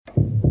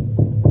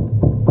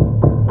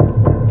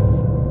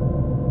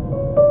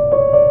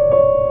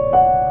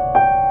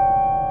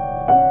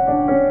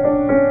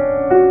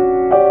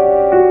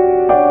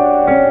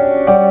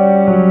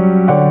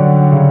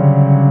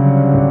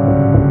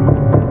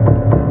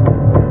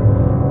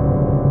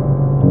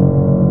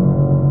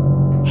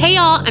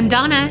I'm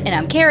Donna. And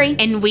I'm Carrie.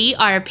 And we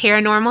are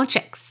Paranormal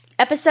Chicks.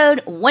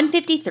 Episode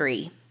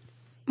 153.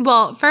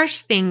 Well,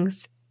 first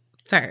things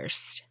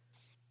first.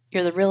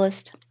 You're the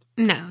realist?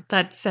 No,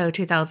 that's so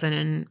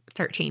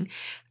 2013.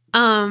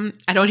 I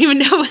don't even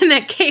know when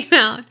that came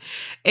out.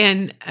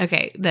 And,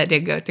 okay, that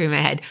did go through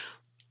my head.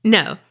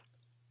 No.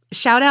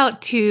 Shout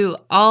out to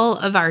all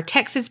of our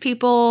Texas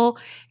people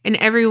and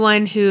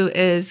everyone who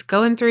is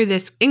going through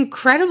this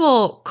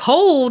incredible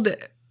cold,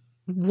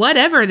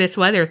 whatever this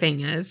weather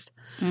thing is.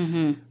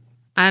 Mm-hmm.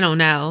 I don't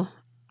know.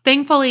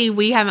 Thankfully,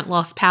 we haven't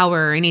lost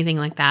power or anything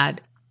like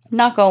that.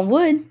 Knock on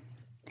wood.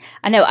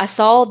 I know. I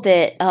saw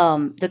that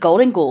the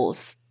Golden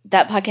Ghouls,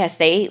 that podcast,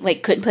 they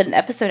couldn't put an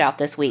episode out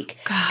this week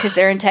because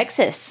they're in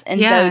Texas. And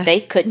so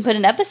they couldn't put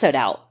an episode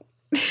out.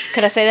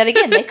 Could I say that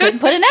again? They couldn't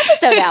put an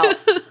episode out.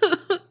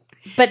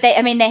 But they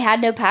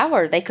had no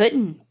power. They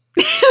couldn't.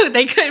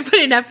 They couldn't put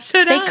an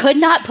episode out? They could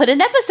not put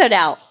an episode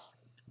out.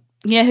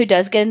 You know who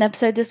does get an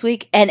episode this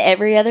week and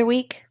every other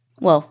week?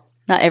 Well,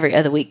 not every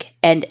other week,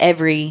 and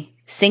every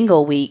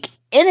single week,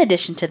 in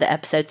addition to the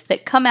episodes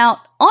that come out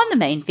on the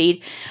main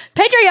feed,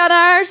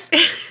 Patreoners.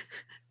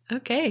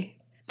 Okay.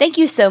 Thank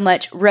you so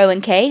much,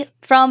 Rowan K.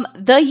 from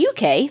the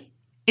UK.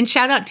 And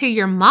shout out to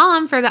your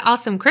mom for the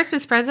awesome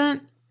Christmas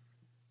present.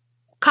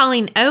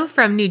 Colleen O.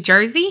 from New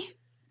Jersey.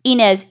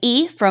 Inez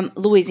E. from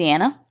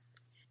Louisiana.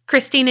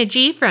 Christina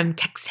G. from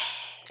Texas.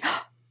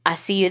 I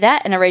see you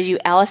that, and I raise you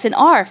Allison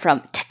R.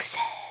 from Texas.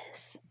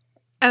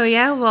 Oh,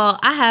 yeah? Well,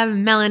 I have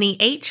Melanie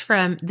H.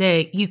 from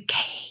the UK.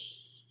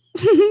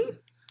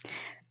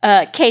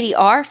 Katie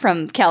R.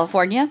 from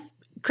California.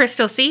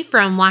 Crystal C.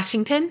 from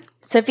Washington.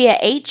 Sophia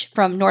H.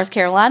 from North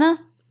Carolina.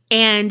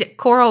 And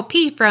Coral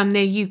P. from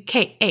the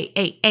UK.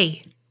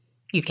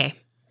 UK. I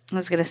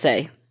was going to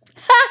say.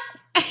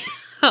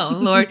 Oh,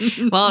 Lord.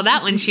 Well,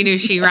 that one she knew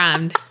she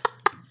rhymed.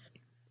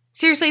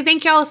 Seriously,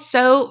 thank y'all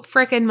so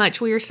freaking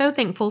much. We are so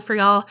thankful for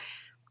y'all.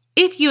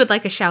 If you would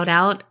like a shout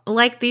out,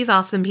 like these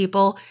awesome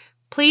people,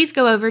 please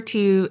go over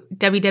to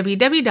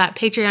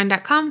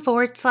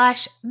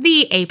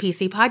www.patreon.com/the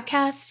APC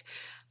podcast.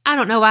 I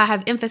don't know why I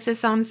have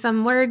emphasis on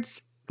some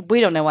words.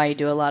 We don't know why you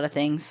do a lot of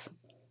things.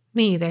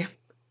 Me either.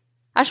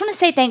 I just want to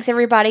say thanks,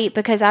 everybody,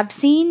 because we've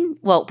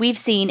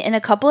seen in a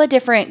couple of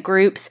different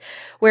groups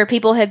where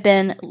people have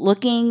been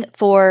looking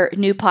for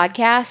new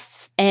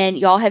podcasts, and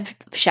y'all have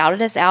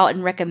shouted us out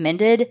and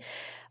recommended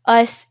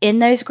us in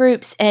those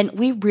groups, and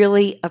we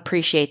really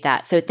appreciate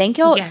that. So thank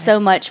y'all so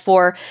much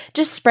for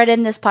just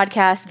spreading this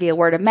podcast via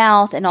word of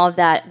mouth and all of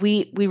that.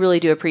 We really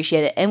do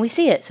appreciate it, and we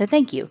see it, so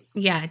thank you.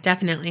 Yeah,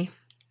 definitely.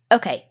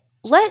 Okay,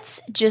 let's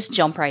just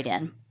jump right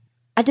in.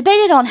 I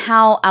debated on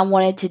how I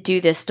wanted to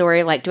do this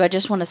story. Like, do I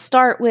just want to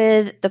start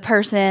with the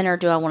person, or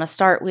do I want to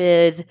start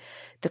with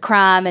the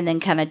crime and then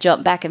kind of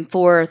jump back and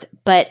forth?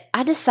 But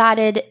I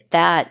decided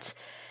that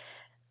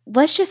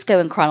let's just go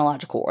in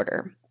chronological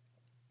order.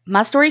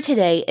 My story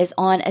today is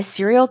on a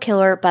serial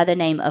killer by the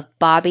name of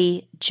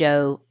Bobby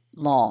Joe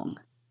Long.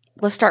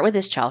 Let's start with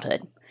his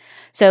childhood.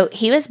 So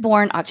he was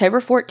born October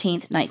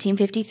 14th,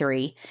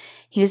 1953.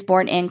 He was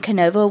born in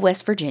Canova,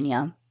 West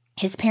Virginia.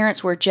 His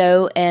parents were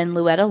Joe and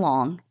Louetta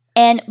Long.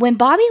 And when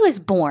Bobby was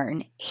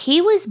born, he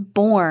was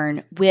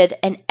born with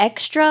an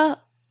extra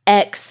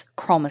X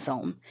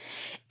chromosome.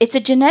 It's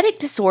a genetic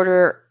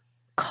disorder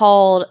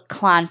called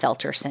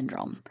Klinefelter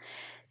syndrome.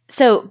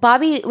 So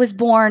Bobby was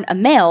born a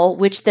male,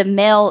 which the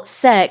male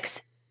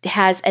sex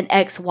has an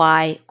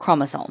XY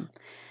chromosome.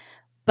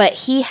 But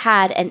he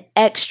had an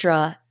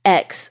extra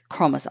X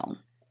chromosome.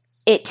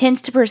 It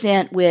tends to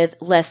present with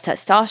less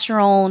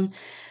testosterone,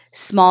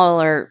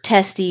 smaller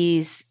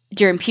testes.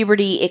 During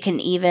puberty, it can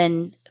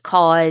even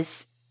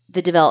cause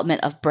the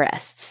development of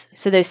breasts.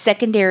 So those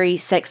secondary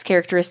sex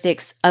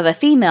characteristics of a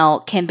female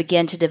can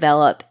begin to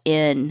develop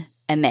in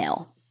a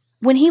male.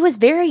 When he was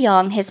very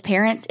young, his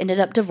parents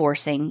ended up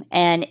divorcing,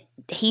 and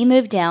he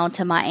moved down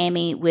to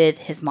Miami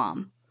with his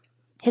mom.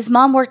 His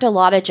mom worked a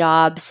lot of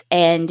jobs,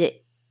 and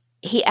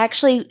he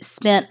actually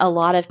spent a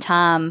lot of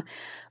time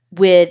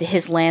with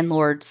his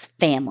landlord's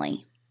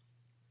family.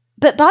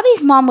 But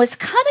Bobby's mom was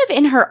kind of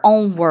in her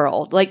own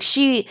world. Like,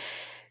 she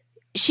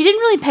didn't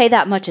really pay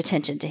that much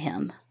attention to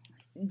him.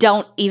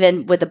 Don't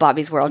even with the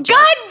Bobby's World joke.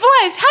 God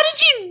bless! How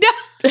did you know?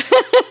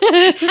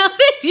 How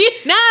did you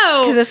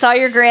know? Because I saw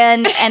your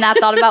grin, and I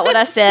thought about what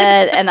I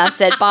said, and I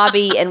said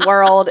Bobby and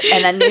World,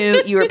 and I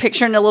knew you were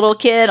picturing a little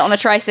kid on a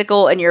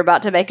tricycle, and you're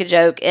about to make a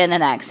joke in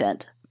an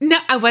accent. No,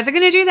 I wasn't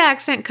going to do the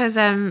accent because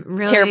I'm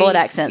really terrible at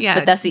accents,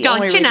 but that's the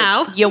only reason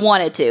you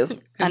wanted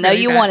to. I know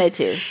you wanted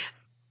to.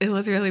 It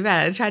was really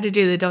bad. I tried to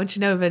do the don't you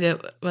know, but it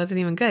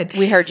wasn't even good.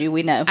 We heard you.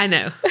 We know. I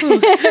know.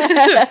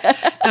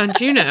 Don't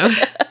you know?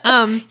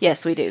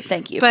 Yes, we do.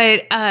 Thank you.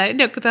 But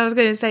no, because I was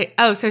going to say,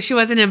 so she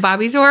wasn't in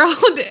Bobby's World,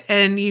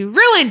 and you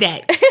ruined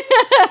it.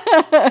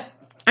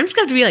 I'm just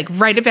going to be like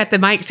right up at the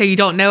mic so you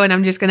don't know, and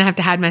I'm just going to have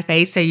to hide my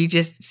face so you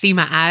just see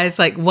my eyes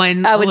like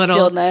one I would little,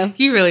 still know.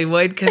 You really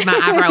would, because my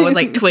eyebrow would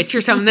like twitch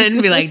or something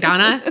and be like,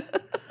 Donna.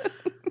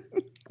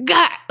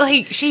 God,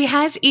 like she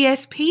has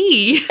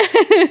ESP.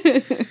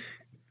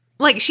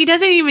 Like, she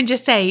doesn't even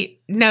just say,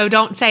 no,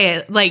 don't say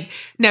it. Like,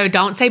 no,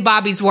 don't say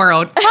Bobby's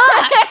World. Fuck!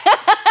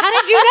 How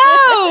did you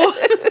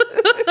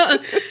know?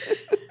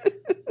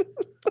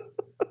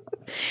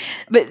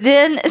 But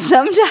then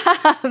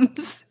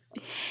sometimes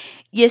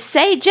you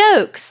say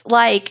jokes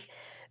like,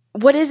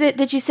 what is it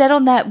that you said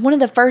on that one of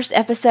the first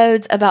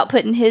episodes about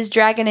putting his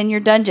dragon in your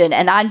dungeon?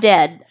 And I'm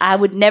dead. I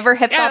would never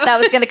have thought that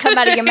was going to come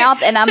out of your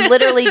mouth, and I'm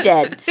literally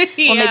dead. Let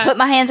me put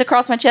my hands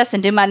across my chest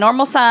and do my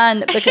normal sign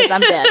because I'm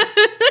dead.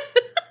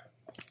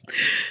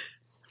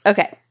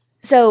 Okay.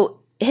 So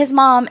his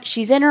mom,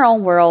 she's in her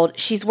own world.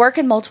 She's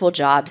working multiple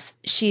jobs.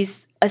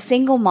 She's a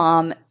single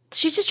mom.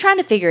 She's just trying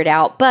to figure it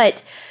out,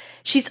 but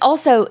she's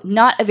also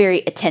not a very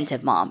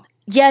attentive mom.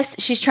 Yes,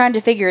 she's trying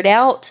to figure it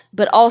out,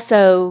 but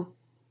also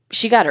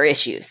she got her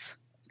issues,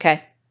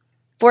 okay?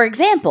 For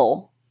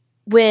example,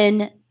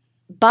 when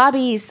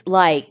Bobby's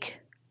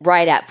like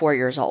right at 4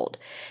 years old,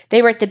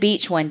 they were at the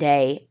beach one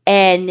day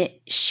and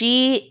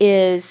she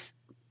is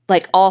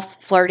like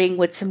off flirting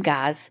with some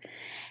guys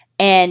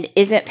and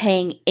isn't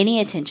paying any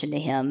attention to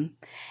him.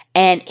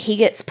 And he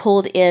gets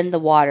pulled in the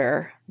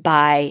water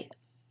by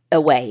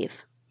a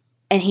wave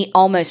and he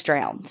almost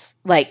drowns,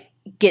 like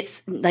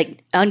gets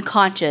like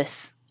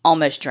unconscious,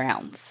 almost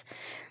drowns.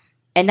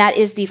 And that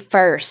is the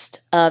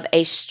first of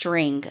a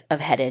string of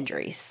head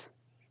injuries.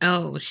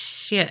 Oh,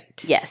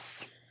 shit.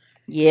 Yes.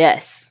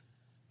 Yes.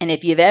 And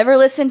if you've ever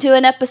listened to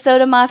an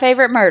episode of My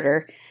Favorite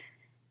Murder,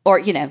 or,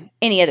 you know,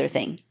 any other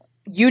thing,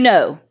 you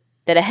know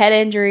that a head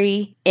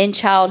injury in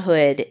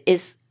childhood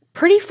is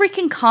pretty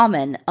freaking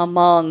common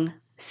among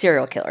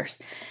serial killers.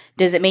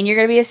 Does it mean you're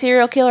going to be a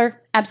serial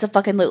killer?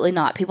 Absolutely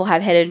not. People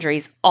have head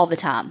injuries all the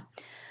time.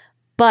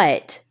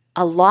 But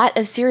a lot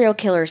of serial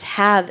killers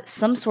have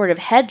some sort of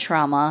head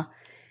trauma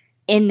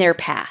in their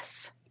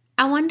past.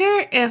 I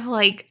wonder if,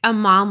 like, a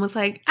mom was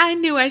like, I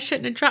knew I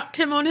shouldn't have dropped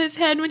him on his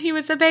head when he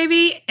was a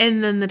baby.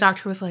 And then the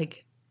doctor was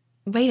like,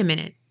 wait a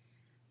minute.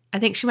 I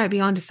think she might be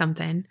onto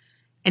something.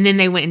 And then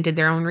they went and did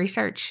their own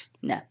research.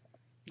 No.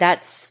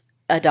 That's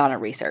Adonna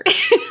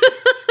research.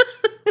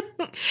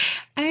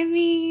 I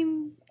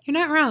mean, you're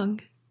not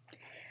wrong.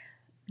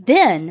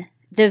 Then,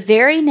 the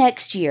very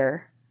next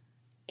year,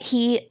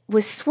 he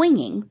was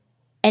swinging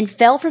and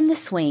fell from the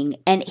swing,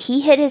 and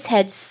he hit his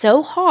head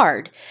so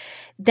hard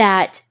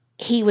that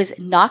he was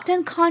knocked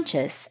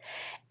unconscious,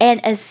 and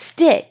a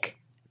stick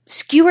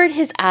skewered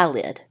his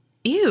eyelid.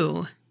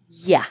 Ew.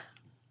 Yeah.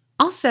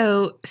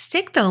 Also,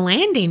 stick the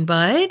landing,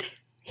 bud.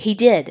 He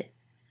did,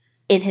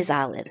 in his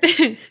eyelid.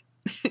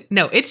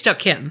 No, it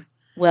stuck him.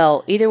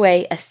 Well, either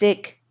way, a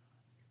stick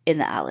in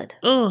the eyelid.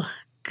 Oh,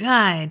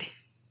 God.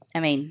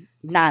 I mean,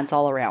 nines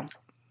all around.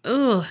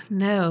 Oh,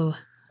 no.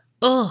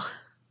 Oh.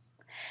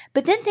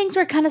 But then things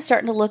were kind of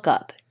starting to look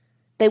up.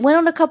 They went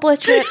on a couple of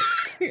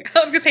trips. I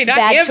was going to say, not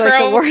Bad him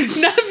choice of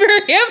words. Not for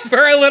him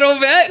for a little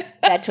bit.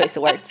 Bad choice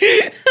of words.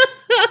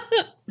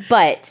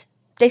 But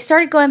they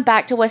started going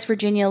back to West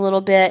Virginia a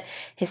little bit.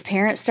 His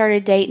parents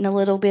started dating a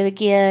little bit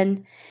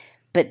again.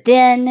 But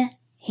then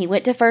he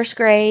went to first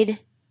grade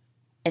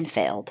and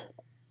failed.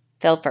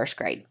 Failed first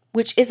grade,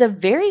 which is a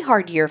very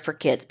hard year for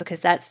kids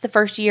because that's the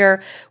first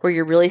year where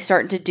you're really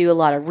starting to do a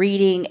lot of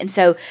reading. And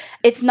so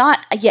it's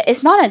not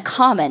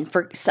uncommon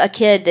for a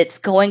kid that's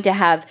going to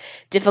have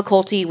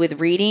difficulty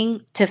with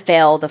reading to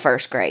fail the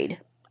first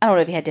grade. I don't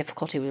know if he had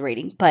difficulty with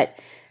reading, but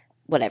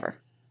whatever.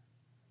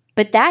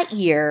 But that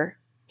year,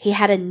 he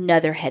had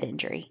another head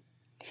injury.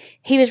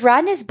 He was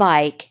riding his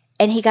bike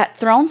and he got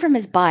thrown from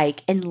his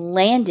bike and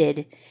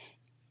landed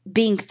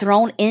being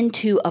thrown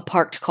into a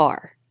parked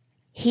car.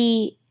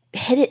 He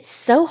hit it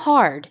so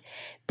hard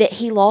that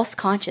he lost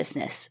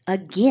consciousness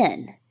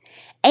again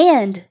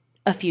and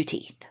a few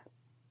teeth.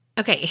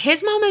 Okay,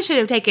 his mama should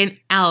have taken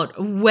out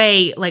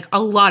a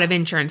lot of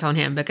insurance on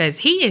him because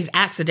he is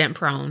accident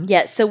prone.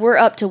 Yeah, so we're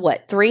up to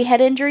what, 3 head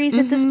injuries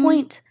at this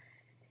point?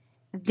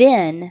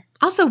 Then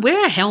also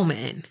wear a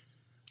helmet.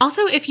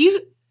 Also, if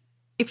you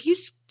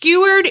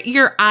skewered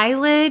your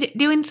eyelid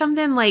doing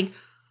something, like,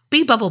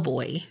 be Bubble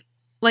Boy.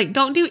 Like,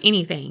 don't do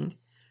anything.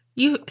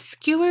 You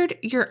skewered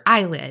your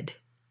eyelid.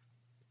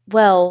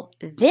 Well,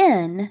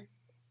 then,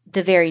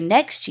 the very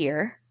next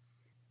year,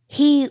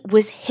 he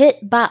was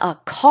hit by a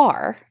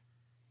car.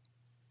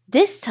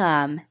 This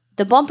time,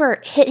 the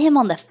bumper hit him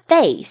on the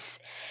face.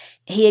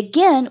 He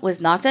again was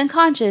knocked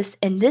unconscious,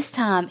 and this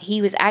time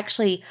he was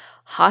actually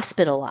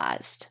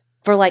hospitalized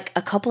for like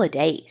a couple of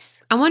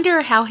days. I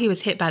wonder how he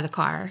was hit by the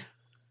car.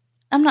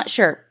 I'm not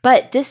sure,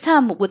 but this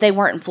time they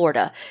weren't in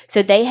Florida.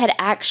 So they had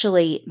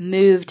actually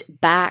moved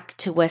back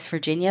to West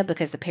Virginia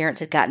because the parents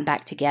had gotten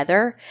back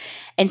together.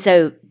 And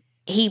so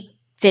he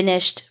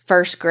finished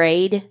first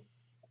grade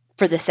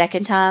for the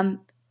second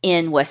time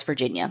in West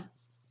Virginia.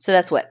 So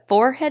that's what,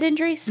 4 head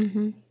injuries?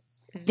 Mm-hmm.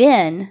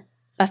 Then,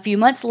 a few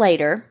months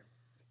later,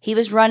 he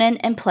was running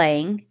and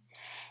playing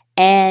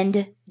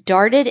and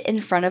darted in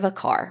front of a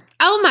car.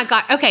 Oh my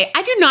God. Okay,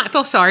 I do not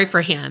feel sorry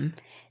for him.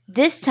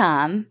 This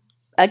time,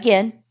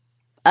 again,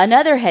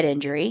 another head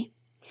injury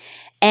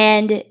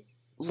and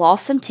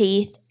lost some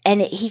teeth.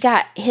 And he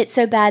got hit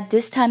so bad,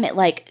 this time it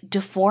like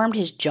deformed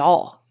his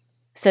jaw.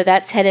 So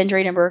that's head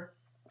injury number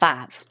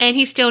 5. And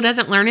he still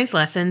doesn't learn his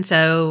lesson,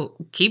 so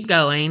keep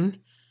going.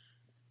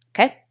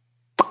 Okay.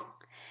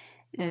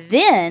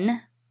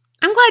 Then...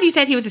 I'm glad you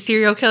said he was a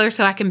serial killer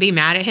so I can be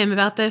mad at him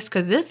about this,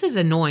 because this is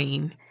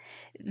annoying.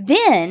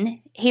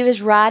 Then he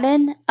was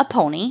riding a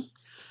pony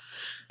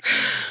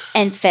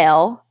and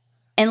fell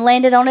and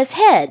landed on his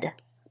head.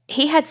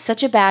 He had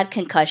such a bad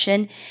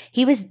concussion,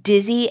 he was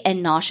dizzy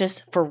and nauseous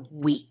for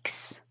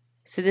weeks.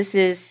 So this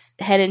is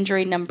head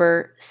injury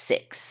number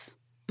 6.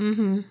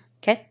 Mm-hmm.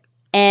 Okay.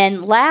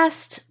 And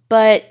last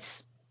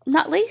but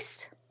not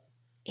least,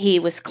 he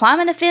was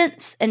climbing a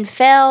fence and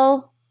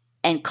fell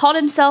and caught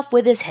himself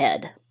with his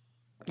head.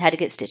 Had to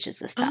get stitches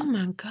this time. Oh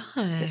my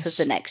gosh. This was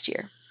the next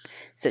year.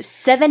 So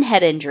 7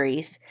 head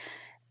injuries.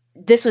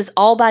 This was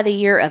all by the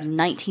year of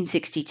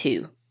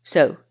 1962.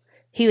 So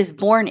he was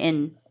born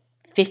in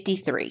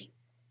 53.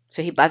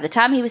 So by the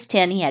time he was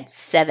 10, he had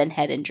 7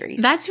 head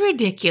injuries. That's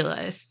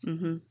ridiculous.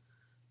 Mm-hmm.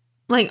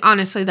 Like,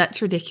 honestly, that's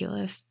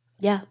ridiculous.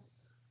 Yeah.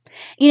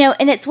 You know,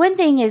 and it's one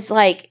thing is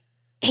like,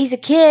 he's a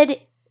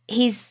kid.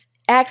 He's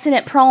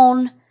accident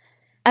prone.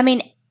 I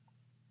mean,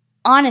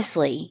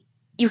 honestly,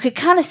 you could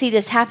kind of see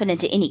this happening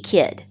to any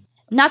kid.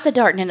 Not the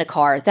darting in a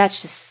car.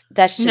 That's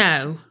just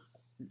no.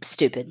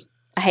 Stupid.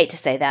 I hate to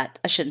say that.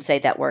 I shouldn't say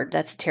that word.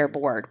 That's a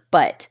terrible word.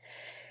 But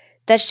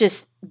that's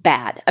just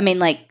bad. I mean,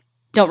 like,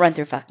 don't run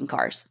through fucking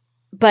cars.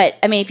 But,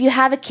 I mean, if you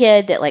have a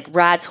kid that, like,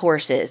 rides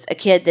horses, a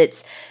kid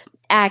that's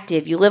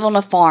active, you live on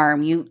a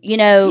farm, you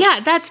know.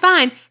 Yeah, that's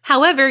fine.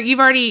 However,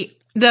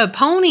 the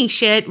pony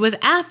shit was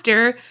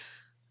after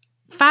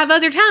 5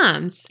 other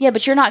times. Yeah,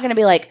 but you're not going to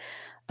be like,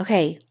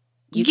 okay,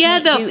 you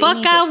can't do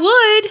anything.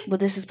 I would. Well,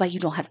 this is why you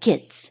don't have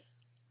kids.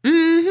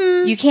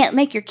 Mm-hmm. You can't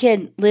make your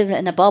kid live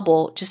in a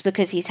bubble just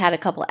because he's had a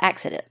couple of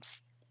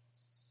accidents.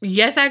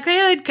 Yes, I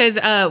could,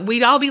 because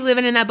we'd all be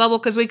living in that bubble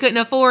because we couldn't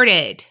afford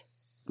it.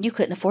 You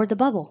couldn't afford the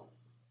bubble.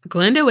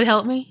 Glenda would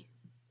help me.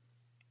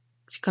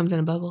 She comes in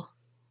a bubble.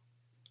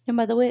 You know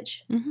by the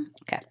witch? Mm-hmm.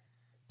 Okay.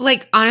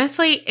 Like,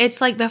 honestly,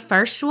 it's like the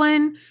first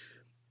one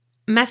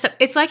messed up.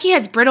 It's like he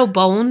has brittle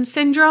bone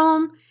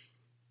syndrome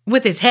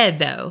with his head,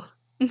 though.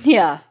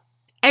 Yeah.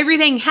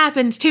 Everything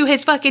happens to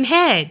his fucking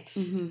head.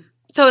 Mm-hmm.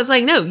 So it's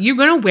like, no, you're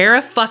going to wear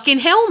a fucking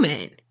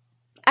helmet.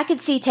 I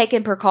could see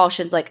taking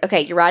precautions like,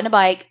 okay, you're riding a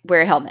bike,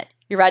 wear a helmet.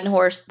 You're riding a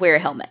horse, wear a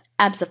helmet.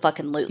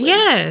 Abso-fucking-lutely.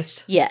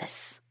 Yes.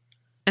 Yes.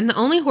 And the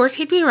only horse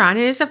he'd be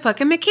riding is a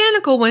fucking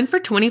mechanical one for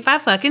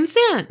 25 fucking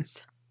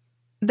cents.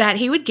 That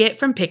he would get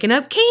from picking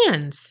up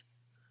cans.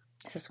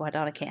 This is why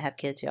Donna can't have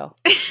kids, y'all.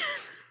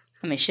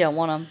 I mean, she don't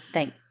want them.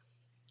 Thank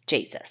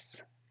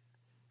Jesus.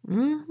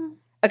 Mm-hmm.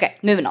 Okay,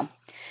 moving on.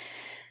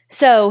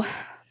 So,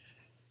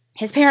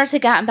 his parents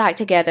had gotten back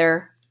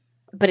together,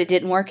 but it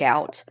didn't work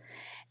out.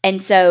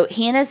 And so,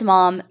 he and his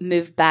mom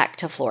moved back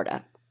to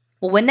Florida.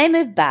 Well, when they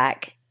moved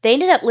back, they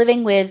ended up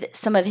living with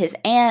some of his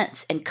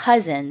aunts and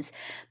cousins,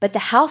 but the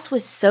house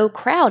was so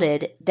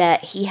crowded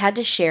that he had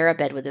to share a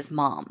bed with his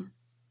mom.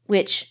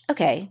 Which,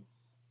 okay,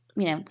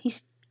 you know,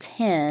 he's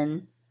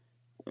 10.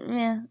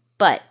 Yeah,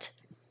 but...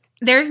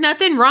 There's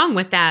nothing wrong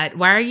with that.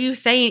 Why are you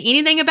saying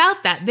anything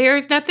about that?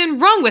 There's nothing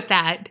wrong with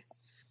that.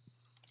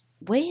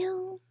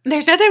 Well...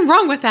 There's nothing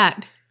wrong with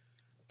that.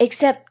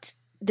 Except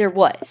there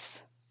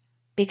was.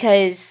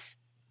 Because...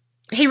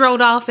 He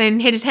rolled off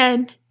and hit his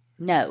head?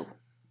 No.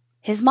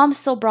 His mom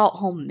still brought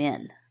home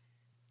men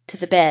to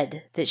the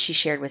bed that she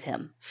shared with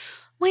him.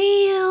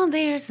 Well,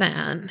 there's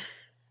that.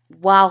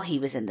 While he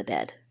was in the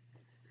bed.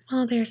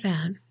 Oh, there's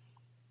that.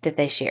 That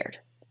they shared.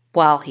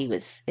 While he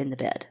was in the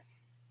bed.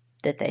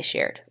 That they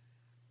shared.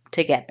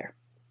 Together.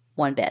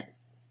 One bed.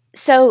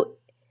 So,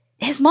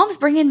 his mom's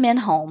bringing men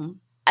home.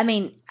 I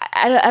mean,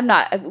 I'm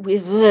not... We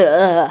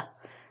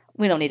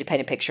don't need to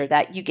paint a picture of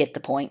that. You get the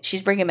point.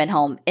 She's bringing men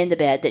home in the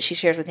bed that she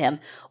shares with him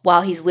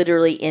while he's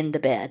literally in the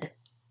bed.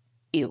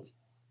 Ew.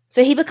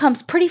 So he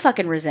becomes pretty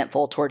fucking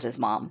resentful towards his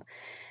mom.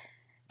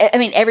 I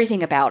mean,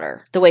 everything about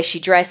her. The way she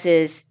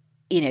dresses,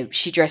 you know,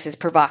 she dresses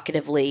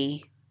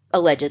provocatively,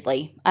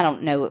 allegedly. I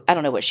don't know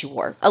what she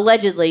wore.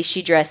 Allegedly,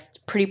 she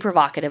dressed pretty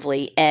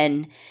provocatively,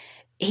 and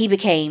he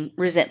became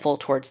resentful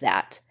towards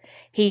that.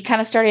 He kind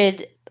of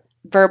started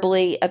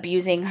verbally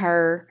abusing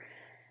her,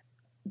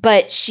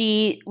 but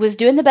she was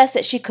doing the best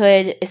that she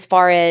could as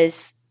far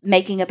as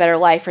making a better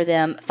life for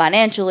them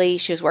financially.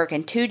 She was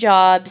working 2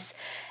 jobs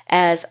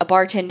as a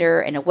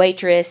bartender and a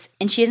waitress,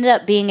 and she ended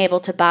up being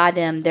able to buy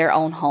them their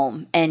own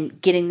home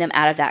and getting them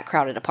out of that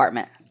crowded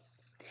apartment.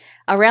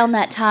 Around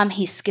that time,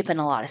 he's skipping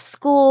a lot of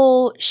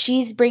school.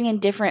 She's bringing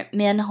different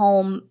men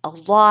home a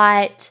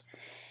lot.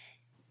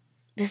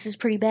 This is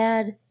pretty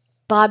bad.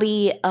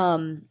 Bobby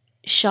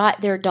shot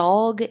their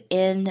dog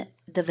in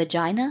the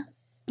vagina.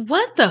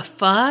 What the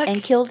fuck?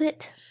 And killed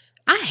it.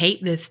 I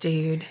hate this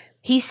dude.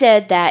 He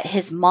said that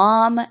his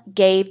mom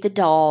gave the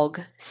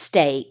dog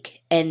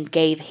steak and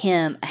gave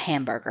him a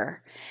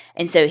hamburger.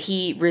 And so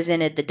he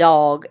resented the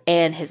dog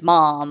and his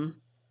mom.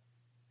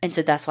 And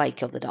so that's why he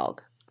killed the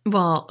dog.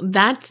 Well,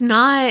 that's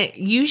not...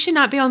 You should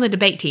not be on the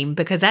debate team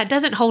because that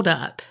doesn't hold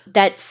up.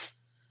 That's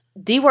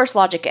the worst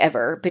logic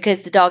ever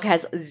because the dog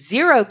has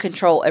zero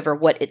control over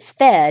what it's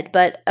fed,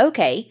 but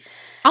okay.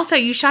 Also,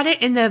 you shot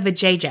it in the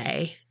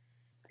vajayjay.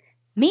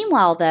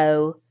 Meanwhile,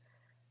 though,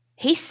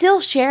 he's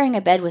still sharing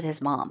a bed with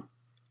his mom.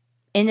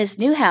 In this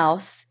new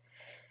house,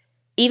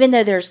 even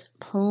though there's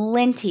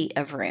plenty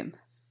of room,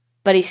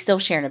 but he's still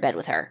sharing a bed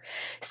with her.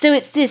 So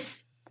it's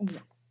this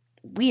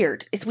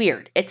weird. It's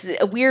weird. It's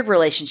a weird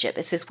relationship.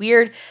 It's this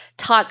weird,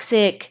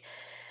 toxic,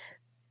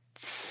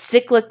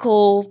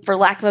 cyclical, for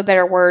lack of a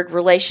better word,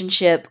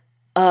 relationship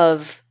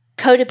of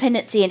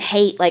codependency and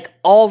hate, like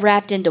all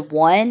wrapped into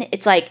one.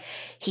 It's like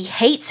he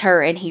hates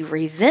her and he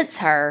resents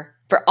her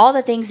for all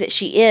the things that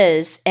she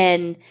is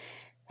and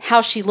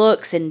how she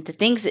looks and the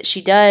things that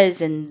she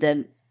does and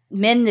the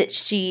men that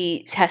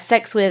she has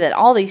sex with and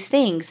all these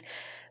things.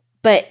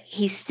 But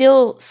he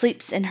still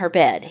sleeps in her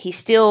bed. He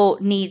still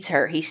needs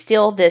her. He's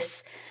still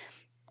this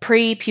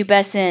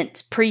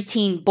prepubescent,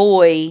 preteen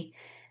boy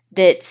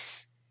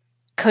that's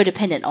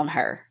codependent on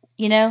her,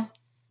 you know?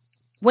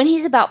 When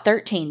he's about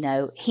 13,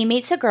 though, he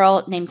meets a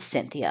girl named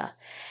Cynthia,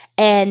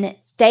 and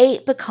they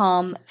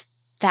become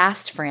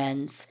fast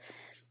friends.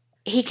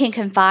 He can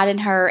confide in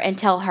her and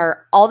tell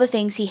her all the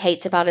things he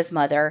hates about his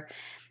mother,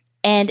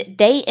 and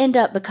they end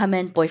up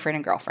becoming boyfriend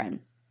and girlfriend.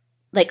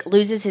 Like,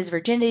 loses his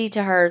virginity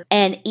to her,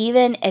 and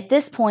even at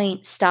this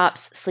point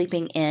stops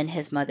sleeping in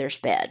his mother's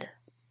bed.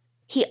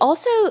 He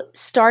also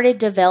started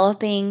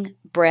developing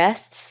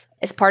breasts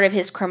as part of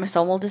his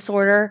chromosomal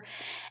disorder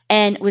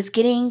and was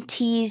getting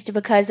teased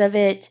because of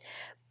it,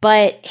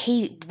 but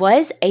he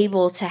was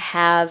able to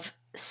have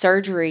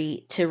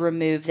surgery to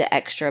remove the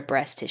extra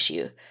breast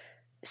tissue.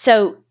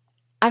 So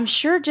I'm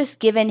sure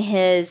just given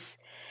his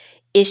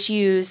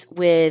issues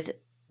with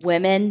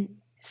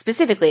women,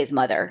 specifically his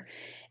mother,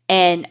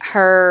 and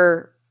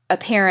her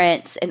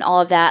appearance and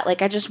all of that,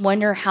 like I just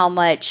wonder how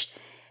much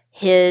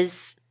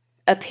his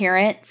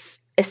appearance,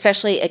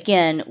 especially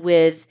again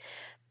with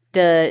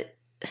the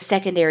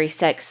secondary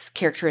sex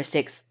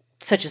characteristics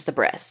such as the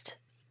breast.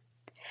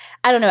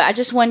 I don't know. I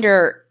just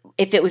wonder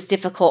if it was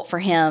difficult for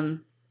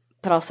him,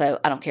 but also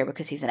I don't care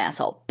because he's an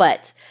asshole.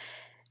 But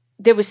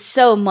there was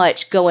so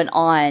much going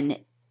on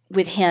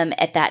with him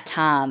at that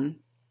time.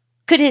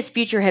 Could his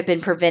future have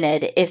been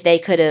prevented if they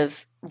could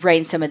have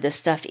reined some of this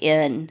stuff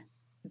in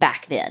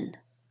back then?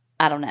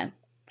 I don't know.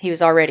 He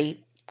was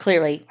already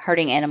clearly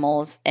hurting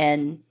animals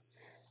and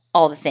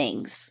all the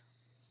things.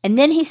 And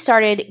then he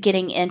started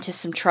getting into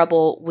some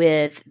trouble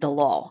with the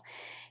law.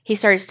 He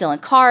started stealing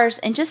cars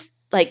and just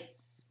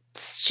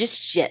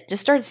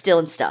started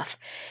stealing stuff.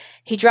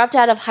 He dropped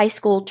out of high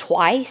school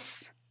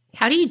twice.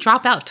 How do you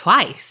drop out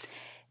twice?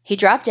 He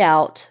dropped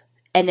out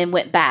and then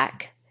went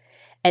back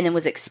and then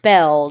was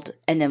expelled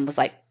and then was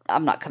like,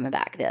 I'm not coming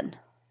back then.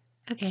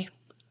 Okay.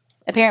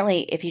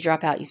 Apparently, if you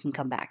drop out, you can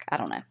come back. I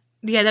don't know.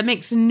 Yeah, that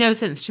makes no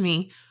sense to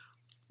me.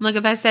 Like,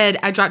 if I said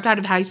I dropped out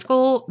of high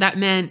school, that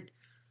meant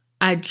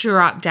I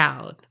dropped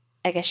out.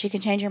 I guess you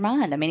can change your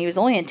mind. I mean, he was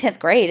only in 10th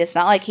grade. It's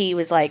not like he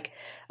was like,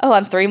 oh,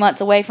 I'm 3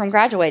 months away from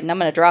graduating. I'm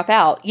going to drop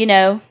out. You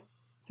know,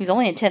 he was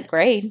only in 10th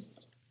grade.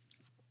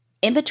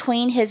 In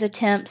between his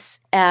attempts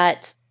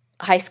at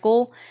high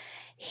school,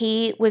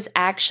 he was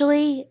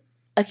actually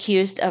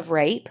accused of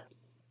rape,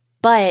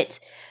 but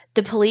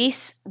the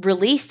police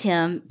released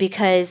him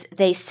because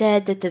they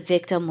said that the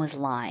victim was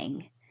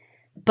lying.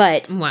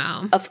 But,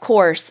 wow, of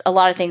course, a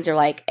lot of things are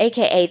like,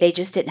 AKA, they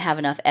just didn't have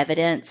enough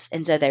evidence.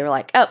 And so they were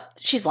like, oh,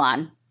 she's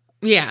lying.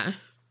 Yeah.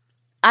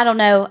 I don't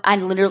know.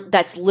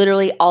 That's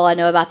literally all I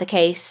know about the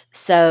case.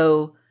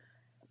 So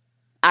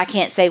I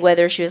can't say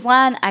whether she was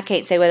lying. I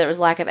can't say whether it was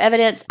lack of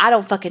evidence. I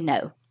don't fucking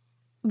know.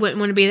 Wouldn't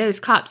want to be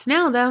those cops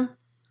now, though.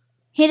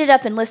 He ended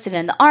up enlisted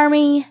in the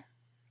Army.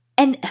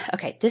 And,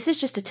 okay, this is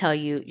just to tell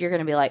you, you're going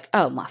to be like,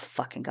 oh my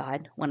fucking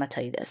God, when I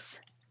tell you this.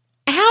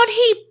 How'd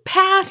he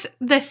pass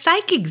the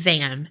psych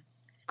exam?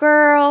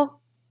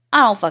 Girl, I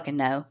don't fucking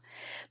know.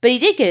 But he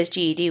did get his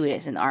GED when he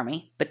was in the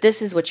Army. But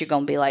this is what you're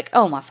going to be like,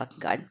 oh my fucking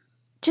God.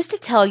 Just to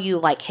tell you,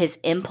 like, his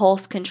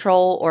impulse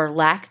control or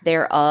lack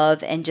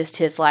thereof and just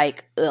his,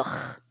 like,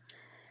 ugh.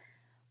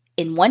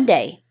 In one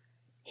day,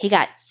 he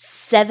got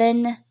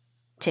 7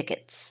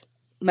 tickets,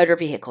 motor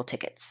vehicle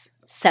tickets.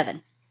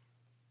 7.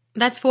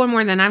 That's 4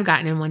 more than I've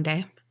gotten in one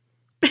day.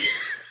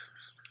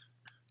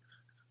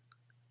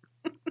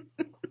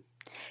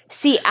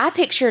 See, I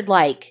pictured,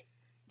 like,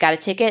 got a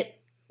ticket,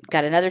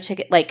 got another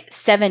ticket, like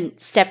 7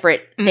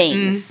 separate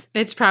things.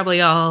 It's probably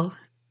all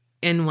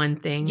in one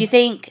thing. You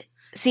think?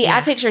 See, Yeah.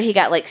 I pictured he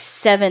got, like,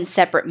 7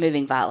 separate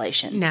moving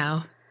violations.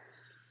 No.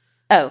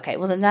 Oh, okay.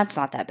 Well, then that's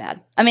not that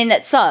bad. I mean,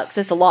 that sucks.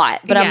 It's a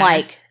lot. But I'm Yeah.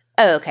 like,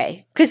 oh,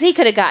 okay. Because he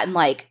could have gotten,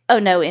 like, oh,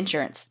 no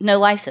insurance, no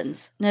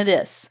license, no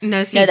this.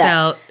 No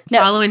seatbelt, No.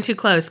 following too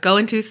close,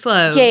 going too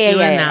slow, Yeah.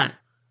 that.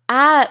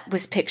 I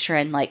was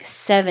picturing, like,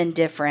 7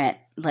 different,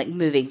 like,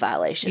 moving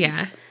violations.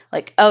 Yeah.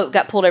 Like, oh,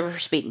 got pulled over for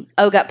speeding.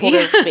 Oh, got pulled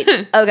over for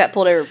speeding. Oh, got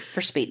pulled over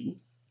for speeding.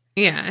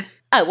 Yeah.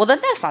 Oh, well, then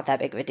that's not that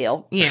big of a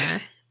deal. Yeah.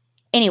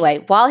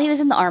 Anyway, while he was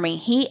in the Army,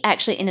 he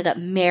actually ended up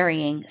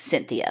marrying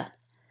Cynthia.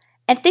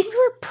 And things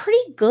were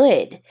pretty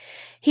good.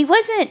 He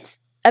wasn't,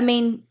 I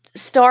mean,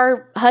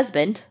 star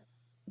husband,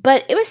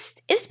 but it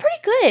was pretty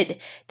good.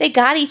 They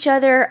got each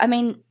other. I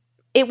mean,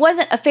 it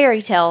wasn't a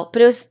fairy tale,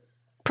 but it was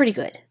pretty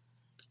good.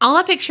 All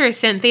I picture is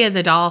Cynthia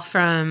the doll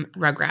from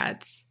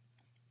Rugrats.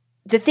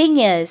 The thing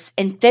is,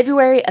 in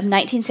February of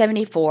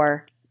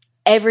 1974,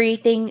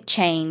 everything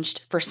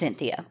changed for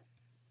Cynthia.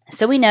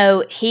 So we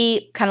know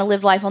he kind of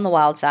lived life on the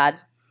wild side.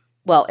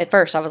 Well, at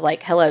first I was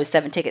like, hello,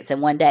 7 tickets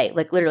in one day.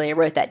 Like, literally, I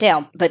wrote that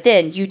down. But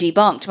then you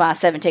debunked my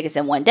 7 tickets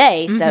in one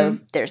day, so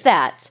there's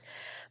that.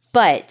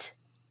 But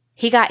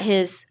he got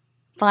his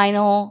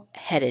final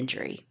head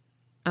injury.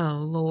 Oh,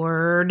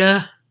 Lord.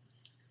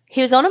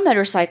 He was on a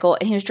motorcycle,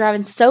 and he was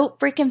driving so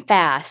freaking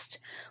fast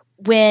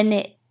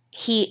when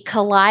he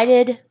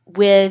collided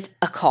with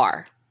a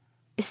car.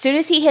 As soon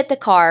as he hit the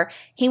car,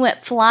 he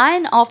went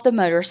flying off the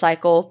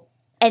motorcycle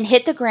and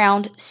hit the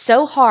ground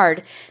so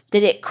hard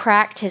that it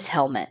cracked his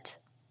helmet.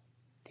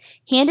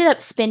 He ended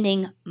up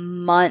spending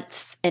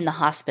months in the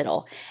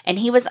hospital, and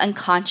he was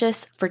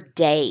unconscious for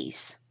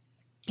days.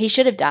 He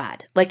should have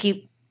died. Like,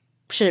 he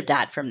should have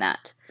died from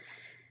that.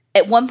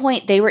 At one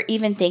point, they were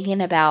even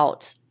thinking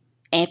about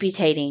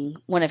amputating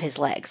one of his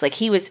legs. Like,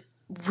 he was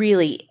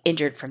really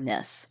injured from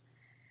this.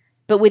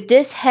 But with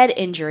this head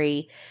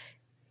injury,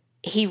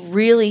 he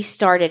really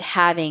started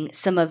having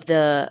some of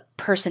the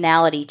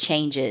personality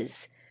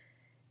changes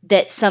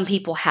that some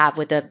people have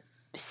with a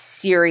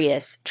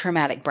serious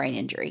traumatic brain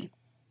injury.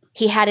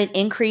 He had an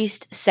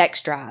increased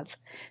sex drive.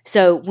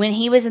 So when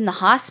he was in the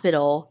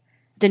hospital,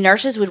 the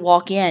nurses would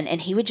walk in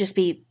and he would just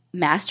be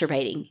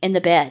masturbating in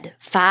the bed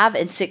 5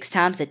 and 6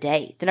 times a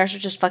day. The nurse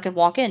would just fucking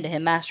walk into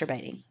him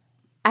masturbating.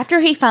 After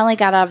he finally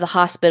got out of the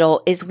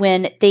hospital is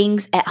when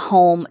things at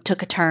home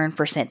took a turn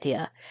for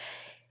Cynthia.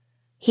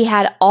 He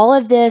had all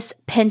of this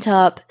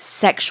pent-up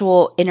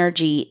sexual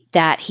energy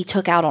that he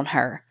took out on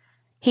her.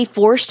 He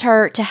forced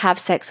her to have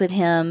sex with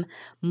him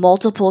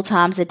multiple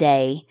times a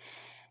day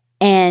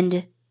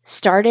and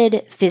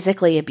started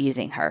physically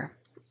abusing her.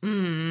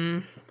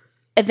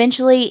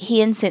 Eventually,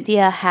 he and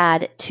Cynthia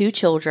had 2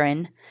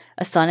 children,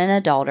 a son and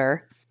a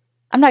daughter.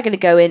 I'm not going to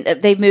go in.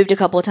 They've moved a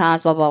couple of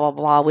times, blah, blah, blah,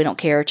 blah. We don't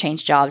care.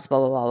 Changed jobs, blah,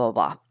 blah, blah, blah,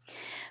 blah.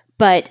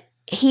 But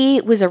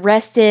he was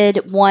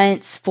arrested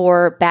once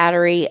for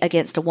battery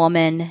against a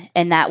woman,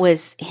 and that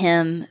was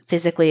him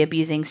physically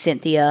abusing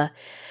Cynthia.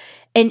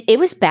 And it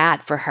was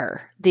bad for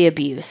her, the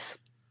abuse.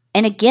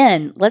 And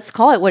again, let's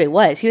call it what it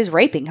was. He was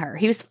raping her.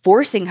 He was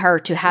forcing her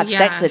to have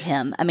sex with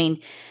him. I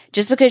mean,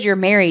 just because you're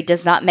married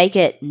does not make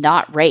it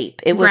not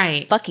rape. It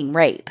was fucking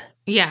rape.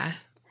 Yeah.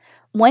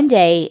 One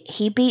day,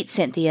 he beat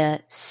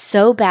Cynthia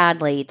so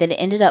badly that it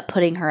ended up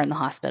putting her in the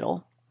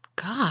hospital.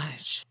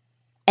 Gosh.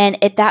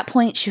 And at that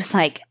point, she was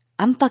like,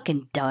 I'm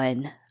fucking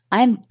done.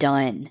 I'm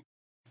done.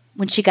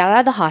 When she got out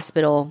of the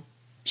hospital,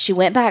 she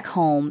went back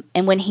home,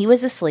 and when he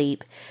was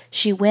asleep,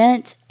 she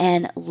went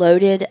and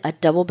loaded a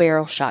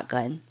double-barrel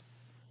shotgun.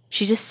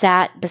 She just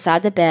sat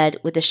beside the bed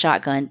with the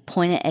shotgun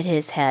pointed at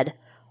his head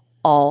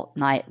all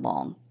night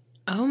long.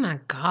 Oh my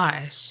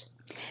gosh.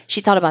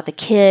 She thought about the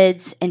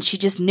kids, and she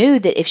just knew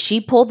that if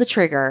she pulled the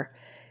trigger,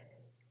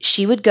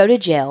 she would go to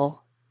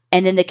jail,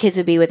 and then the kids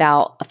would be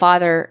without a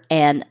father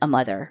and a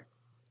mother.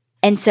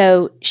 And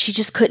so she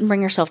just couldn't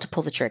bring herself to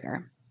pull the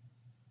trigger.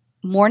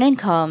 Morning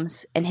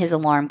comes, and his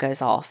alarm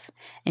goes off,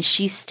 and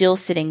she's still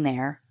sitting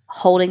there,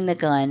 holding the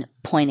gun,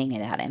 pointing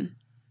it at him.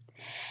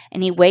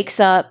 And he wakes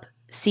up,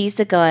 sees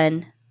the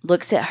gun,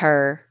 looks at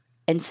her,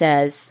 and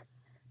says,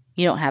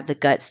 "You don't have the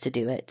guts to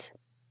do it."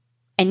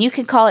 And you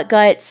can call it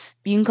guts,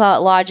 you can call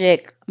it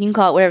logic, you can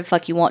call it whatever the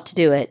fuck you want to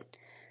do it.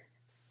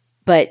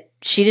 But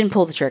she didn't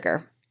pull the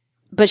trigger.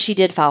 But she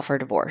did file for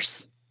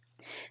divorce.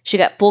 She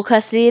got full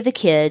custody of the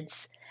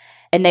kids,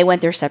 and they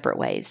went their separate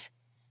ways.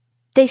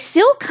 They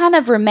still kind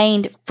of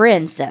remained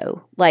friends,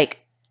 though.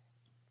 Like,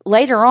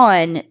 later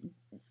on,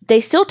 they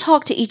still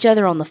talked to each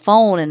other on the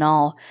phone and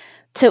all.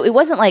 So it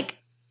wasn't like,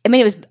 I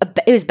mean,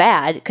 it was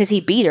bad because he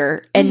beat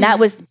her, and that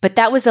was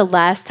the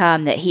last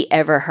time that he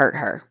ever hurt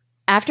her.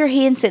 After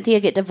he and Cynthia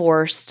get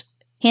divorced,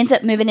 he ends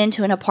up moving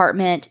into an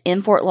apartment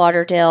in Fort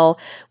Lauderdale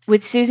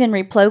with Susan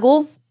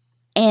Replogle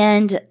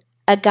and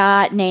a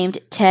guy named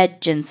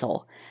Ted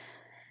Gensel.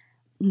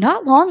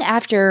 Not long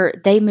after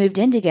they moved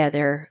in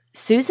together,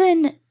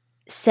 Susan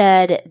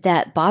said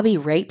that Bobby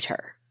raped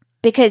her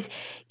because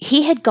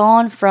he had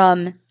gone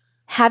from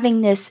having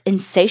this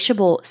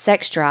insatiable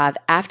sex drive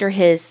after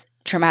his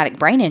traumatic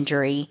brain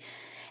injury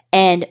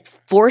and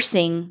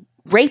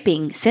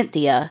raping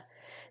Cynthia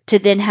to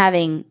then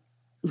having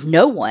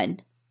no one,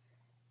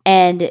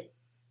 and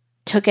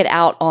took it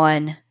out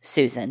on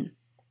Susan.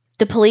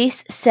 The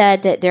police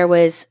said that there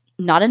was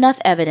not enough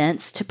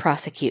evidence to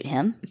prosecute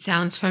him. It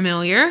sounds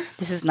familiar.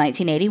 This is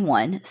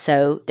 1981,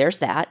 so there's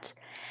that.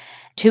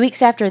 2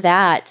 weeks after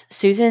that,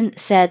 Susan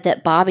said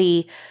that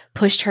Bobby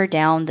pushed her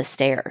down the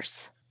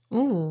stairs.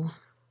 Ooh.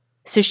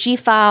 So she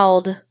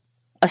filed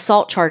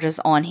assault charges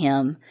on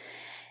him.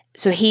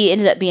 So he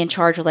ended up being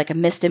charged with like a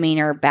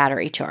misdemeanor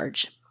battery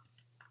charge.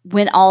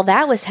 When all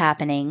that was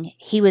happening,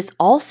 he was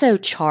also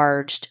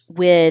charged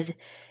with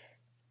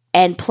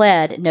and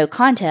pled no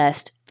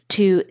contest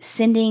to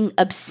sending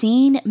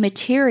obscene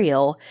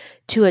material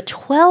to a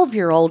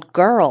 12-year-old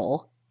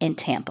girl in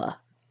Tampa.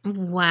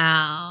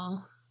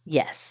 Wow.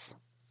 Yes.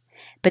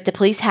 But the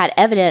police had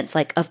evidence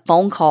of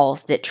phone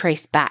calls that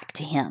traced back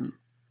to him.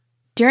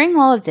 During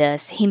all of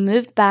this, he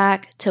moved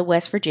back to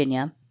West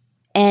Virginia,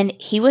 and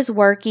he was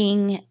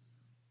working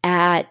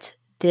at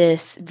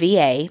this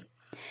VA.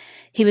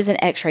 He was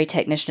an x-ray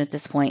technician at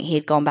this point. He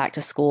had gone back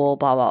to school,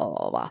 blah, blah,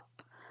 blah, blah.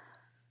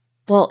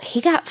 Well,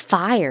 he got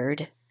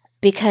fired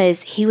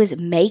because he was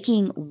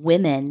making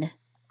women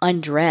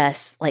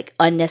undress,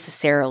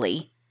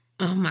 unnecessarily.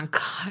 Oh my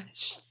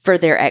gosh. For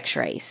their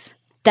x-rays.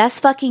 That's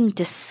fucking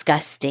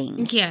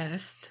disgusting.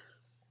 Yes.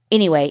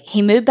 Anyway,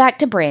 he moved back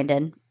to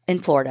Brandon in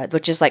Florida,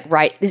 which is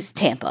this is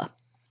Tampa.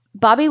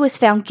 Bobby was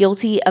found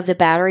guilty of the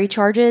battery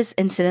charges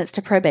and sentenced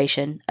to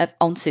probation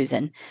on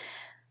Susan.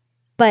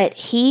 But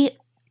he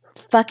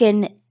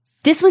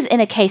this was in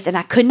a case, and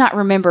I could not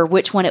remember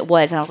which one it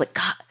was. And I was like,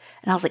 God.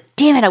 And I was like,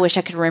 damn it, I wish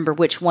I could remember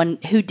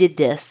who did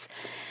this.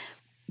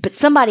 But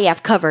somebody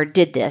I've covered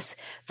did this.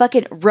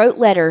 Wrote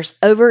letters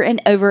over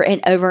and over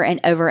and over and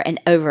over and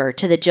over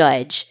to the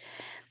judge.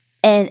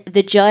 And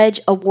the judge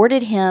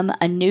awarded him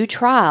a new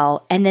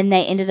trial. And then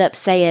they ended up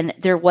saying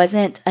there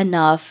wasn't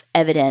enough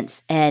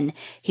evidence. And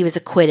he was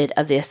acquitted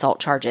of the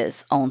assault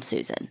charges on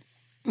Susan.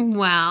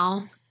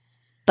 Wow.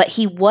 But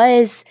he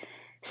was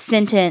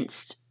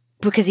sentenced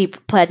because he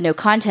pled no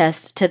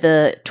contest to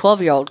the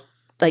 12-year-old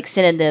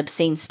sending the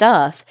obscene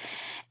stuff.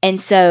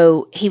 And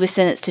so he was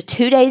sentenced to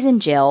 2 days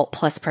in jail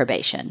plus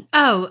probation.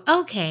 Oh,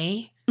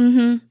 okay.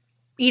 Mm-hmm.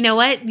 You know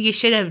what? You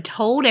should have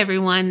told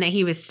everyone that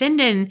he was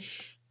sending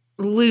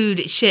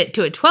lewd shit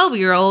to a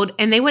 12-year-old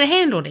and they would have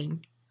handled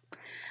him.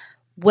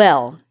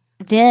 Well,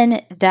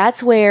 then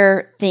that's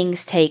where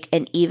things take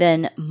an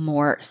even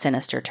more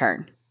sinister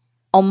turn.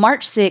 On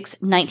March 6,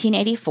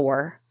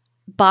 1984,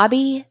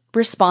 Bobby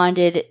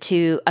responded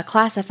to a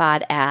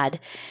classified ad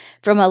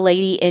from a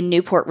lady in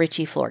Newport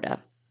Richey, Florida.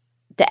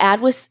 The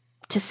ad was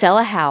to sell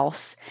a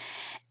house,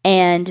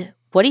 and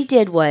what he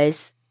did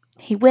was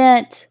he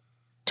went,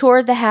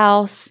 toured the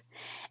house,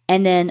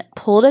 and then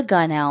pulled a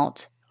gun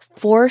out,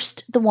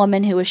 forced the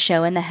woman who was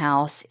showing the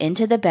house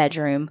into the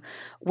bedroom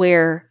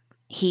where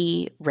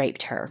he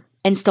raped her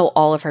and stole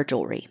all of her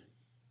jewelry.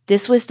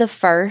 This was the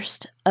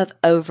first of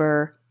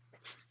over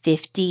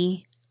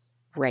 50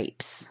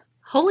 rapes.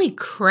 Holy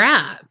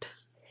crap.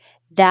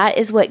 That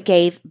is what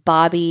gave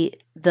Bobby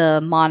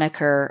the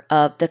moniker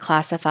of the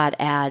classified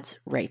ads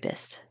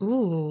rapist.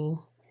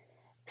 Ooh.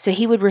 So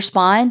he would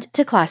respond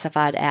to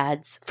classified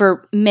ads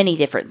for many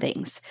different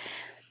things.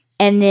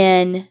 And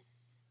then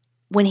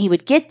when he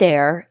would get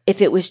there,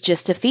 if it was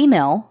just a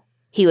female,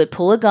 he would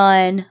pull a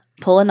gun,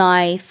 pull a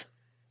knife,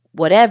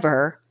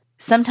 whatever,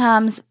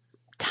 sometimes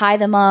tie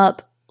them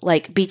up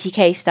like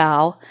BTK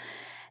style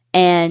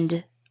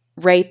and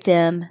rape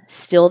them,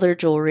 steal their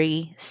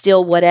jewelry,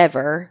 steal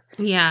whatever.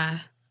 Yeah.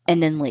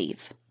 And then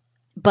leave.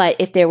 But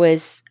if there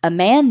was a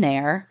man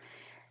there,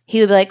 he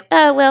would be like,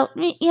 oh, well,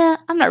 yeah,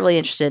 I'm not really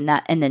interested in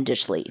that, and then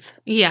just leave.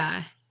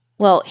 Yeah.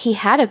 Well, he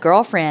had a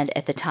girlfriend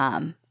at the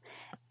time,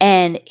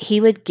 and he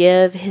would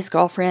give his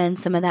girlfriend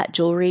some of that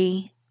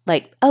jewelry,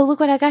 like, oh, look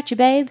what I got you,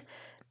 babe.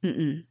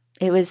 Mm-mm.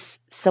 It was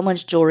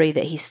someone's jewelry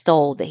that he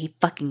stole that he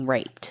fucking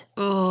raped.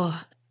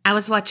 Oh, I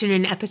was watching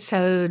an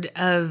episode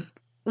of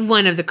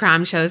one of the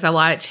crime shows I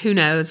watch, who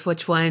knows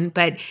which one,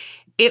 but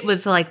it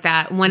was like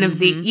that. One of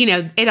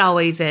the, it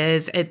always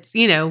is. It's,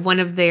 one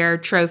of their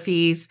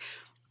trophies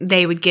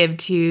they would give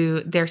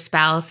to their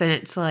spouse. And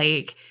it's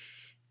like,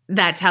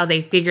 that's how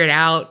they figured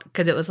out.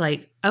 Because it was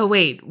like, oh,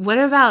 wait, what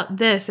about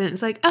this? And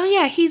it's like, oh,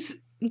 yeah, he's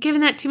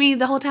given that to me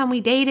the whole time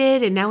we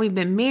dated. And now we've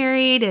been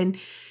married. And,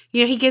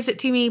 he gives it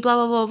to me, blah,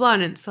 blah, blah, blah.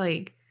 And it's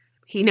like,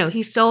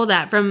 he stole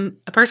that from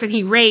a person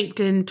he raped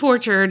and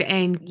tortured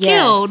and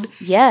killed.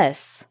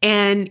 Yes.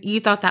 And you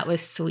thought that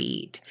was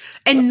sweet.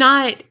 And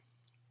not...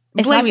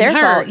 It's blaming not their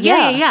her. fault.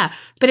 Yeah.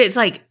 But it's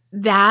like,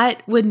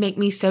 that would make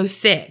me so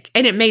sick.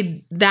 And it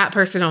made that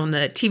person on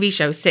the TV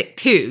show sick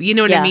too. You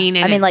know what I mean?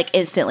 And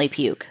instantly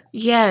puke.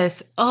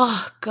 Yes.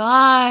 Oh,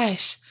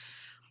 gosh.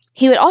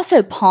 He would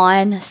also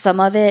pawn some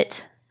of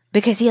it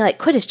because he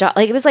quit his job.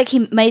 It was like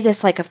he made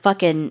this a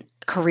fucking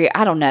career.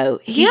 I don't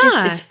know. He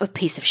just is a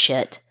piece of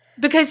shit.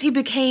 Because he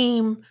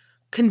became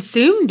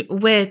consumed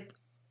with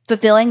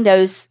fulfilling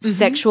those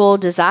sexual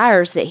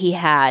desires that he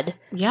had.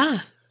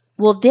 Yeah.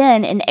 Well,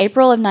 then in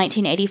April of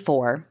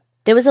 1984,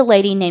 there was a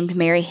lady named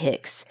Mary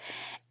Hicks,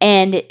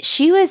 and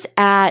she was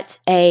at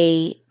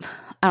I'm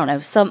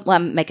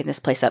making this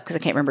place up because I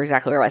can't remember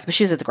exactly where it was, but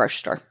she was at the grocery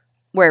store,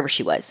 wherever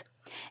she was.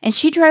 And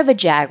she drove a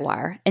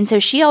Jaguar, and so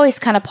she always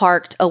kind of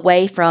parked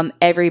away from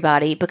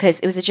everybody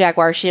because it was a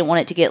Jaguar. She didn't want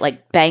it to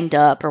get banged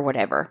up or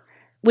whatever.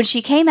 When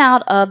she came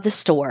out of the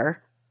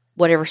store,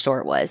 whatever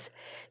store it was,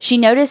 she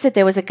noticed that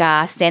there was a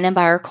guy standing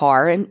by her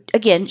car. And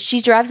again,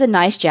 she drives a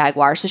nice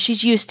Jaguar, so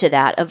she's used to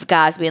that, of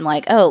guys being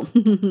like, oh.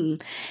 And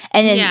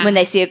then when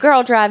they see a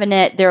girl driving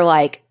it, they're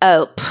like,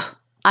 oh,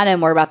 I know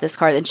more about this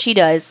car than she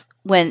does,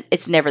 when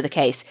it's never the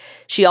case.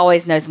 She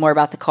always knows more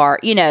about the car,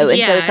 and so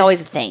it's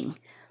always a thing.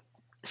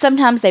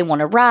 Sometimes they want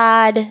to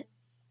ride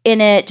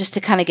in it just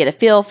to kind of get a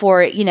feel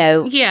for it,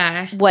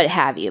 Yeah. what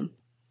have you.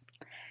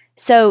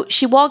 So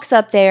she walks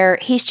up there.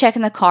 He's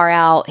checking the car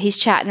out. He's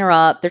chatting her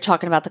up. They're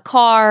talking about the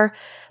car,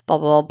 blah,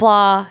 blah, blah,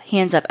 blah. He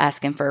ends up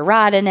asking for a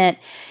ride in it.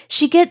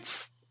 She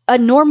gets a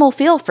normal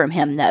feel from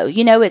him, though.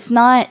 It's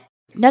not,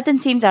 nothing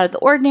seems out of the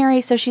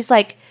ordinary. So she's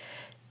like,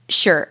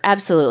 sure,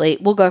 absolutely.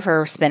 We'll go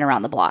for a spin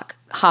around the block.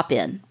 Hop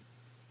in.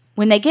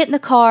 When they get in the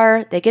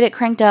car, they get it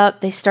cranked up.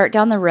 They start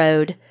down the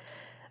road.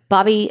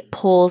 Bobby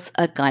pulls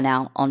a gun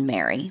out on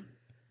Mary.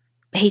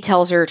 He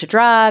tells her to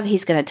drive.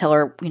 He's going to tell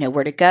her,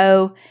 where to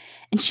go.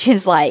 And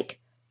she's like,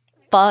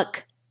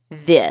 fuck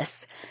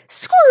this.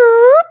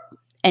 Squirt!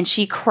 And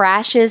she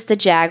crashes the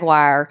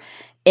Jaguar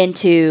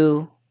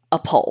into a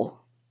pole.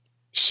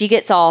 She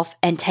gets off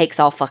and takes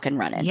off fucking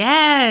running.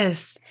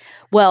 Yes.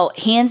 Well,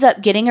 he ends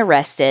up getting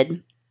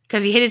arrested.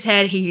 Because he hit his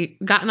head, he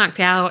got knocked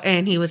out,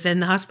 and he was in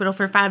the hospital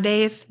for 5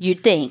 days.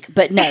 You'd think,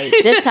 but no.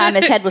 This time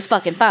his head was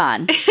fucking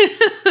fine.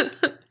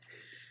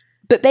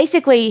 But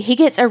basically, he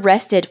gets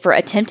arrested for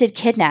attempted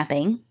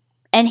kidnapping,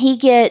 and he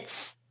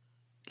gets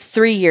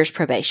 3 years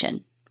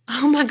probation.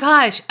 Oh my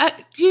gosh.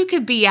 You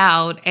could be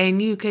out,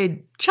 and you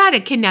could try to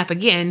kidnap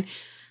again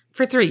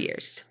for 3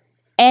 years.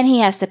 And he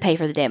has to pay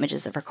for the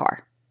damages of her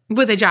car.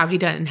 With a job he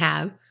doesn't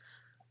have.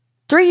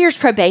 3 years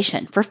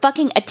probation for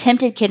fucking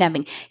attempted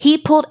kidnapping. He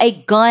pulled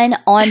a gun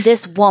on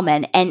this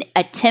woman and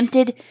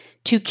attempted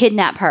to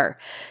kidnap her.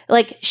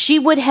 Like, she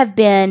would have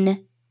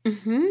been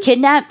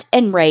kidnapped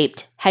and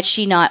raped had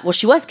she not... Well,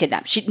 she was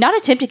kidnapped. She not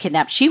attempted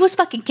kidnap. She was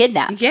fucking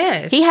kidnapped.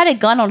 Yes. He had a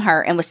gun on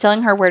her and was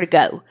telling her where to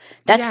go.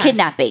 That's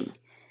kidnapping.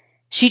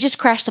 She just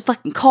crashed a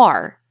fucking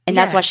car, and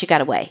that's why she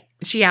got away.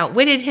 She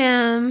outwitted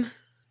him.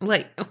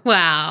 Like,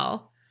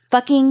 wow.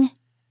 Fucking...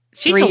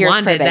 She 3 years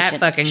wanted probation. that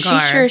fucking car.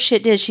 She sure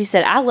shit did. She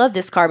said, I love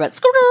this car, but...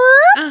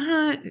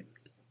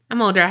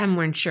 I'm older. I have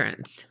more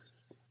insurance.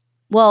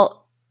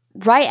 Well,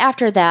 right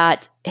after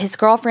that, his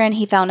girlfriend,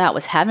 he found out,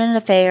 was having an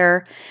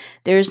affair.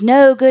 There's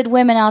no good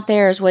women out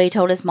there, is what he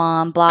told his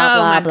mom. Blah,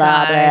 blah,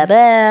 blah, blah,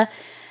 blah.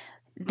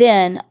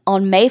 Then,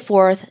 on May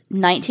 4th,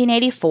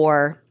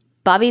 1984,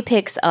 Bobby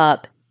picks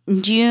up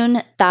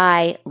June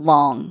Thai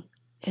Long,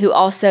 who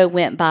also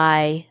went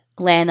by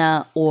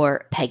Lana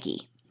or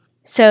Peggy.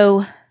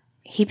 So...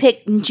 he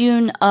picked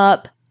June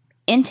up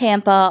in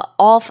Tampa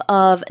off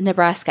of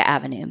Nebraska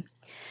Avenue.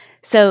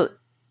 So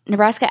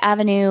Nebraska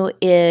Avenue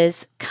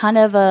is kind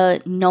of a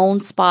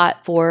known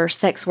spot for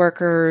sex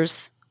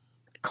workers,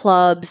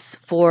 clubs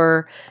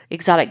for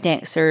exotic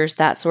dancers,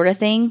 that sort of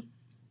thing.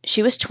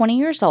 She was 20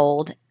 years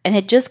old and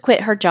had just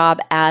quit her job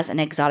as an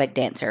exotic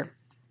dancer.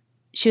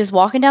 She was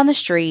walking down the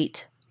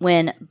street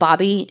when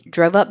Bobby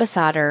drove up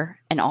beside her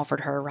and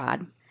offered her a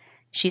ride.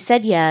 She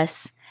said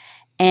yes,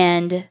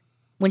 and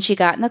when she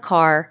got in the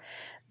car,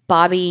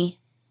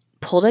 Bobby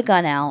pulled a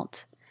gun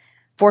out,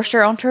 forced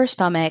her onto her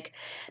stomach,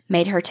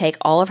 made her take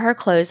all of her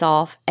clothes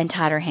off, and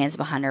tied her hands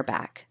behind her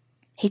back.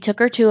 He took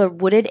her to a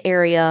wooded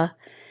area,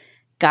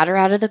 got her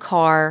out of the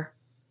car,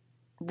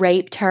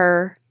 raped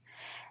her,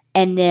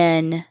 and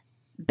then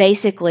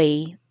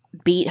basically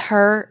beat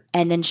her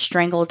and then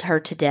strangled her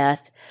to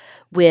death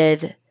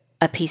with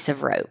a piece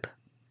of rope.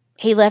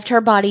 He left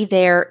her body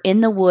there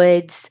in the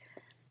woods,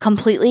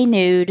 completely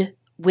nude,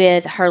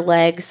 with her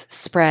legs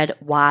spread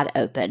wide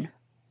open.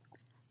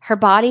 Her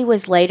body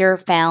was later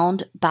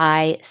found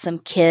by some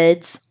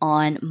kids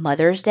on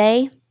Mother's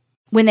Day.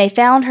 When they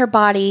found her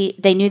body,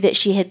 they knew that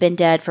she had been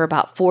dead for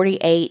about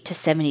 48 to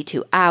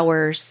 72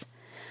 hours.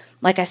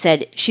 Like I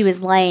said, she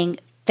was laying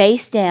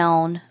face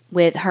down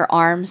with her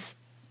arms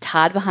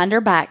tied behind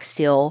her back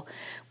still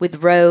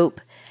with rope,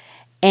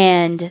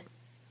 and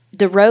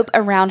the rope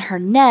around her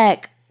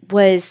neck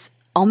was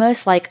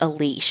almost like a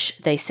leash,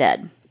 they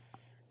said.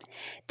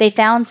 They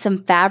found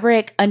some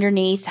fabric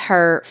underneath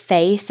her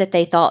face that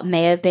they thought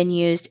may have been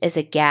used as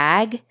a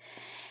gag.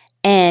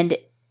 And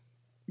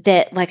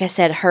that, like I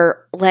said,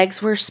 her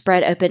legs were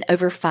spread open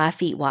over 5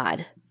 feet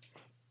wide.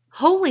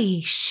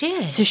 Holy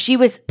shit. So she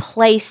was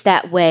placed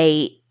that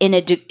way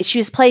she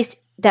was placed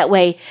that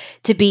way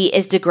to be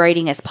as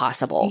degrading as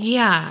possible.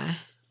 Yeah.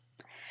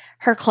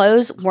 Her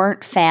clothes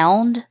weren't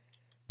found,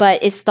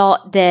 but it's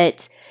thought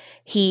that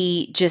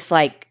he just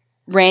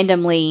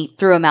randomly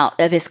threw them out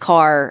of his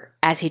car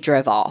as he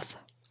drove off.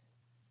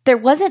 There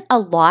wasn't a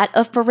lot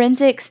of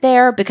forensics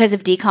there because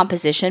of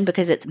decomposition,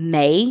 because it's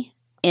May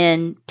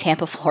in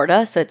Tampa,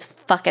 Florida, so it's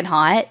fucking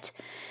hot.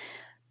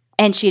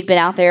 And she had been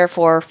out there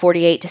for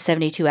 48 to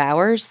 72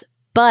 hours.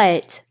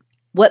 But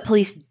what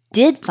police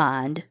did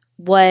find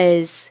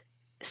was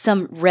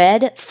some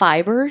red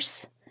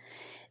fibers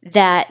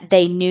that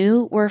they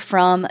knew were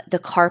from the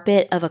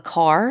carpet of a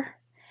car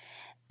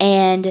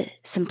and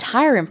some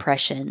tire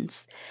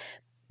impressions.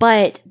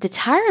 But the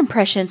tire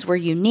impressions were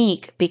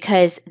unique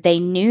because they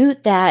knew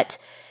that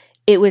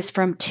it was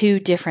from 2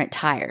 different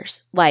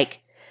tires.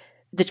 Like,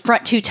 the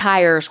front 2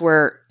 tires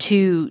were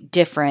 2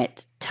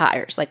 different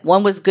tires. Like,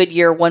 one was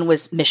Goodyear, one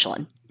was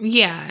Michelin.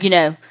 Yeah.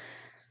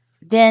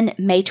 Then,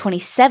 May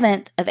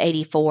 27th of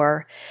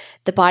 84,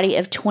 the body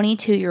of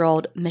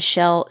 22-year-old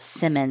Michelle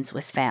Simmons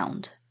was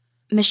found.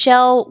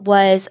 Michelle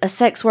was a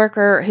sex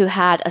worker who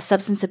had a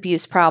substance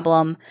abuse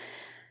problem.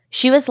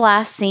 She was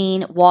last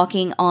seen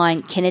walking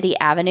on Kennedy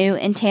Avenue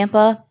in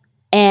Tampa,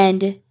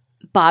 and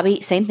Bobby,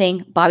 same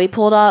thing. Bobby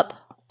pulled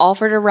up,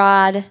 offered a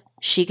ride.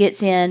 She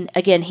gets in.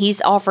 Again,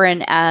 he's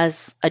offering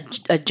as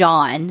a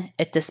John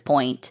at this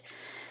point.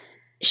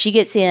 She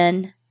gets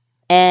in,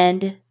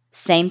 and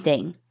same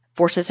thing.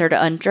 Forces her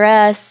to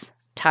undress,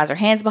 ties her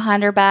hands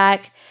behind her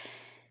back,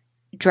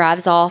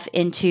 drives off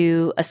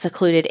into a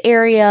secluded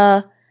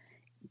area,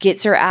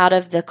 gets her out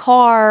of the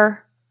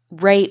car,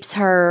 rapes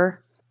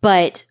her.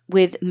 But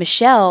with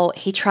Michelle,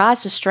 he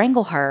tries to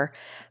strangle her,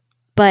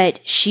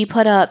 but she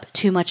put up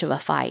too much of a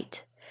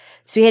fight.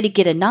 So he had to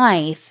get a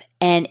knife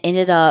and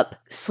ended up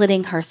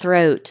slitting her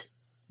throat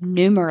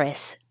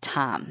numerous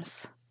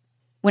times.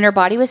 When her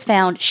body was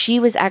found, she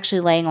was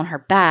actually laying on her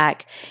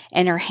back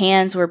and her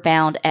hands were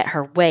bound at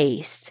her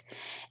waist.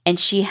 And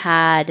she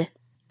had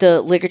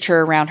the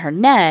ligature around her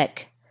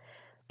neck.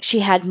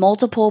 She had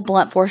multiple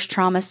blunt force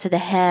traumas to the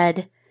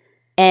head.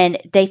 And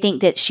they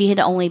think that she had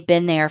only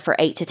been there for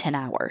 8 to 10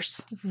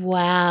 hours.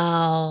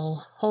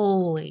 Wow.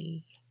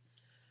 Holy.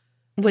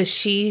 Was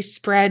she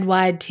spread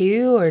wide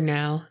too or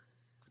no?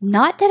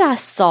 Not that I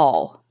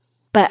saw,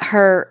 but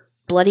her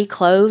bloody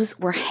clothes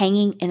were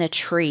hanging in a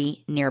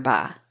tree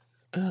nearby.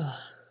 Ugh.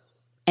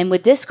 And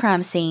with this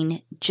crime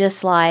scene,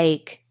 just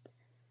like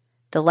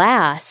the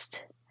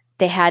last,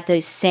 they had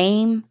those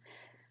same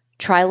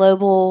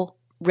trilobal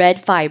red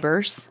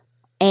fibers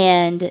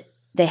and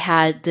they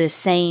had the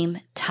same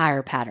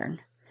tire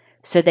pattern.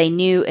 So they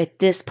knew at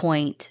this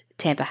point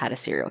Tampa had a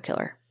serial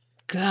killer.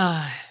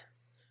 God.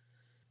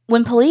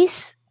 When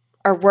police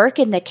are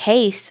working the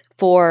case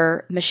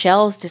for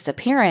Michelle's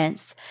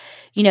disappearance,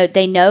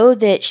 they know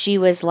that she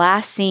was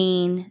last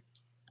seen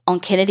on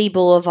Kennedy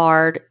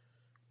Boulevard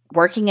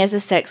working as a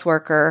sex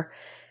worker,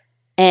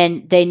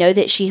 and they know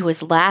that she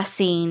was last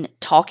seen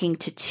talking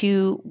to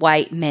 2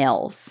 white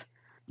males.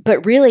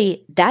 But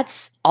really,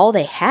 that's all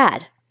they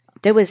had.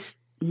 There was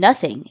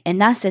nothing.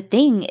 And that's the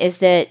thing is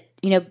that,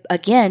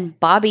 again,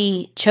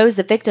 Bobby chose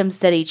the victims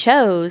that he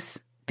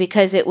chose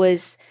because it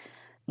was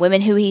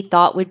women who he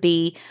thought would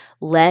be,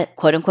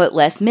 quote unquote,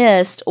 less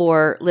missed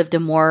or lived a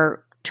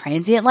more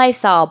transient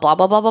lifestyle, blah,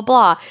 blah, blah, blah,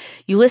 blah.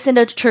 You listen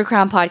to true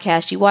crime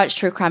podcasts, you watch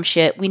true crime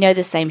shit. We know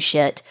the same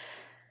shit.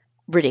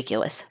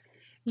 Ridiculous.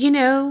 You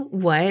know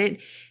what?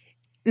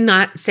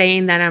 Not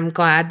saying that I'm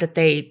glad that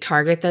they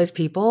target those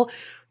people,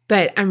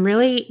 but I'm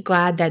really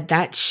glad that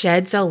that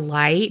sheds a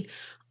light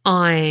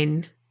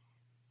on,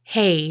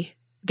 hey,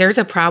 there's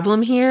a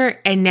problem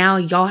here, and now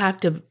y'all have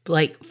to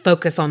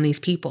focus on these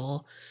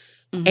people,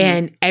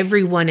 and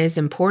everyone is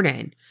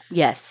important.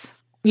 Yes.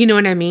 You know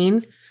what I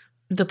mean?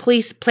 The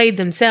police played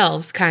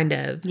themselves, kind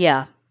of.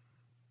 Yeah.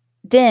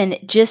 Then,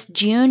 just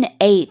June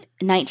 8th,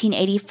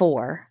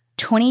 1984,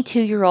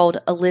 22-year-old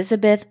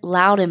Elizabeth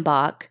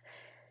Loudenbach,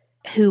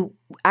 who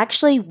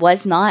actually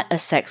was not a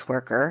sex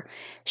worker,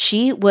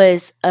 she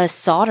was a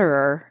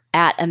solderer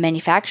at a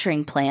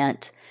manufacturing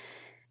plant,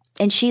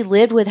 and she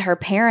lived with her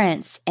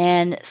parents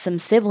and some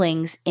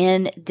siblings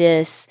in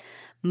this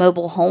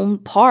mobile home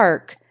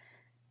park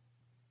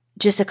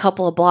just a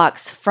couple of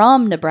blocks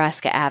from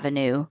Nebraska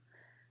Avenue.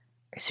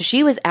 So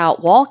she was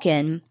out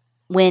walking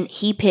when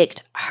he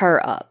picked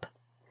her up.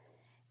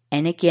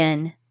 And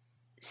again,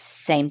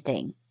 same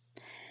thing.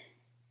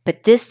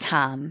 But this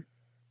time,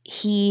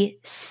 he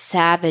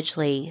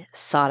savagely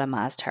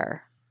sodomized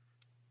her.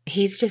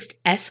 He's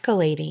just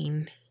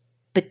escalating.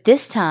 But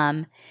this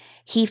time,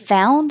 he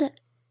found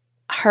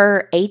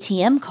her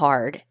ATM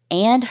card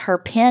and her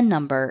PIN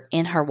number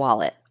in her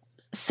wallet.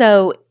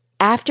 So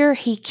after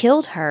he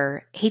killed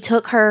her, he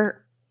took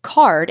her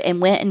card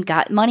and went and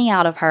got money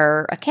out of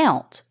her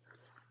account.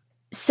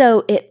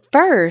 So at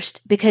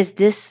first, because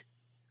this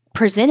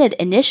presented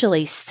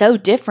initially so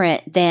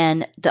different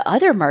than the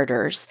other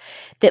murders,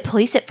 that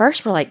police at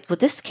first were like, well,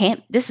 this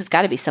has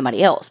got to be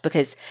somebody else,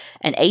 because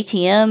an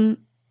ATM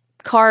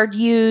card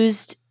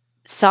used,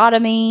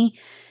 sodomy,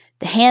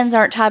 the hands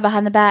aren't tied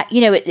behind the back.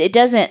 It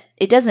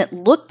doesn't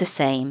look the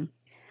same.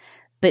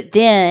 But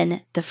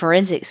then the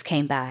forensics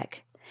came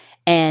back,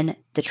 and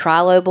the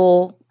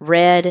trilobal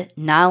red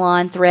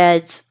nylon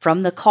threads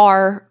from the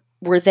car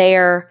were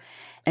there,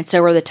 and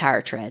so were the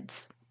tire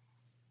treads.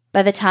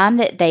 By the time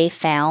that they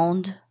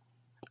found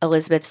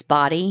Elizabeth's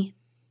body,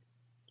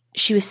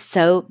 she was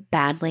so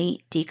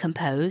badly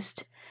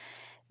decomposed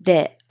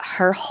that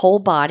her whole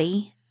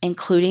body,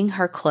 including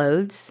her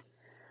clothes,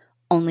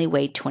 only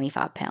weighed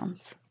 25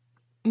 pounds.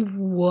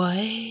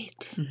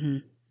 What? Mm-hmm.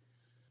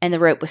 And the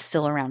rope was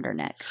still around her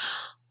neck.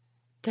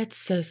 That's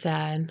so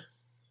sad.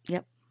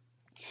 Yep.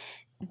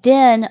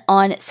 Then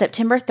on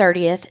September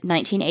 30th,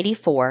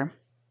 1984,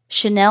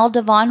 Chanel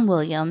Devon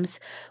Williams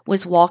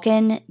was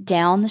walking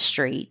down the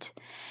street,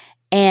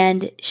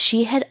 and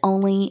she had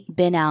only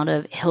been out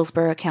of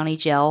Hillsborough County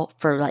Jail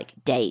for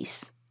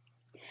days.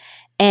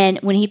 And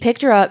when he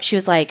picked her up, she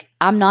was like,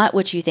 I'm not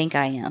what you think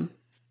I am.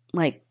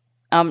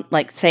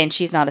 like saying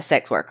she's not a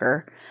sex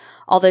worker.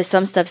 Although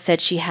some stuff said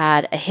she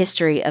had a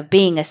history of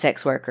being a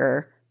sex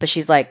worker, but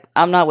she's like,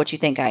 I'm not what you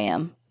think I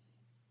am.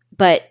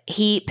 But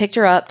he picked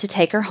her up to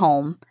take her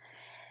home.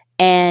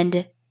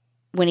 And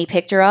when he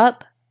picked her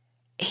up,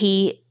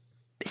 he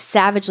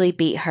savagely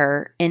beat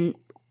her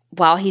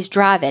while he's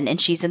driving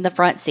and she's in the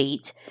front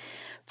seat,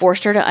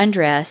 forced her to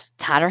undress,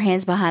 tied her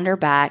hands behind her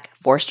back,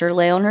 forced her to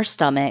lay on her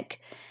stomach,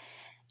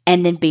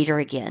 and then beat her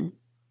again.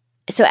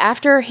 So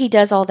after he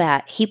does all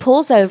that, he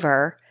pulls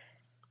over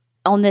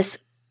on this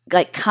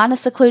like kind of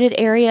secluded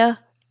area,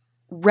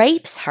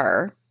 rapes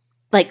her,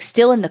 like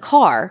still in the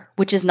car,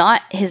 which is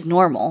not his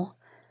normal.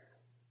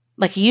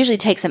 Like he usually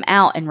takes him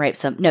out and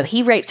rapes him. No,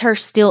 he rapes her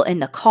still in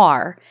the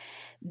car,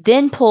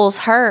 then pulls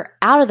her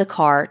out of the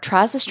car,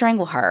 tries to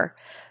strangle her,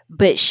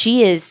 but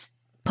she is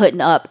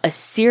putting up a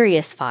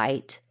serious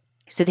fight.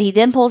 So he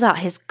then pulls out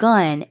his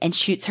gun and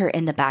shoots her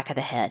in the back of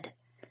the head.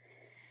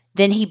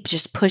 Then he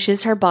just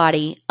pushes her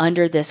body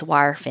under this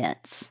wire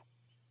fence.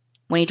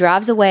 When he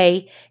drives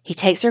away, he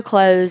takes her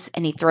clothes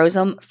and he throws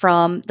them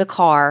from the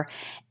car,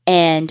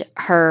 and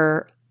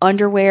her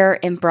underwear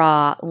and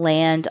bra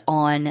land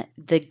on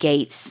the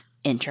gate's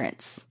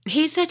entrance.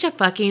 He's such a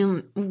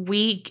fucking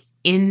weak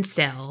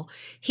incel.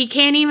 He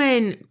can't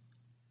even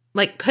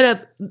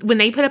when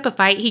they put up a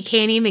fight, he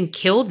can't even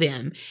kill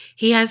them.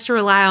 He has to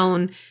rely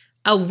on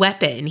a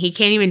weapon. He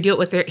can't even do it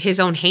with his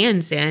own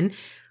hands in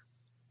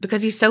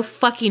because he's so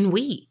fucking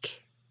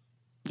weak.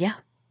 Yeah.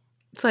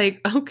 It's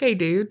like, okay,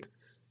 dude.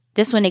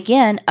 This one,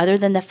 again, other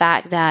than the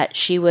fact that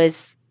she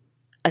was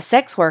a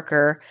sex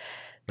worker,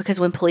 because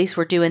when police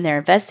were doing their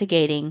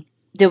investigating,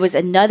 there was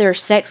another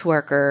sex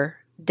worker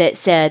that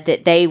said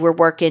that they were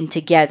working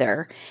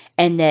together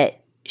and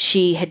that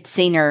she had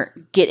seen her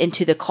get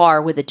into the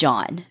car with a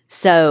John.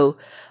 So,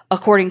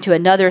 according to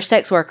another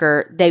sex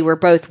worker, they were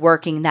both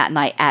working that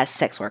night as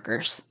sex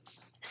workers.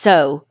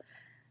 So,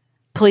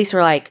 police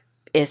were like,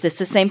 is this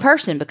the same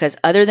person? Because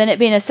other than it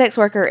being a sex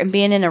worker and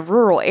being in a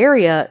rural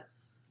area,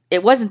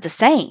 it wasn't the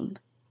same.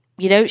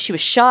 You know, she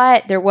was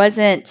shot. There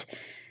wasn't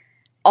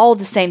all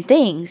the same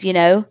things, you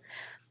know.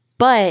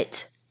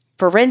 But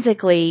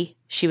forensically,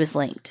 she was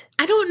linked.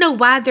 I don't know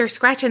why they're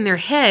scratching their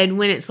head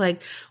when it's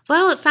like,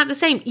 well, it's not the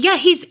same. Yeah,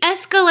 he's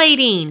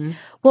escalating.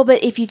 Well,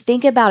 but if you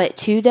think about it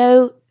too,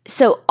 though,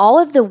 so all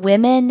of the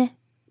women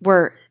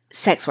were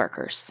sex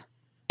workers,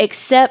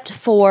 except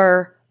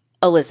for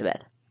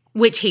Elizabeth.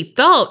 Which he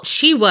thought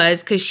she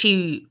was because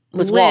she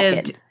was lived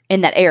walking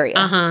in that area.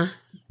 Uh-huh.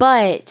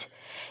 But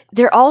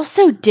they're all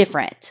so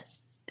different.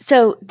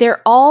 So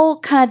they're all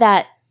kind of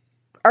that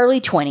early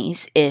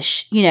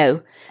 20s-ish, you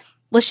know,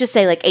 let's just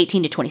say like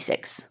 18 to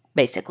 26,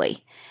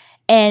 basically.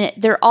 And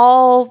they're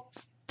all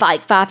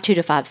like 5'2"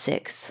 to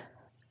 5'6".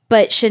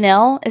 But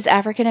Chanel is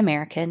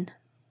African-American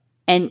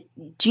and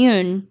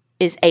June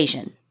is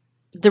Asian.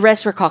 The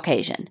rest were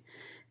Caucasian.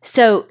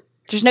 So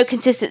there's no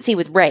consistency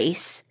with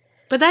race.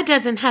 But that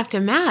doesn't have to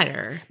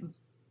matter.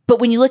 But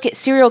when you look at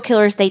serial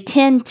killers, they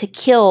tend to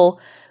kill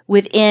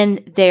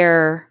within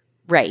their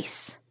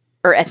race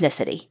or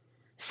ethnicity.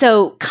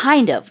 So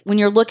kind of, when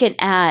you're looking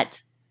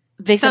at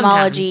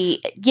victimology,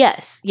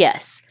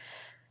 yes.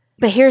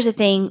 But here's the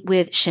thing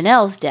with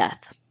Chanel's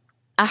death.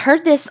 I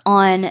heard this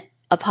on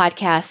a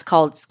podcast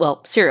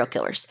called, Serial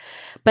Killers.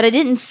 But I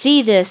didn't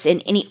see this in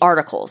any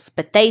articles,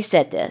 but they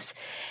said this.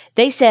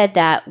 They said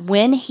that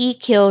when he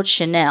killed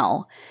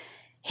Chanel,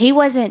 he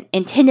wasn't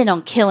intended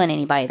on killing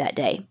anybody that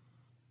day.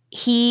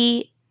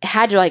 He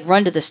had to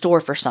run to the store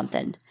for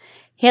something.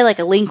 He had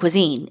a lean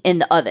cuisine in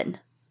the oven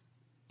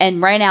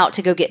and ran out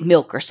to go get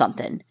milk or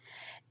something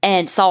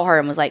and saw her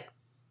and was like,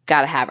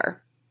 gotta have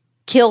her.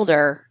 Killed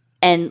her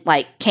and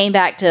came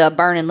back to a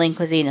burning lean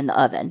cuisine in the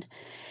oven.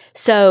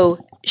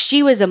 So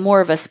she was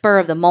more of a spur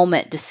of the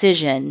moment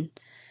decision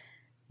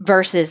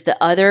versus the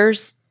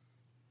others.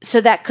 So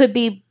that could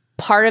be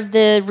part of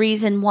the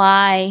reason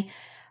why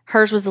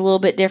hers was a little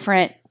bit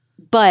different,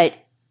 but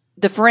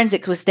the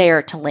forensics was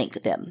there to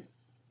link them.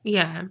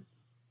 Yeah.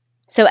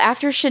 So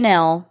after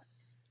Chanel,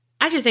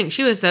 I just think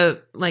she was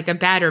a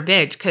badder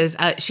bitch because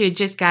she had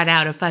just got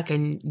out of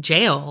fucking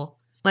jail.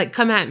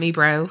 Come at me,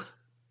 bro.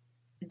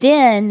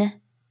 Then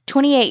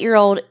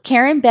 28-year-old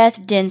Karen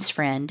Beth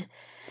Dinsfriend,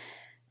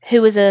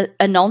 who was a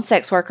known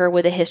sex worker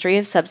with a history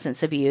of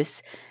substance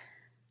abuse,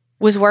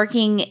 was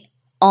working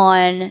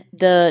on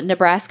the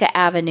Nebraska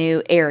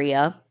Avenue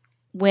area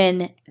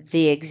when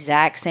the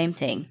exact same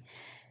thing.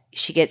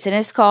 She gets in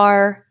his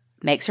car,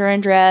 makes her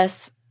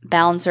undress,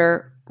 bounds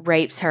her,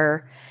 rapes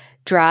her,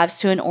 drives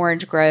to an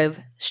orange grove,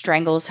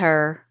 strangles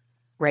her,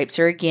 rapes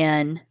her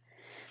again.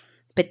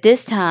 But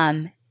this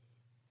time,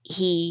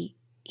 he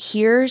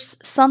hears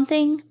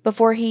something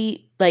before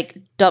he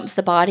dumps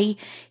the body.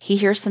 He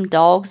hears some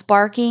dogs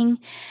barking.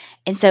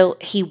 And so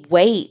he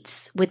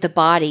waits with the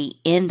body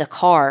in the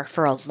car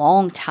for a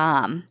long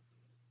time.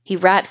 He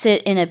wraps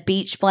it in a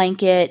beach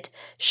blanket,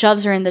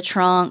 shoves her in the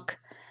trunk,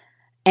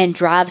 and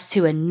drives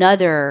to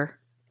another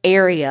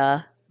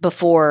area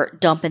before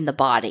dumping the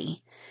body.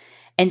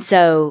 And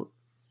so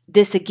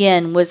this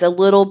again was a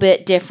little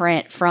bit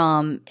different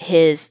from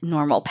his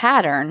normal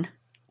pattern.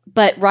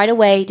 But right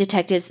away,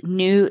 detectives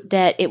knew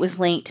that it was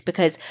linked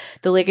because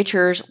the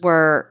ligatures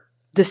were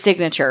the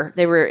signature.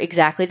 They were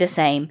exactly the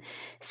same.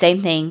 Same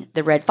thing.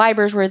 The red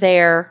fibers were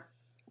there,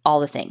 all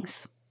the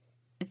things.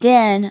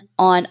 Then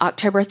on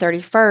October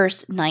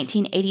 31st,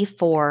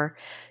 1984,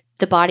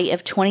 the body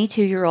of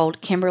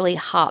 22-year-old Kimberly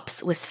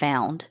Hops was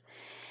found.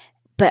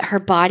 But her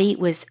body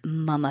was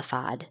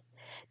mummified.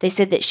 They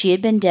said that she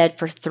had been dead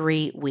for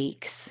 3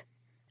 weeks.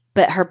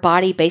 But her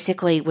body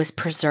basically was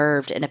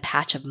preserved in a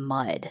patch of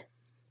mud.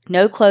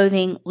 No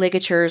clothing,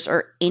 ligatures,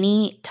 or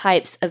any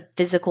types of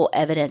physical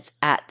evidence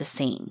at the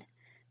scene.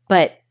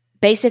 But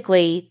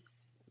basically,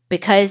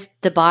 because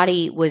the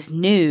body was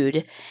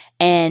nude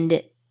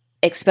and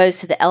exposed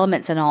to the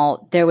elements and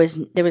all, there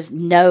was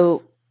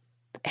no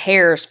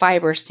hairs,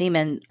 fibers,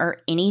 semen,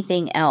 or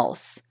anything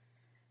else.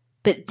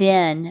 But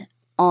then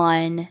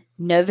on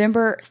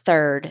November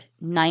 3rd,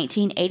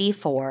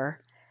 1984,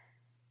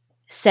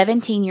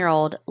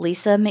 17-year-old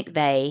Lisa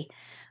McVeigh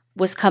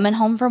was coming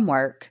home from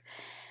work.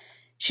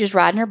 She was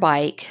riding her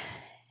bike,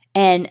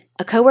 and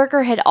a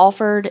coworker had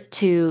offered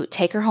to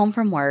take her home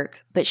from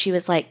work, but she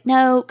was like,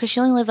 no, because she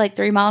only lived like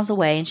 3 miles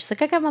away. And she's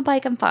like, I got my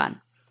bike, I'm fine.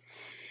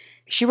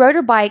 She rode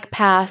her bike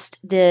past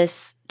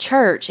this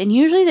church, and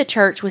usually the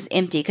church was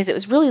empty because it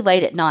was really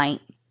late at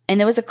night,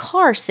 and there was a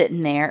car sitting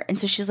there. And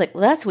so she was like,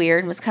 well, that's weird,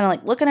 and was kind of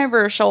like looking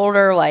over her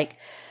shoulder like,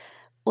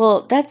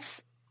 well,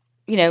 that's,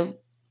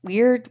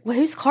 weird. Well,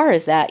 whose car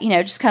is that?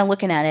 Just kind of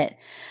looking at it.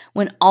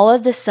 When all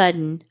of a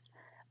sudden,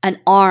 an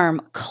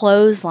arm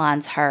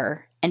clotheslines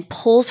her and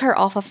pulls her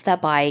off of the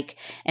bike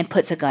and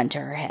puts a gun to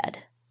her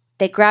head.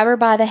 They grab her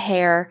by the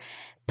hair,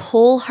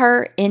 pull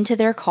her into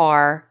their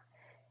car,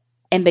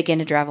 and begin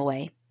to drive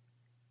away.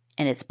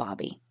 And it's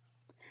Bobby.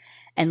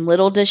 And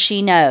little does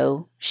she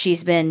know,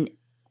 she's been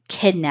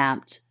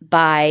kidnapped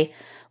by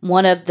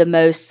one of the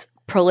most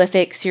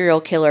prolific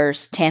serial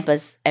killers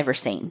Tampa's ever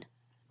seen.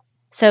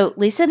 So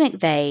Lisa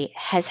McVeigh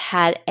has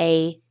had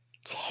a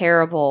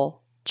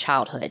terrible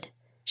childhood.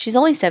 She's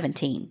only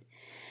 17.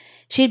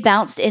 She'd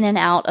bounced in and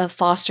out of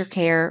foster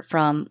care,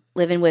 from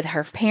living with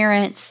her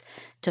parents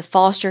to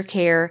foster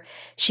care.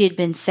 She had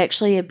been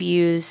sexually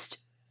abused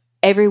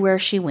everywhere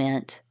she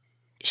went.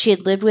 She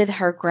had lived with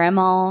her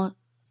grandma,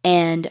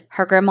 and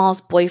her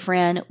grandma's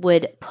boyfriend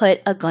would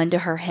put a gun to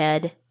her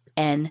head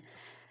and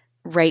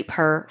rape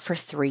her for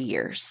 3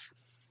 years.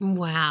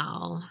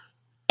 Wow.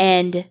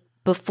 And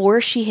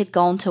before she had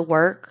gone to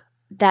work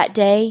that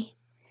day,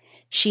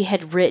 she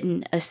had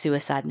written a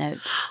suicide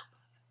note.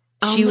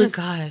 She was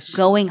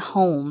going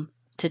home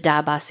to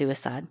die by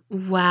suicide.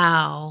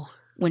 Wow.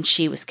 When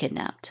she was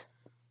kidnapped.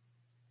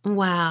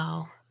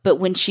 Wow. But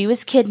when she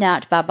was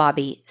kidnapped by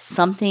Bobby,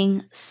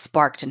 something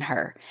sparked in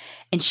her.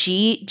 And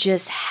she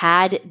just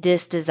had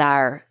this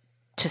desire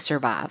to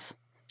survive.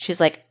 She's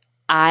like,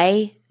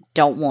 I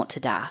don't want to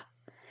die.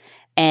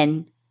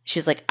 And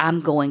she's like,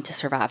 I'm going to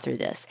survive through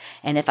this.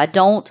 And if I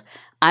don't,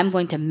 I'm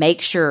going to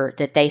make sure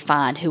that they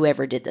find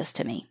whoever did this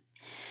to me.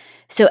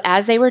 So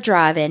as they were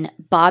driving,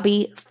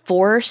 Bobby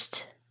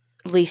forced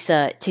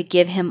Lisa to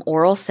give him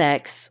oral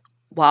sex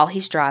while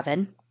he's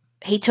driving.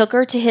 He took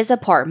her to his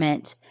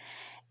apartment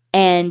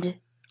and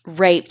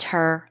raped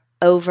her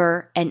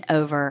over and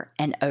over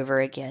and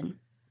over again.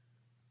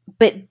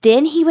 But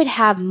then he would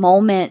have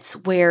moments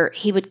where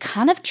he would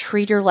kind of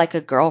treat her like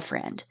a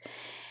girlfriend.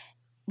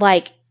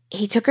 Like,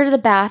 he took her to the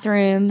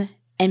bathroom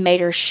and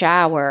made her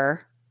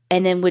shower,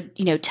 and then would,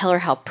 tell her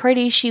how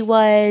pretty she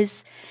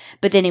was,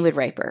 but then he would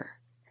rape her.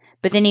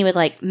 But then he would,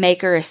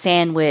 make her a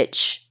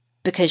sandwich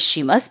because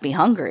she must be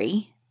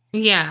hungry.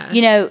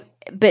 Yeah.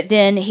 But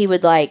then he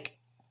would,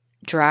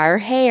 dry her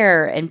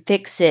hair and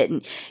fix it.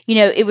 And,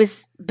 it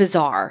was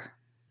bizarre.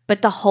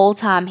 But the whole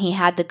time he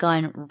had the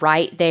gun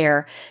right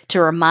there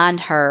to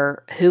remind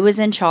her who was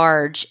in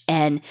charge,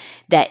 and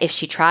that if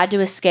she tried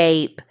to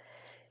escape,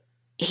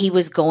 he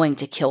was going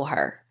to kill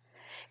her.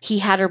 He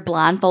had her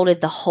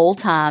blindfolded the whole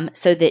time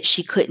so that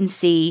she couldn't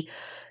see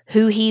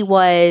who he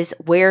was,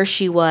 where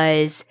she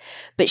was,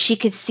 but she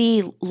could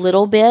see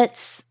little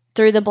bits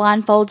through the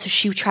blindfold, so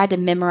she tried to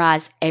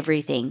memorize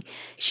everything.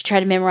 She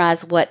tried to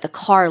memorize what the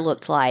car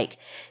looked like.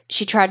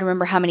 She tried to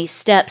remember how many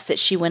steps that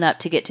she went up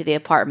to get to the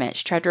apartment.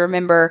 She tried to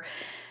remember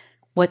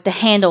what the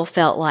handle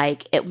felt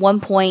like. At one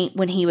point,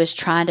 when he was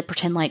trying to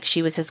pretend like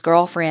she was his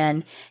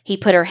girlfriend, he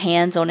put her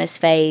hands on his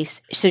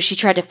face. So she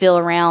tried to feel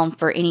around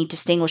for any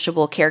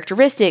distinguishable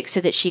characteristics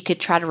so that she could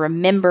try to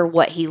remember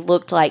what he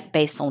looked like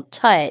based on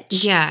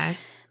touch. Yeah.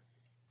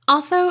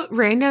 Also,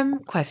 random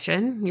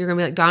question. You're going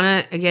to be like,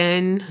 Donna,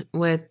 again,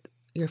 with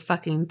your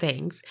fucking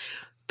things.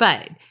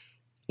 But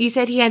you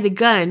said he had the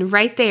gun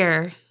right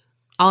there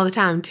all the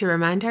time to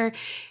remind her.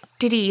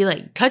 Did he,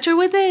 touch her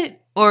with it?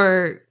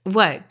 Or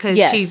what? Because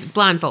she's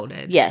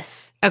blindfolded.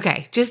 Yes.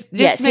 Okay. Just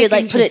yes, he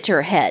would put it to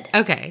her head.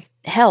 Okay.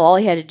 Hell, all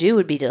he had to do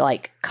would be to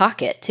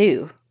cock it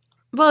too.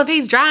 Well, if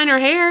he's drying her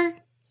hair,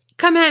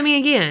 come at me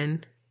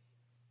again.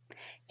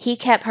 He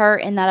kept her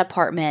in that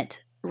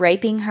apartment,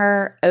 raping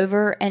her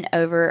over and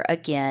over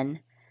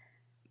again.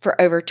 for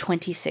over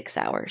 26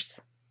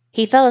 hours.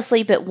 He fell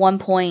asleep at one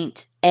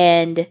point,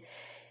 and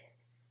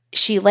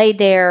she laid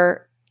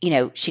there.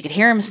 She could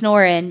hear him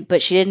snoring,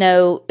 but she didn't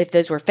know if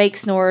those were fake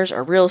snores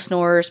or real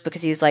snores,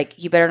 because he was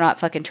like, you better not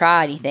fucking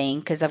try anything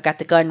because I've got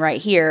the gun right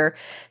here.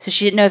 So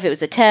she didn't know if it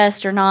was a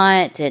test or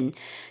not. And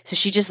so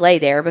she just lay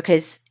there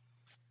because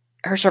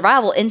her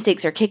survival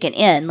instincts are kicking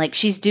in. Like,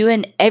 she's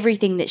doing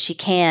everything that she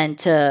can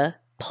to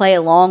play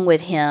along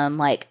with him.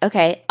 Like,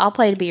 okay, I'll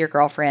play to be your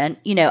girlfriend.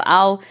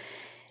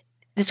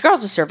 This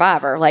girl's a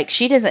survivor. Like,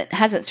 she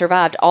hasn't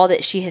survived all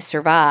that she has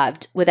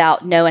survived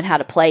without knowing how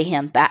to play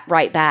him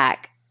right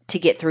back to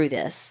get through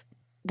this.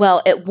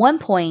 Well, at one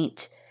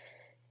point,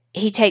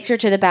 he takes her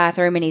to the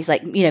bathroom, and he's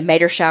like,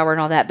 made her shower and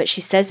all that, but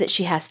she says that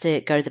she has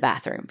to go to the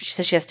bathroom. She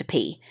says she has to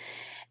pee.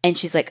 And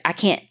she's like, I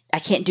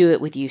can't do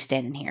it with you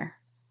standing here.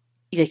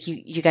 Like,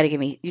 you gotta give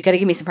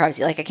me some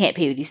privacy. Like, I can't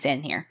pee with you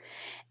standing here.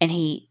 And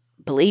he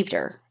believed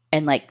her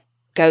and like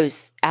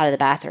goes out of the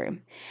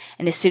bathroom.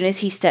 And as soon as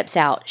he steps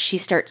out, she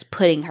starts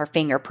putting her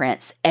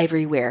fingerprints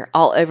everywhere,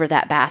 all over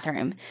that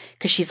bathroom.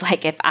 Cause she's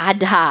like, if I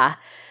die,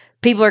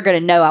 people are going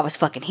to know I was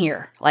fucking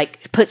here.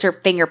 Like, puts her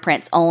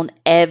fingerprints on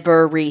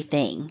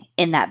everything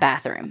in that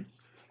bathroom.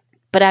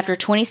 But after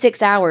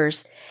 26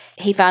 hours,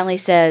 he finally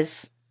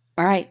says,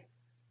 all right,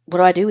 what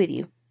do I do with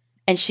you?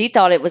 And she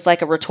thought it was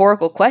like a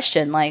rhetorical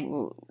question. Like, I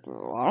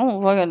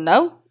don't fucking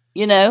know,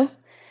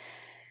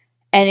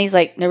 And he's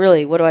like, no,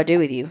 really, what do I do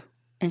with you?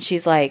 And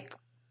she's like,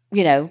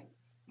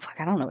 fuck,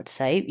 I don't know what to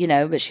say,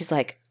 But she's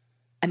like,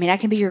 I mean, I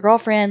can be your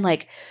girlfriend.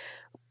 Like,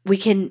 we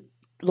can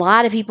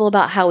lie to people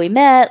about how we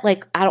met.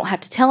 Like, I don't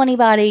have to tell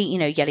anybody,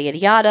 yada, yada,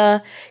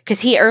 yada.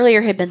 Because he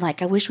earlier had been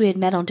like, I wish we had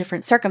met on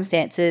different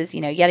circumstances,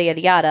 yada,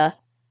 yada, yada.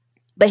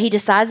 But he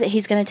decides that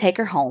he's going to take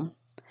her home.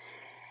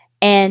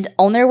 And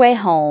on their way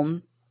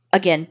home,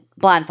 again,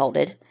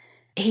 blindfolded,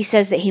 he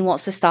says that he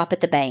wants to stop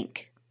at the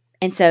bank.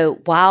 And so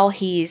while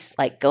he's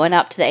like going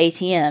up to the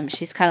ATM,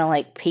 she's kind of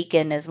like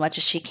peeking as much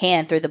as she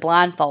can through the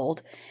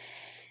blindfold.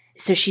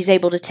 So she's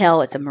able to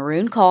tell it's a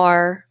maroon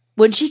car.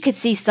 When she could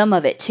see some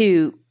of it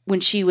too,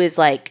 when she was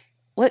like,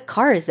 what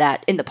car is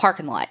that in the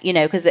parking lot?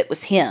 Because it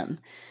was him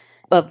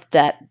of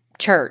that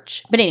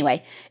church. But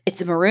anyway,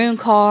 it's a maroon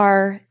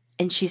car.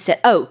 And she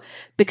said,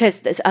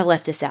 because I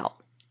left this out.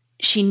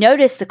 She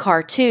noticed the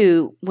car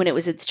too when it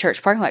was at the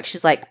church parking lot.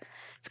 She's like,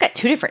 it's got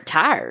 2 different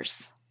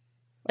tires.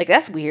 Like,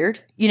 that's weird.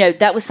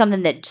 That was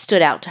something that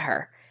stood out to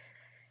her.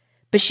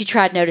 But she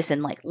tried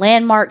noticing like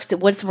landmarks, that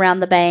what's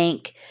around the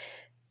bank.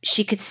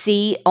 She could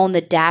see on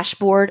the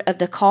dashboard of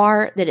the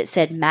car that it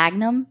said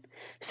Magnum.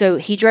 So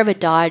he drove a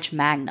Dodge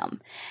Magnum.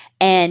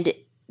 And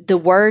the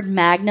word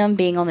Magnum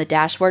being on the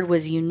dashboard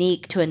was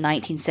unique to a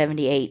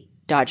 1978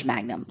 Dodge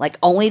Magnum. Like,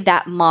 only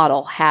that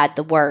model had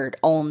the word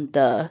on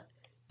the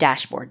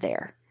dashboard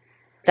there.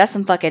 That's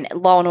some fucking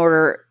Law and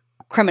Order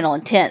criminal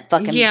intent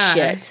fucking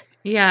shit.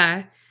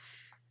 Yeah.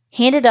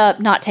 He ended up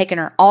not taking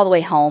her all the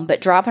way home, but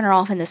dropping her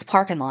off in this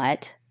parking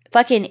lot.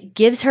 Fucking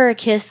gives her a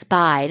kiss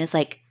bye and is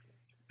like,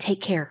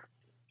 take care.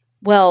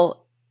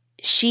 Well,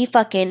 she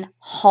fucking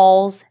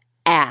hauls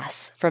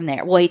ass from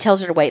there. Well, he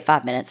tells her to wait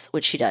 5 minutes,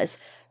 which she does.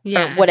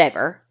 Yeah. Or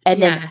whatever.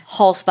 And then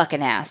hauls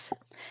fucking ass.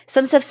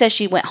 Some stuff says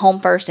she went home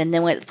first and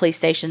then went to the police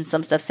station.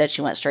 Some stuff said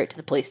she went straight to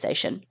the police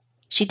station.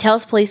 She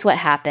tells police what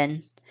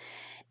happened.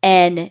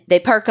 And they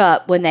perk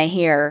up when they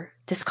hear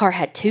this car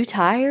had 2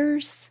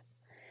 tires.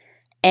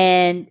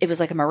 And it was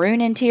like a maroon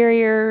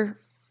interior.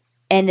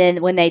 And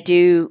then when they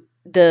do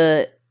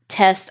the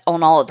test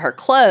on all of her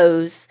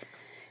clothes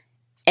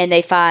and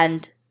they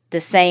find the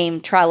same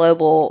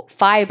trilobal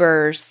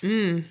fibers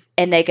and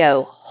they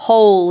go,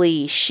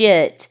 holy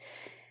shit,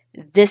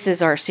 this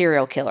is our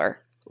serial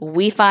killer.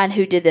 We find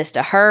who did this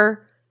to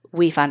her.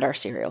 We find our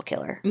serial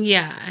killer.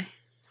 Yeah.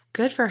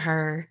 Good for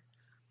her.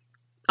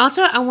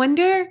 Also, I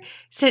wonder,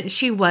 since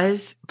she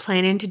was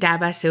planning to die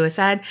by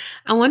suicide,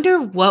 I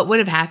wonder what would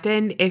have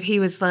happened if he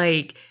was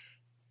like,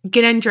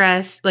 get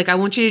undressed, like, I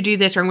want you to do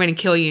this or I'm going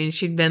to kill you. And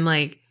she'd been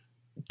like,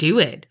 do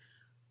it.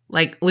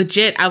 Like,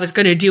 legit, I was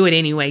going to do it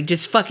anyway.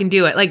 Just fucking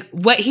do it. Like,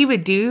 what he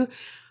would do,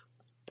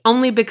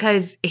 only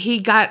because he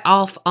got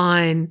off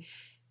on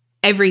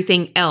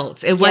everything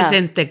else. It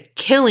wasn't the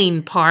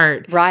killing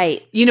part.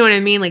 Right. You know what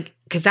I mean? Like,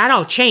 because that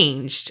all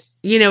changed.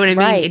 You know what I mean?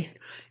 Right.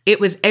 It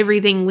was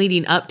everything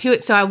leading up to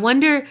it. So I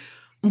wonder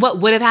what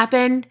would have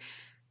happened.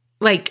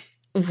 Like,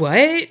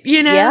 what?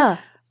 Yeah.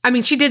 I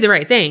mean, she did the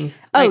right thing.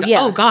 Like,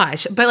 oh,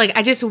 gosh. But, like,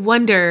 I just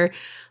wonder,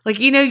 like,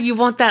 you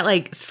want that,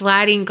 like,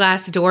 sliding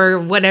glass door,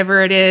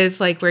 whatever it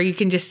is, like, where you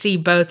can just see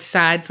both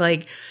sides.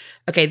 Like,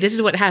 okay, this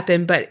is what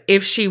happened. But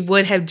if she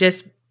would have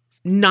just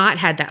not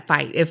had that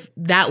fight, if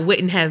that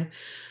wouldn't have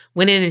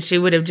went in and she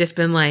would have just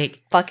been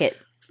like, fuck it.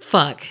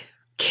 Fuck.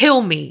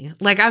 Kill me.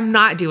 Like, I'm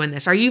not doing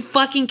this. Are you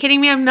fucking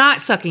kidding me? I'm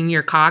not sucking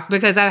your cock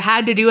because I've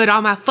had to do it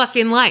all my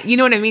fucking life. You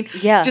know what I mean?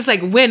 Yeah. Just like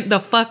went the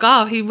fuck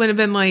off. He would have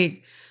been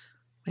like,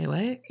 wait,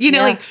 what?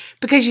 Like,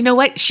 because you know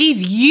what?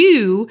 She's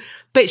you,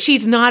 but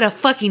she's not a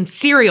fucking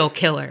serial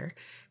killer.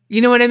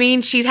 You know what I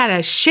mean? She's had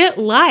a shit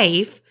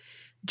life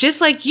just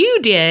like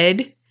you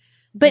did.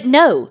 But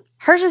no,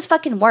 Hers is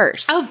fucking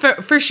worse. Oh,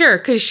 for sure.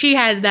 Because she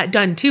had that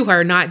done to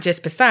her, not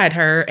just beside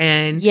her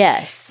and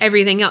yes,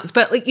 everything else.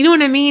 But, like, you know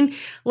what I mean?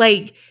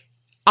 Like,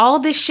 all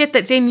this shit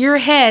that's in your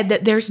head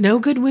that there's no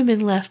good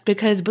women left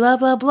because blah,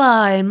 blah,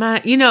 blah. And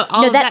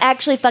all of that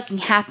actually fucking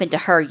happened to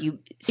her, you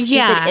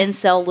stupid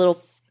incel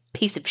little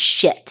piece of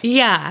shit.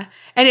 Yeah.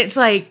 And it's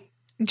like,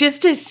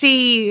 just to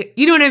see,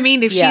 you know what I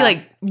mean? If she,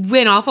 like,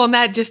 went off on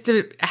that, just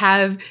to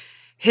have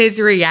his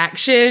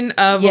reaction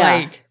of,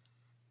 like,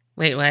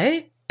 wait,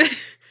 what?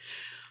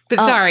 But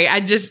sorry,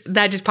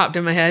 that just popped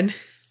in my head.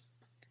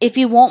 If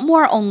you want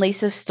more on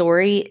Lisa's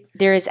story,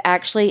 there is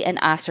actually an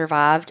I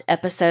Survived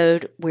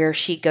episode where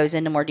she goes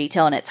into more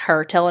detail, and it's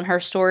her telling her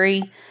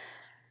story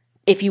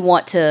if you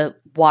want to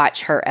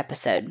watch her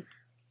episode.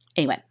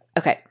 Anyway,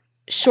 okay.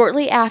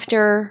 Shortly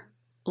after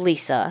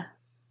Lisa,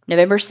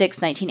 November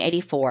 6,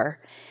 1984,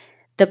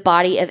 the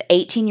body of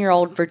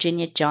 18-year-old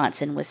Virginia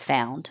Johnson was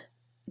found,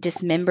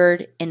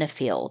 dismembered in a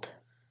field.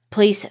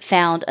 Police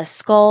found a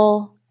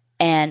skull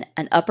and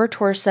an upper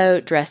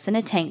torso dressed in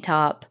a tank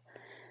top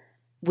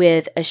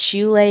with a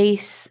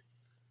shoelace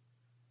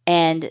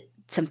and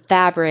some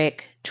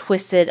fabric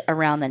twisted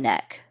around the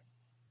neck.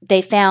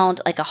 They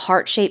found like a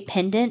heart-shaped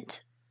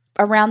pendant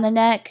around the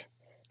neck.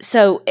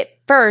 So at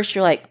first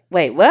you're like,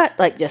 wait, what?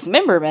 Like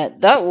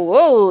dismemberment?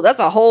 That's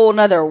a whole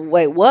nother,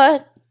 wait,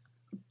 what?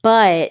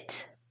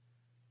 But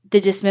the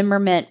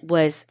dismemberment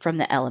was from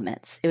the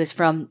elements. It was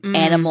from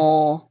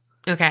animal.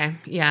 Okay,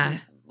 yeah.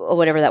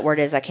 Whatever that word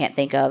is, I can't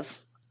think of.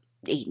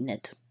 Eating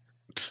it.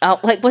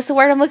 Oh, like, what's the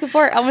word I'm looking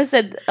for? I almost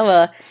said,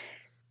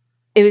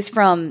 it was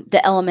from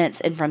the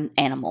elements and from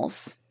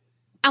animals.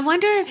 I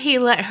wonder if he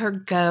let her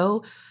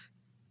go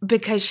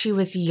because she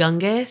was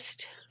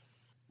youngest.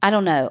 I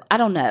don't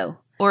know.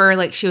 Or,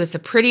 like, she was the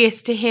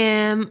prettiest to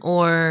him,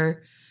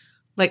 or,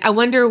 like, I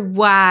wonder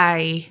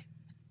why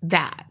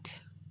that.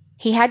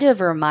 He had to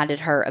have reminded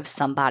her of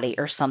somebody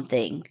or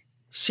something.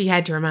 She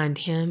had to remind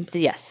him?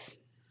 Yes.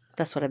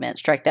 That's what I meant.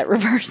 Strike that,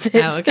 reverse it.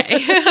 Oh, okay.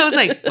 I was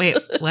like, wait,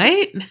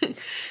 what?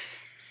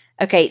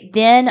 Okay,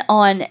 then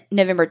on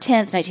November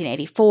 10th,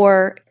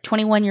 1984,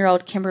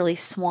 21-year-old Kimberly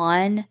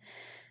Swan,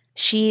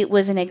 she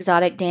was an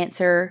exotic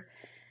dancer.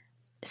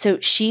 So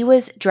she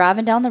was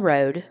driving down the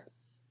road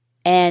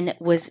and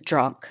was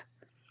drunk.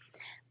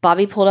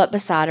 Bobby pulled up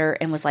beside her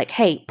and was like,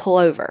 hey, pull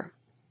over.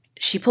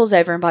 She pulls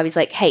over and Bobby's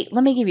like, hey,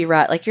 let me give you a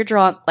ride. Like, you're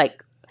drunk.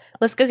 Like,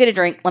 let's go get a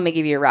drink. Let me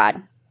give you a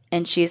ride.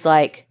 And she's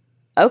like,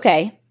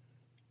 okay.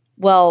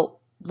 Well,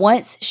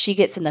 once she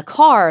gets in the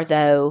car,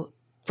 though,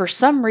 for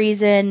some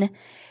reason,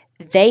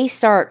 they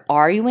start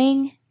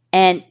arguing,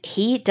 and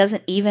he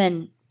doesn't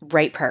even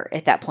rape her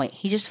at that point.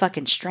 He just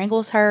fucking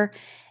strangles her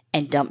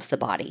and dumps the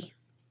body.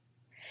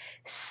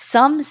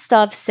 Some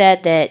stuff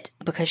said that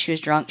because she was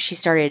drunk, she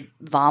started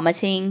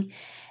vomiting,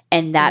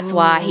 and that's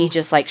why he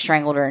just, like,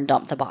 strangled her and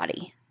dumped the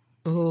body.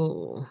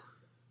 Ooh.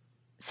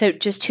 So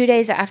just 2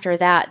 days after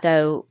that,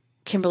 though,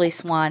 Kimberly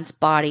Swan's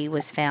body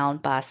was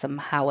found by some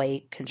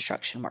highway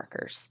construction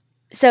workers.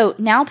 So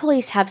now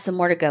police have some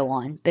more to go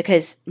on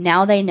because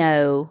now they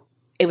know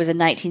it was a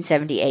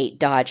 1978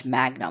 Dodge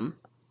Magnum,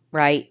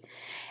 right?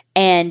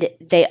 And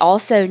they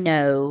also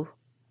know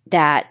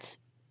that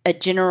a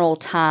general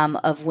time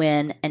of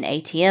when an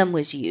ATM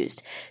was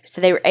used.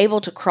 So they were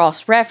able to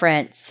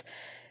cross-reference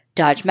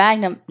Dodge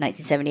Magnum,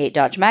 1978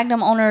 Dodge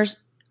Magnum owners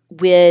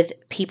with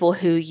people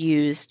who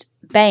used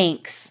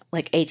banks,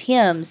 like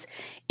ATMs,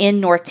 in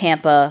North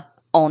Tampa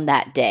on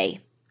that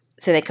day.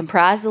 So they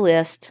comprised the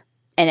list,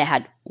 and it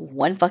had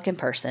one fucking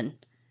person,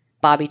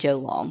 Bobby Joe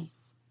Long.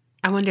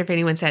 I wonder if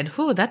anyone said,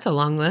 "Ooh, that's a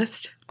long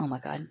list." Oh my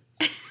God.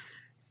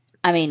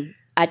 I mean,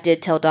 I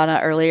did tell Donna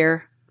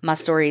earlier, my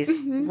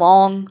story's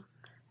long.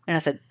 And I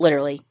said,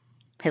 literally,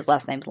 his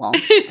last name's Long.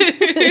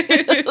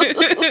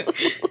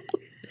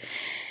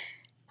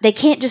 They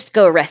can't just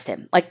go arrest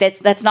him. Like,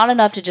 that's not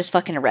enough to just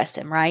fucking arrest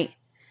him, right?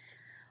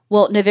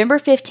 Well, November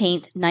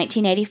 15th,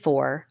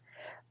 1984,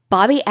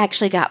 Bobby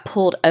actually got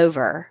pulled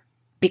over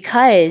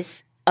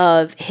because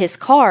of his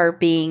car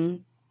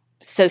being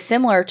so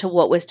similar to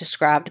what was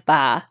described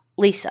by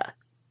Lisa.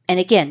 And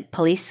again,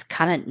 police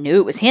kind of knew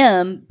it was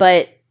him,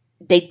 but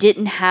they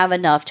didn't have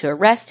enough to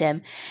arrest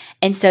him.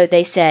 And so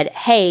they said,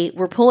 hey,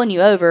 we're pulling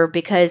you over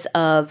because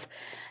of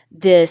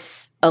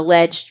this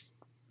alleged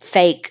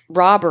fake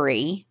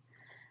robbery.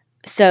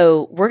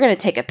 So we're going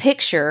to take a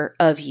picture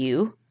of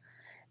you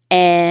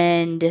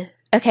and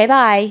okay,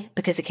 bye,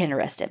 because they can't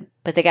arrest him.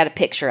 But they got a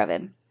picture of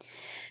him.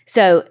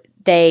 So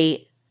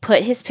they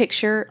put his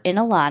picture in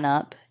a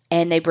lineup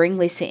and they bring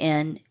Lisa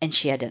in and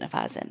she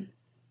identifies him.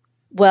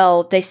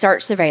 Well, they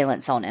start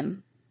surveillance on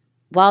him.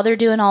 While they're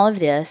doing all of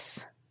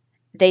this,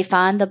 they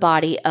find the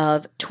body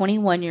of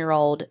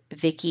 21-year-old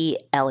Vicki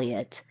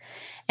Elliott,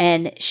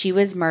 and she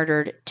was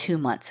murdered 2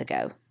 months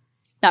ago.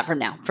 Not from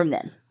now, from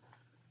then.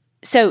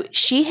 So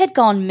she had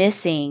gone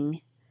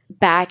missing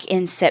back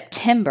in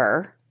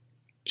September.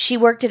 She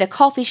worked at a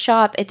coffee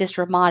shop at this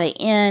Ramada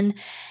Inn,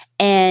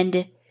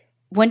 and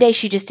one day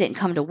she just didn't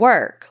come to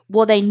work.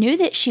 Well, they knew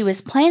that she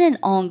was planning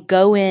on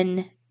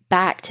going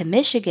back to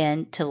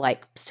Michigan to,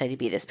 like, study to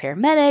be this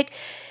paramedic.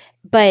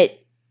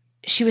 But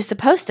she was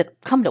supposed to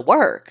come to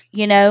work,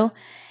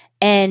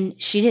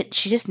 and she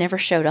just never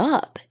showed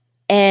up.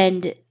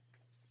 And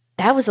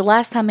that was the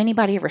last time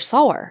anybody ever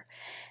saw her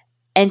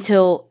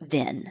until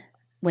then,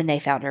 when they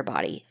found her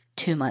body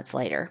 2 months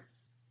later.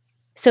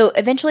 So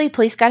eventually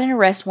police got an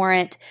arrest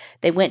warrant.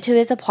 They went to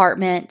his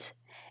apartment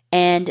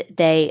and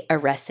they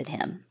arrested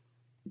him.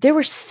 There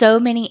were so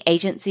many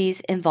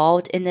agencies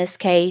involved in this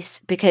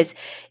case because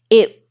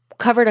it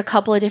covered a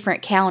couple of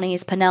different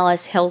counties,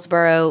 Pinellas,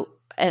 Hillsborough,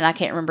 and I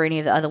can't remember any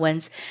of the other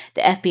ones.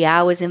 The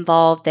FBI was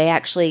involved. They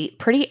actually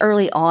pretty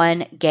early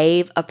on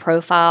gave a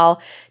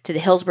profile to the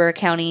Hillsborough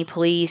County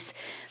Police,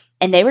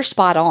 and they were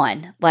spot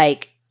on.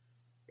 Like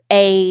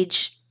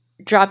age,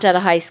 dropped out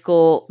of high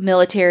school,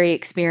 military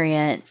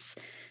experience,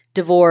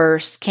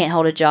 divorce, can't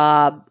hold a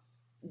job.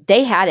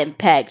 They had him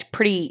pegged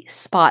pretty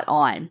spot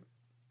on.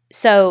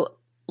 So,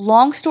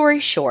 long story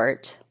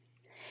short,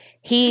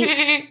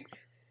 he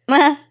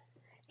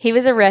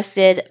was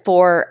arrested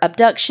for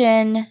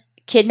abduction,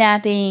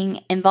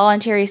 kidnapping,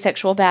 involuntary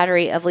sexual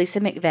battery of Lisa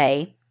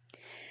McVeigh.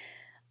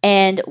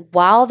 And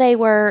while they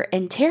were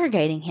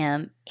interrogating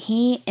him,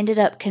 he ended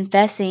up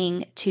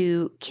confessing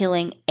to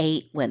killing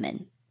 8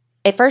 women.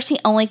 At first, he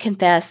only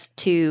confessed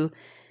to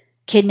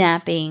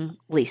kidnapping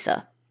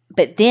Lisa.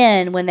 But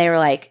then when they were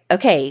like,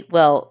 okay,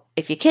 well,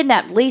 if you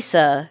kidnapped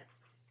Lisa,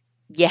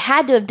 you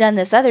had to have done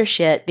this other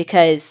shit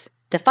because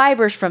the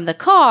fibers from the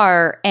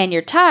car and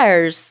your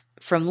tires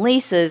from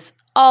Lisa's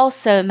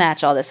also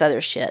match all this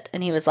other shit.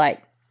 And he was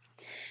like,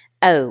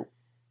 well,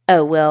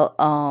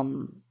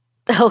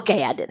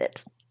 okay, I did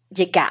it.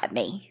 You got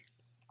me.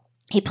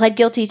 He pled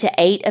guilty to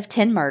 8 of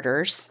 10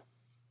 murders.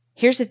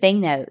 Here's the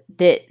thing, though,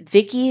 that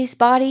Vicky's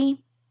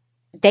body,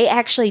 they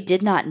actually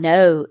did not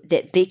know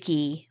that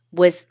Vicky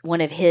was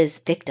one of his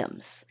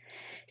victims.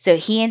 So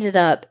he ended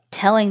up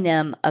telling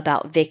them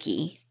about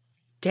Vicky.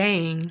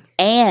 Dang.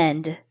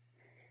 And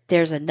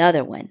there's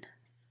another one.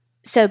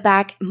 So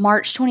back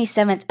March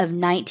 27th of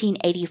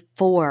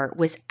 1984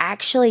 was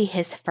actually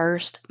his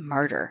first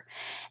murder.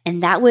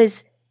 And that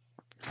was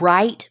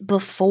right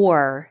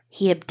before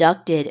he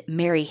abducted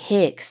Mary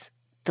Hicks,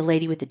 the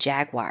lady with the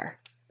Jaguar.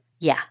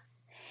 Yeah.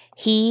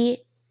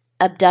 He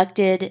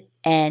abducted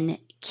and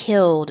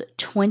killed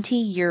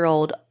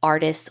 20-year-old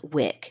Artis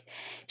Wick.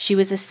 She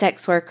was a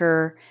sex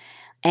worker,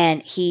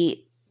 and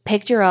he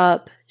picked her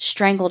up,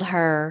 strangled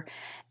her,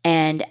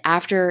 and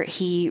after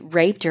he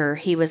raped her,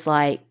 he was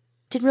like,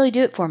 didn't really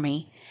do it for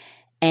me,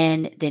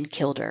 and then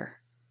killed her.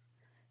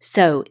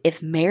 So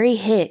if Mary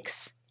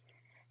Hicks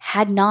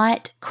had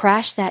not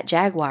crashed that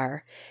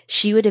Jaguar,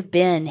 she would have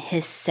been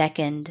his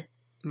second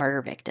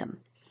murder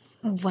victim.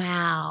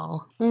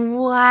 Wow.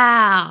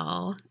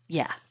 Wow.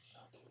 Yeah.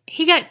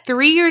 He got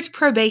 3 years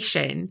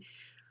probation.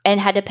 And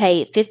had to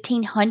pay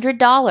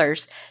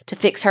 $1,500 to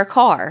fix her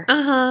car.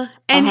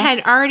 And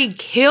had already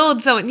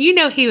killed someone.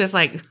 He was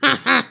like,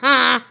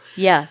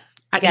 yeah.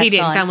 He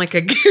didn't sound like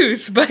a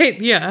goose,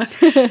 but yeah.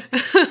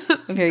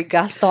 A very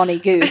Gaston-y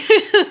goose.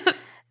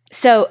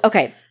 So,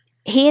 okay.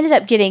 He ended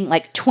up getting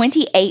like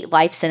 28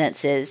 life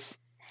sentences.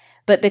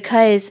 But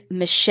because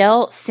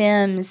Michelle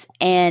Sims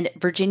and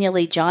Virginia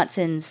Lee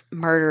Johnson's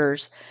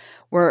murders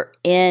were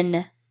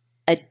in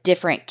a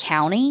different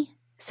county,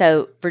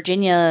 so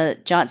Virginia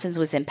Johnson's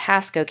was in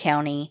Pasco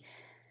County,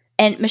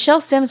 and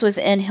Michelle Sims was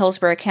in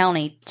Hillsborough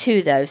County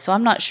too, though, so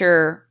I'm not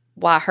sure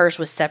why hers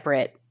was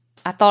separate.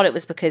 I thought it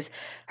was because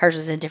hers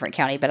was in a different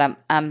county, but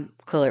I'm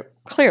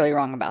clearly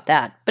wrong about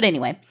that. But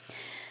anyway,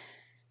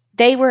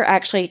 they were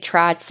actually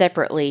tried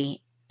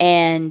separately,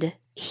 and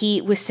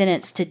he was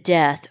sentenced to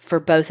death for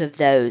both of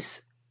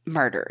those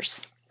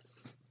murders.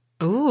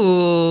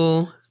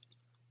 Ooh.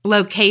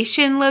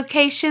 Location.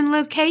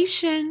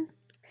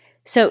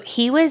 So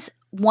he was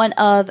one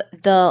of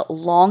the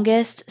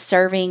longest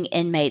serving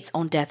inmates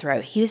on death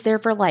row. He was there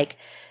for like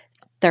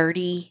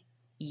 30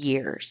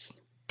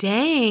 years.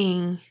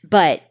 Dang.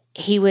 But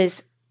he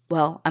was,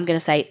 well, I'm going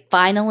to say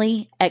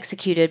finally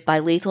executed by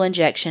lethal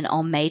injection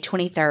on May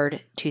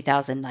 23rd,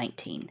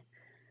 2019.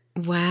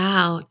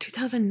 Wow.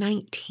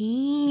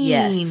 2019.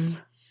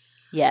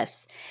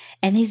 Yes.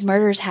 And these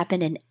murders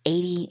happened in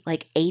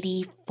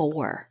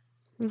 84.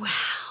 Wow.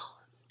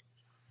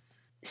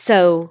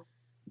 So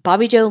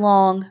Bobby Joe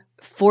Long,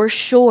 for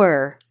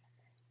sure,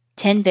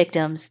 10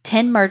 victims,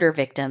 10 murder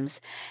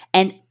victims,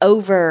 and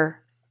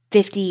over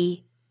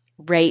 50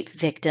 rape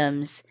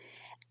victims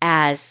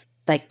as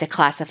like the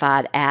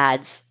classified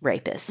ads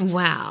rapist.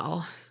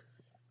 Wow.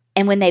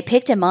 And when they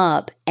picked him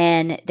up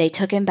and they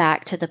took him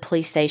back to the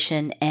police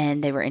station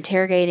and they were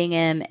interrogating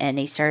him and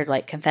he started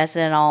like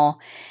confessing and all,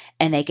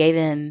 and they gave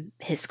him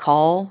his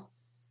call,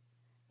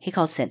 he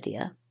called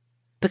Cynthia.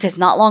 Because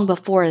not long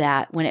before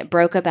that, when it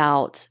broke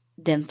about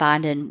them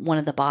finding one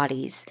of the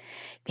bodies,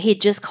 he had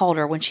just called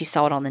her when she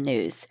saw it on the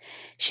news.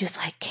 She was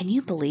like, can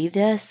you believe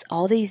this?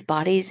 All these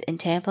bodies in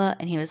Tampa?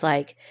 And he was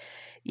like,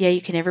 yeah,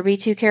 you can never be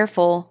too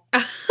careful.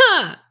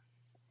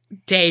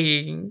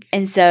 Dang.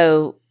 And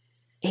so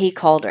he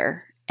called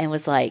her and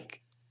was like,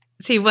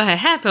 see, what had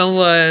happened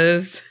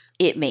was...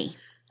 it me.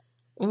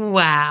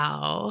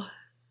 Wow.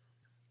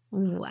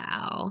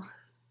 Wow.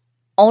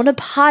 On a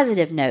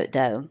positive note,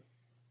 though,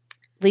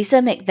 Lisa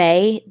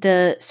McVeigh,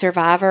 the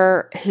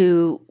survivor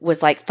who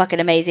was like fucking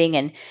amazing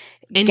and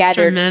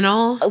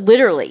Instrumental.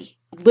 literally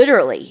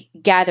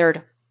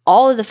gathered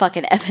all of the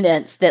fucking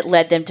evidence that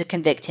led them to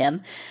convict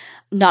him.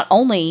 Not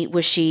only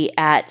was she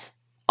at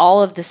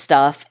all of the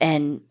stuff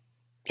and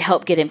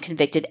helped get him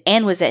convicted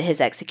and was at his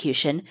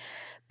execution,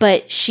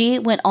 but she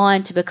went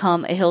on to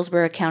become a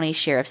Hillsborough County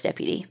Sheriff's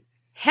Deputy.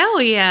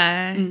 Hell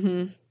yeah.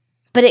 Mm-hmm.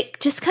 But it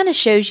just kind of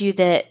shows you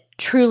that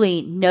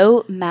truly,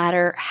 no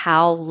matter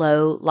how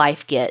low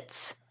life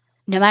gets,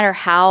 no matter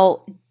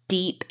how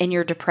deep in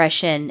your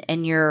depression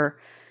and your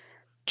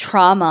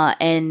trauma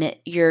and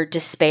your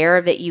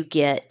despair that you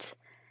get,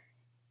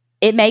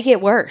 it may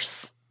get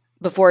worse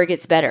before it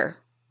gets better.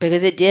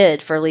 Because it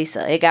did for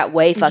Lisa. It got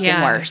way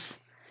fucking worse.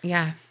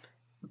 Yeah.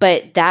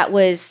 But that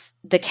was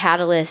the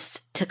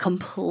catalyst to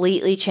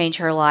completely change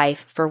her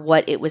life for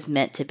what it was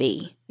meant to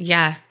be.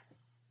 Yeah.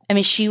 I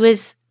mean, she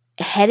was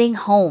heading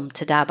home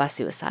to die by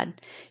suicide.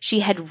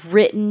 She had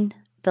written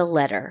the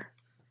letter.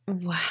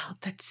 Wow,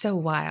 that's so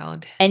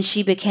wild. And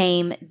she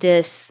became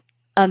this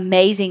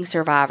amazing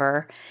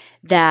survivor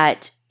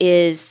that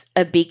is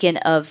a beacon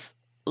of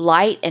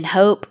light and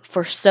hope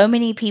for so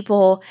many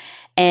people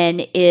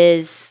and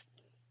is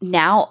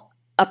now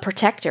a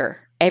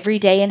protector every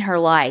day in her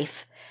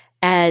life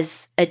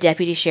as a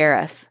deputy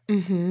sheriff.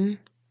 Mm-hmm.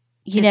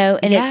 You know,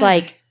 and it's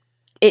like,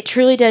 it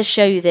truly does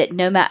show you that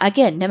no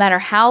matter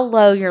how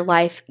low your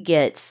life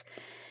gets,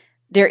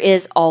 there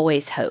is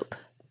always hope.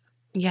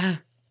 Yeah.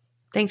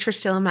 Thanks for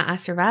stealing my I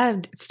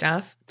survived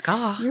stuff.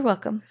 God. You're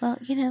welcome. Well,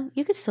 you know,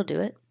 you could still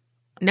do it.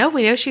 No,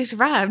 we know she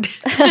survived.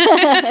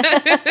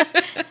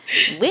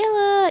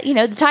 Well, you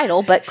know, the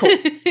title, but cool.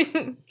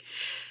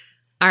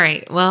 All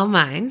right. Well,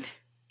 mine.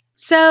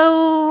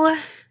 So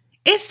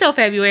it's still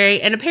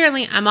February, and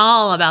apparently I'm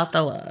all about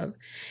the love.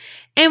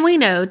 And we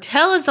know,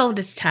 tale as old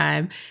as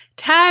time,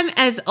 time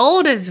as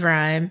old as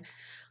rhyme,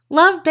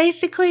 love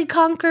basically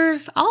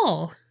conquers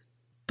all.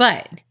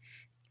 But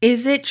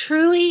is it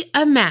truly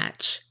a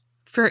match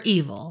for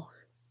evil?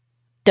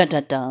 Dun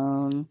dun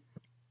dun.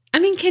 I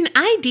mean, can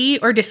ID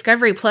or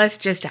Discovery Plus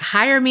just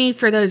hire me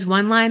for those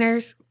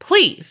one-liners?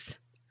 Please.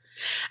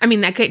 I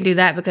mean, I couldn't do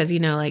that because, you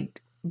know,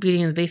 like,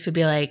 Beauty and the Beast would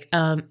be like,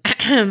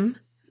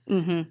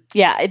 Mm-hmm.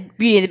 Yeah,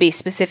 Beauty and the Beast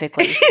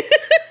specifically.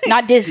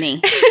 Not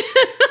Disney.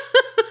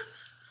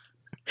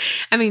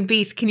 I mean,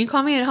 Beast, can you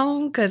call me at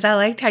home? Because I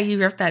liked how you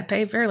ripped that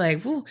paper.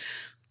 Like, woo,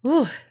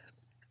 woo.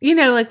 You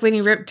know, like when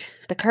he ripped...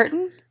 The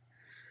curtain?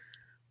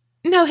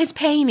 No, his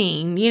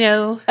painting, you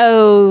know.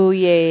 Oh,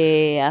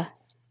 yeah.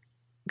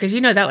 Because,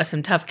 you know, that was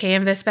some tough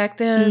canvas back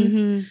then.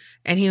 Mm-hmm.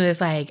 And he was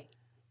like,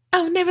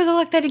 oh, never look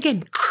like that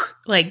again.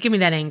 Like, give me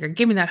that anger.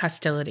 Give me that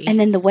hostility. And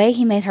then the way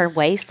he made her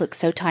waist look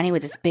so tiny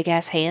with his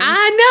big-ass hands.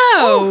 I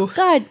know. Oh,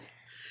 God.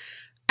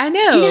 I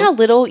know. Do you know how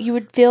little you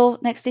would feel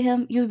next to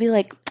him? You would be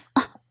like,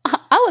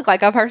 I look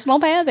like a personal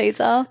pan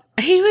pizza.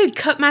 He would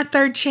cut my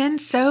third chin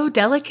so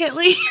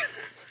delicately.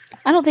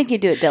 I don't think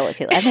he'd do it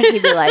delicately. I think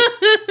he'd be like,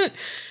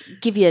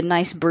 give you a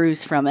nice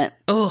bruise from it.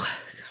 Oh.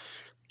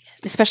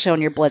 Especially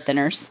on your blood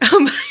thinners. Oh,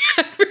 my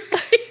God.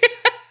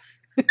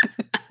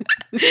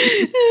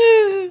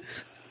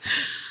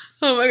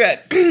 Oh, my God.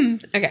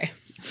 Okay.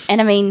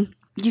 And I mean,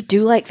 you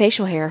do like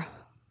facial hair.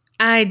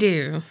 I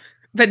do.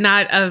 But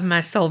not of my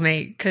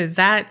soulmate, because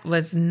that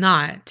was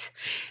not...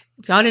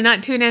 If y'all did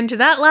not tune into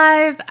that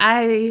live,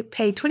 I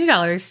paid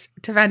 $20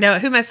 to find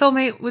out who my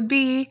soulmate would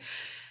be.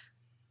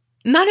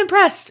 Not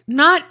impressed.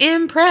 Not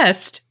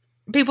impressed.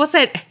 People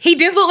said, he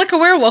did look like a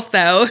werewolf,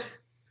 though.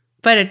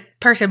 But a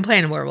person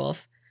playing a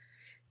werewolf.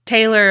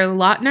 Taylor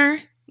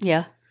Lautner?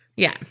 Yeah.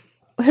 Yeah.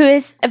 Who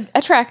is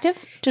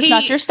attractive, just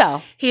not your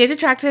style. He is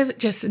attractive,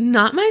 just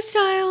not my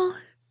style.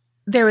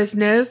 There was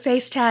no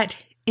face tat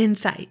in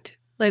sight.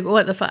 Like,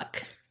 what the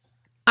fuck?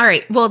 All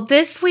right. Well,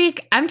 this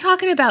week, I'm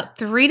talking about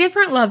 3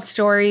 different love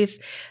stories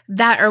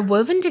that are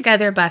woven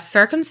together by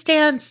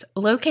circumstance,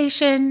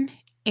 location,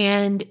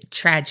 and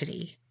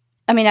tragedy.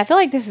 I mean, I feel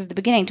like this is the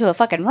beginning to a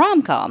fucking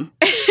rom-com.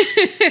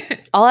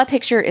 All I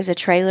picture is a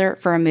trailer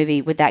for a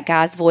movie with that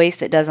guy's voice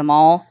that does them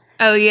all.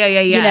 Oh, yeah.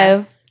 You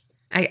know?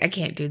 I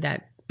can't do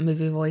that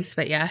movie voice,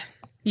 but yeah.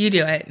 You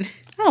do it.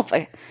 I don't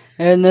think.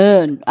 And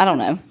then, I don't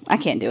know. I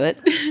can't do it.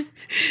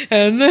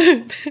 And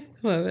then,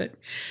 love it.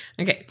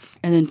 Okay.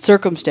 And then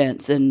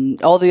circumstance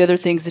and all the other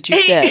things that you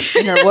said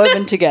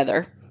interwoven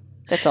together.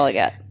 That's all I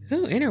got.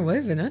 Oh,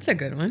 interwoven. That's a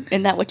good one.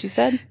 Isn't that what you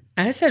said?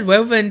 I said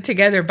woven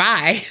together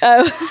by.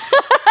 Oh.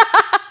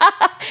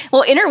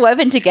 Well,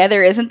 interwoven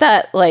together, isn't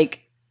that like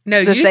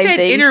no, the you same said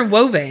thing?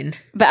 Interwoven.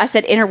 But I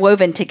said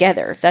interwoven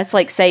together. That's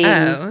like saying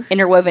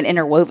interwoven.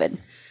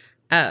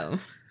 Oh.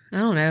 I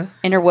don't know.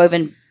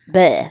 Interwoven.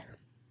 Bleh.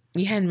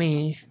 You had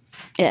me.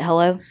 Yeah,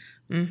 hello?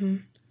 Mm-hmm.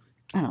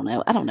 I don't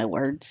know. I don't know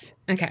words.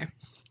 Okay.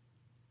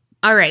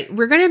 All right.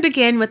 We're going to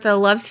begin with the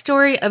love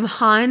story of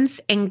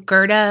Hans and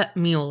Gerda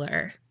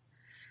Mueller.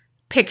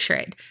 Picture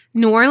it.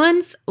 New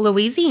Orleans,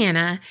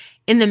 Louisiana,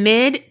 in the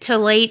mid to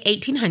late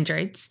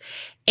 1800s.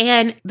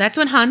 And that's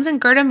when Hans and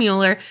Gerda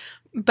Mueller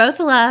Both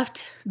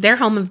left their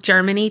home of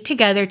Germany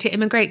together to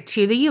immigrate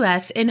to the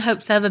U.S. in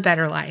hopes of a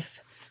better life.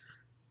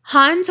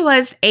 Hans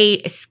was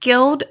a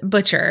skilled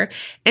butcher,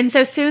 and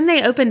so soon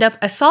they opened up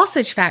a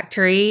sausage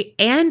factory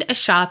and a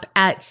shop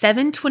at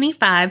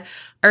 725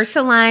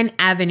 Ursuline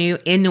Avenue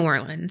in New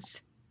Orleans.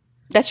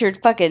 That's your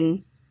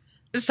fucking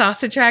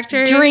sausage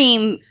factory?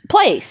 Dream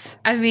place.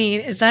 I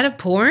mean, is that a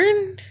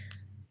porn?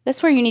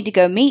 That's where you need to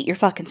go meet your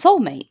fucking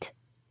soulmate.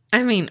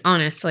 I mean,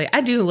 honestly,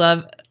 I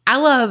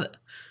love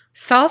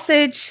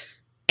sausage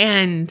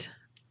and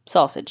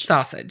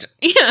sausage.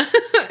 Yeah.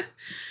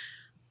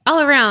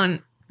 All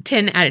around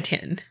 10 out of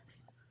 10.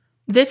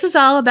 This was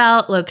all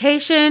about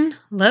location.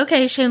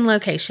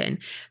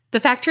 The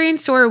factory and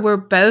store were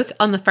both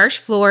on the first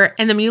floor,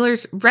 and the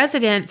Mueller's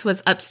residence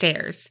was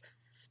upstairs.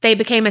 They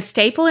became a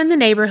staple in the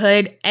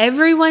neighborhood.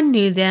 Everyone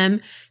knew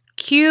them.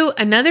 Cue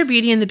another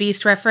Beauty and the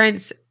Beast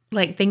reference.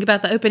 Like, think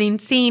about the opening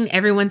scene.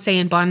 Everyone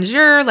saying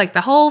bonjour, like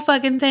the whole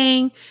fucking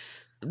thing.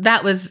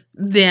 That was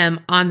them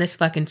on this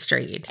fucking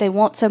street. They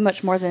want so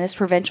much more than this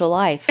provincial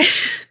life.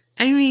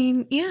 I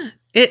mean, yeah.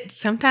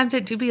 Sometimes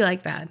it do be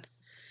like that.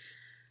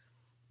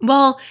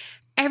 Well,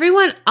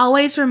 everyone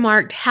always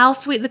remarked how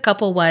sweet the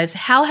couple was,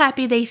 how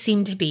happy they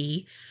seemed to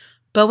be.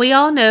 But we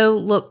all know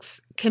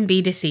looks can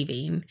be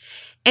deceiving.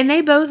 And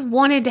they both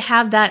wanted to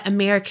have that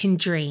American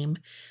dream.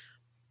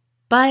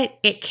 But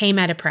it came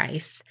at a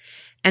price.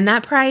 And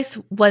that price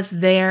was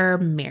their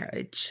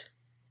marriage.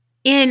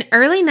 In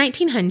early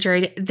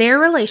 1900, their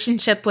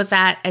relationship was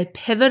at a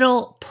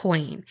pivotal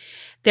point.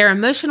 Their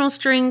emotional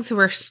strings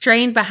were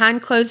strained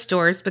behind closed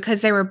doors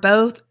because they were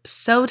both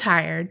so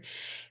tired.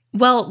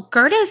 Well,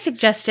 Gerda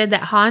suggested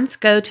that Hans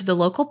go to the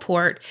local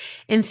port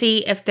and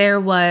see if there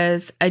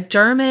was a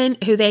German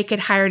who they could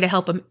hire to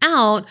help him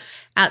out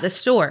at the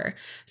store.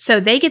 So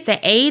they get the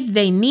aid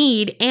they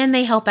need and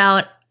they help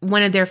out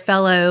one of their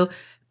fellow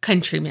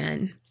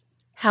countrymen.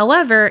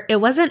 However, it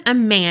wasn't a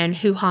man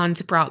who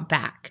Hans brought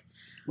back.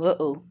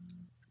 Uh-oh.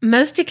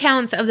 Most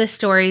accounts of the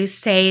stories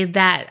say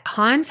that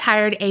Hans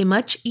hired a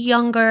much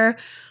younger,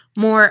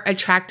 more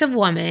attractive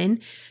woman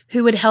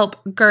who would help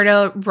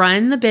Gerda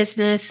run the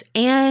business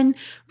and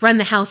run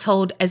the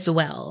household as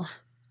well.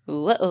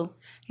 Uh-oh.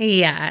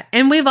 Yeah,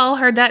 and we've all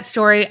heard that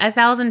story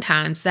 1,000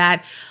 times,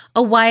 that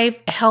a wife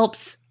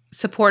helps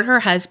support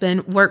her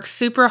husband, works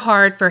super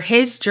hard for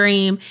his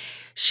dream.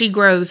 She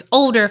grows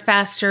older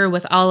faster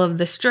with all of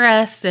the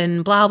stress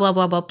and blah, blah,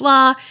 blah, blah,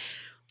 blah.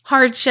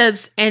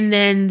 Hardships, and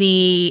then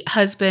the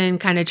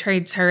husband kind of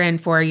trades her in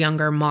for a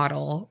younger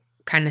model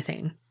kind of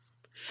thing.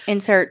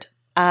 Insert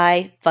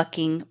I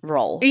fucking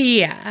roll.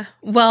 Yeah.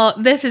 Well,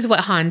 this is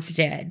what Hans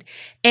did.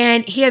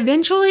 And he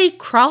eventually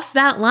crossed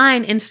that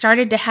line and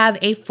started to have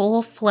a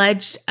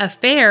full-fledged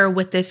affair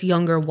with this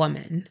younger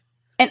woman.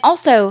 And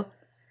also,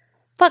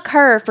 fuck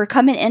her for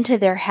coming into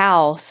their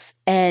house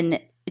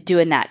and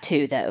doing that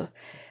too, though.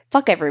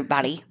 Fuck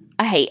everybody.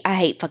 I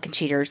hate fucking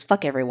cheaters.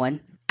 Fuck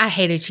everyone. I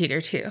hate a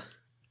cheater too.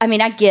 I mean,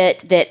 I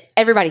get that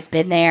everybody's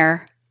been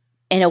there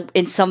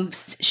in some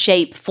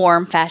shape,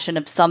 form, fashion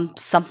of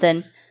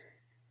something.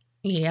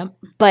 Yep.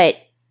 But,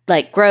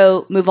 like,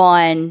 grow, move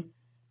on.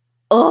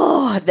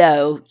 Oh,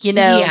 though, you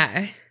know?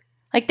 Yeah.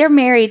 Like, they're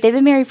married. They've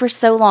been married for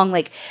so long.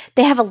 Like,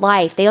 they have a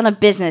life. They own a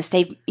business.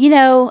 I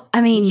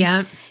mean,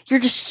 yep. You're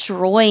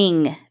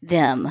destroying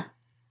them.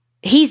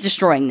 He's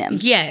destroying them.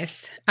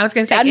 Yes. I was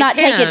going to say, I'm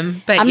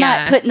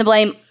not putting the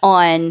blame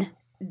on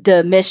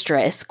the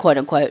mistress, quote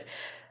unquote.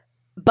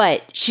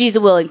 But she's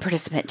a willing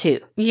participant too.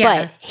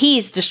 Yeah. But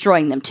he's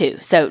destroying them too.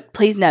 So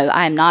please know,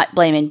 I am not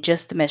blaming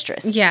just the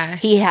mistress. Yeah.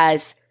 He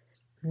has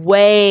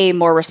way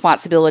more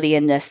responsibility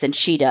in this than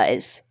she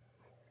does.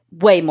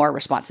 Way more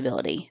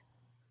responsibility.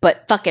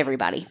 But fuck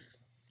everybody.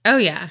 Oh,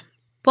 yeah.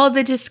 Well,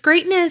 the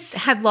discreetness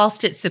had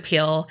lost its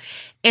appeal.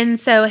 And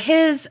so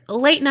his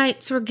late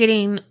nights were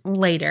getting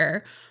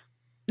later.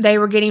 They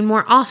were getting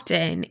more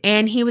often.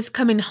 And he was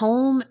coming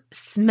home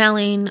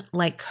smelling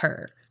like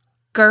her.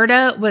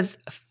 Gerda was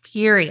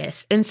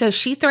furious, and so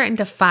she threatened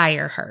to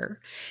fire her,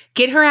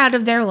 get her out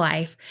of their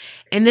life,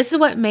 and this is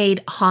what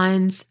made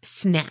Hans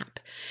snap.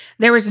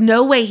 There was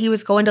no way he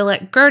was going to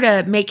let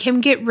Gerda make him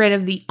get rid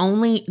of the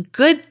only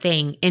good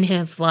thing in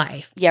his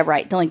life. Yeah,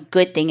 right. The only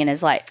good thing in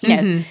his life.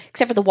 You know,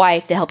 except for the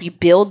wife to help you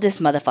build this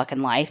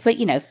motherfucking life, but,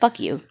 fuck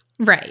you.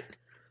 Right.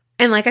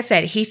 And like I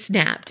said, he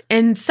snapped.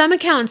 And some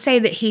accounts say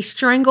that he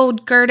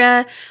strangled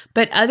Gerda,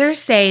 but others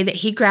say that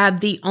he grabbed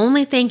the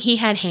only thing he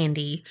had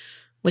handy,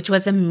 which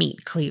was a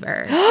meat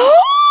cleaver.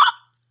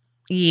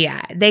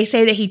 Yeah, they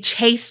say that he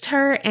chased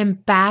her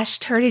and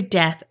bashed her to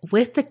death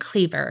with the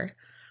cleaver.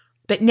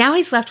 But now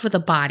he's left with a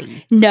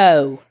body.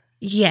 No.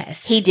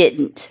 Yes. He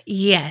didn't.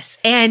 Yes.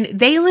 And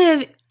they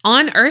live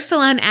on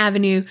Ursuline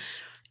Avenue.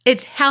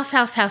 It's house.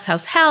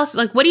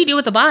 Like, what do you do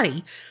with the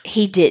body?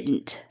 He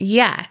didn't.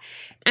 Yeah.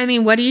 I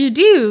mean, what do you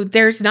do?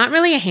 There's not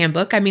really a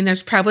handbook. I mean,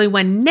 there's probably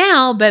one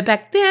now, but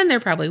back then there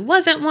probably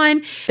wasn't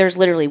one. There's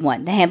literally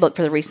one. The handbook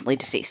for the recently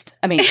deceased.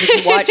 I mean,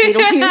 did you watch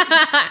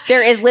Beetlejuice?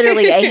 There is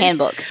literally a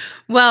handbook.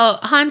 Well,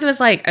 Hans was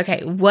like,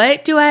 okay,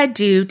 what do I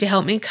do to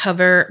help me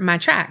cover my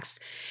tracks?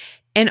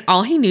 And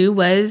all he knew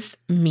was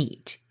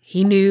meat.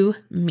 He knew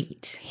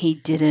meat. He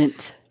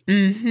didn't.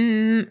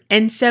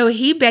 And so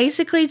he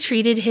basically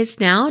treated his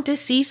now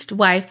deceased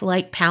wife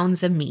like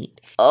pounds of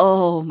meat.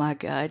 Oh, my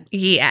God.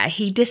 Yeah,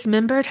 he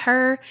dismembered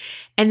her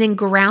and then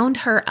ground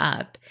her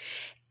up.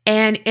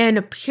 And in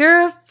a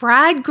pure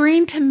fried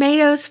green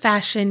tomatoes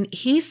fashion,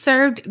 he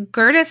served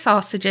Gerda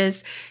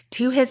sausages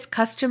to his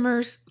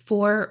customers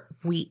for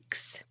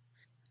weeks.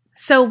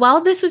 So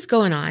while this was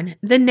going on,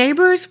 the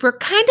neighbors were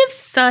kind of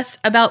sus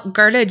about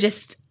Gerda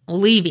just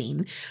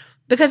leaving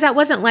because that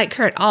wasn't like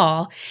her at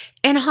all.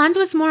 And Hans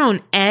was more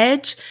on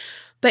edge,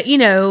 but you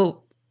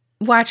know,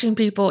 watching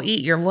people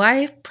eat your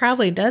wife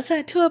probably does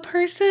that to a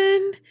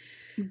person.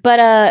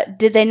 But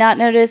did they not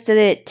notice that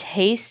it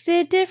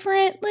tasted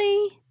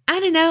differently? I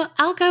don't know.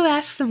 I'll go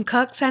ask some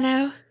cooks I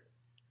know.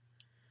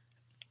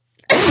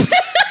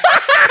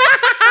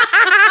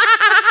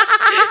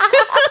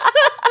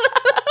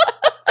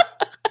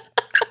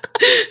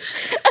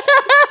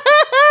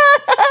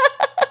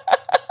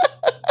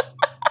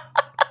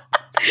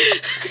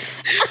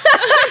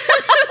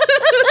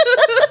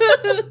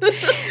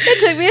 It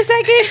took me a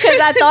second because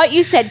I thought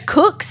you said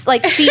cooks,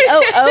 like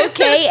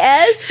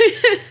COOKS.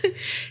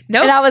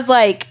 Nope. And I was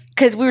like,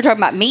 because we were talking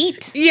about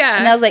meat. Yeah.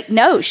 And I was like,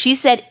 no, she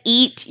said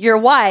eat your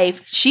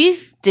wife.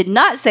 She did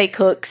not say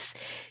cooks.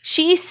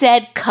 She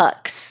said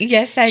cucks.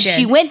 Yes, I did.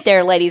 She went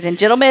there, ladies and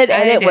gentlemen,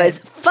 and it was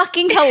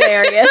fucking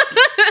hilarious.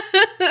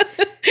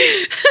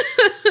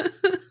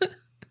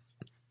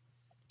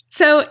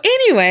 So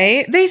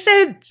anyway, they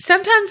said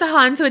sometimes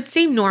Hans would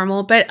seem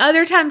normal, but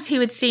other times he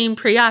would seem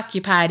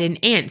preoccupied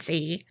and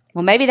antsy.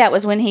 Well, maybe that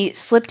was when he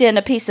slipped in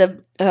a piece of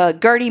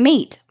Gertie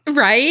meat.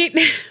 Right?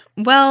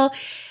 Well,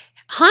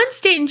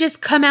 Hans didn't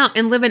just come out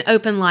and live an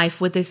open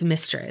life with his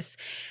mistress,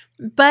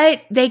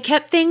 but they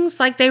kept things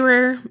like they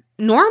were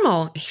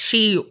normal.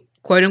 She,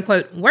 quote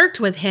unquote,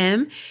 worked with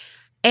him,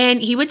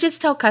 and he would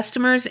just tell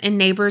customers and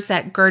neighbors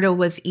that Gerda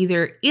was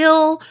either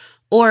ill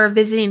or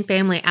visiting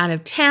family out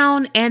of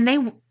town, and they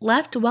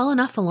left well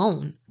enough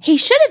alone. He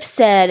should have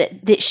said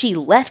that she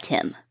left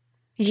him.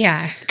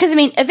 Yeah. Because, I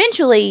mean,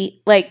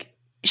 eventually, like,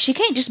 she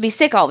can't just be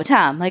sick all the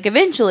time. Like,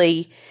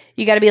 eventually,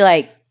 you got to be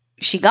like,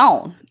 she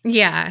gone.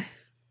 Yeah.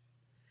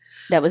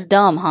 That was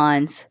dumb,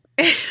 Hans.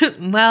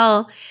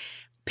 Well,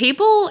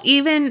 people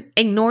even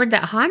ignored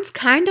that Hans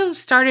kind of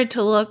started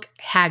to look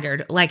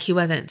haggard, like he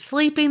wasn't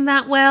sleeping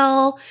that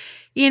well.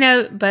 You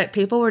know, but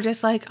people were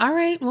just like, all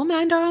right, we'll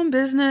mind our own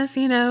business,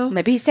 you know.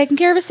 Maybe he's taking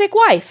care of a sick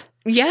wife.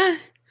 Yeah.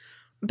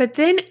 But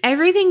then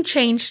everything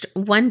changed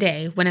one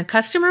day when a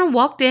customer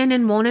walked in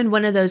and wanted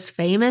one of those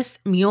famous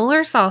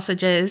Mueller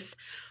sausages,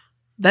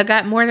 but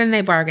got more than they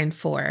bargained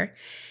for.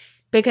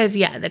 Because,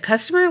 yeah, the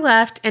customer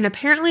left and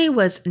apparently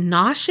was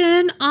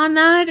noshing on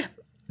that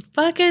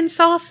fucking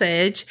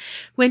sausage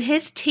when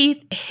his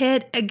teeth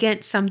hit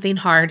against something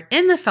hard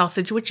in the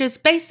sausage, which is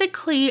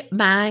basically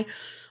my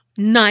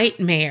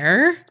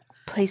nightmare.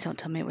 Please don't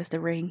tell me it was the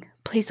ring.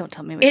 Please don't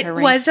tell me it was her ring.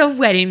 It was a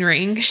wedding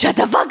ring. Shut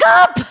the fuck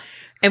up!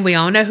 And we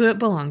all know who it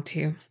belonged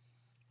to.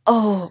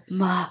 Oh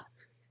my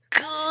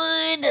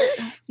god.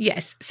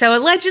 Yes. So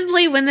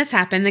allegedly when this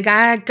happened, the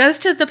guy goes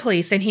to the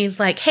police and he's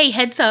like, hey,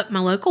 heads up, my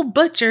local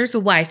butcher's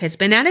wife has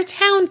been out of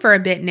town for a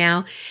bit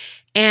now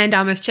and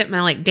almost chipped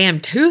my like damn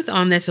tooth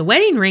on this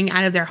wedding ring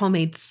out of their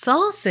homemade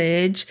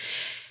sausage.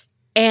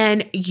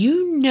 And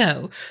you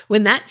know,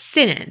 when that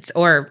sentence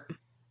or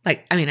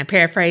like, I mean, I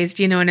paraphrased,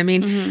 you know what I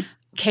mean? Mm-hmm.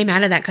 Came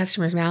out of that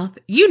customer's mouth.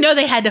 You know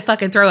they had to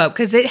fucking throw up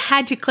because it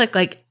had to click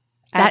like,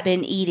 I've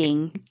been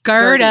eating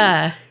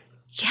Gerda.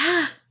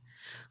 Yeah.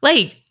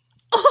 Like,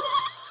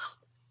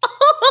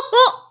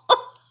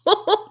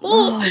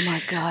 oh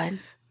my god.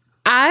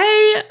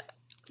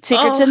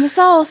 Secrets in the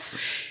sauce.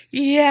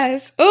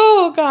 Yes.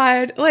 Oh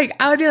god. Like,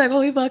 I would be like,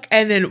 holy fuck.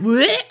 And then,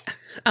 bleh.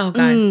 Oh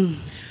god.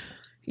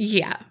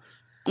 Yeah.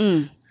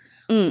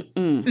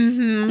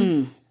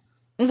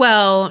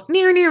 Well,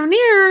 near.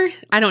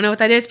 I don't know what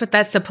that is, but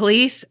that's the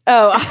police.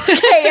 Oh,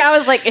 okay. I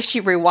was like, is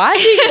she rewinding?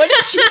 What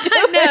is she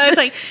doing? No, it's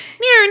like,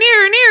 near.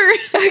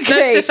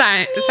 Okay. That's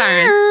the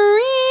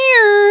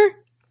siren.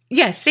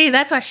 Yeah, see,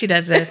 that's why she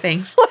does those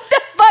things. What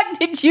the fuck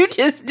did you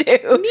just do?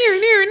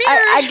 Near.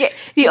 I get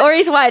the only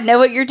reason why I know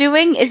what you're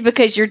doing is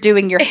because you're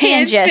doing your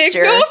hand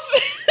gesture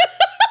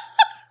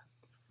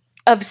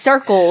of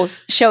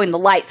circles showing the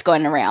lights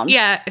going around.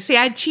 Yeah, see,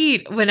 I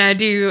cheat when I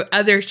do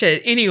other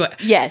shit anyway.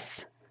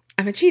 Yes.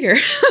 I'm a cheater.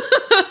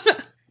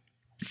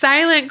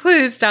 Silent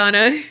clues,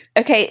 Donna.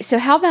 Okay, so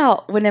how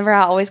about whenever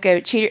I always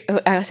go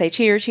I say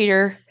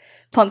cheater,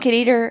 pumpkin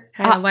eater.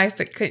 Had a wife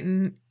but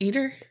couldn't eat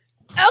her?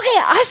 Okay,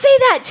 I say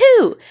that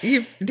too.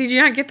 Did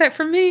you not get that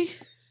from me?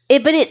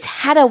 But it's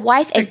had a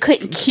wife and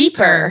couldn't keep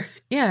her.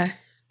 Yeah.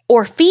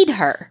 Or feed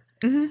her.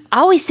 Mm-hmm. I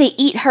always say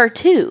eat her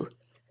too.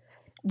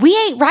 We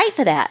ain't right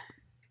for that.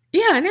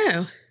 Yeah, I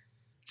know.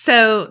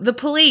 So the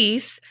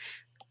police.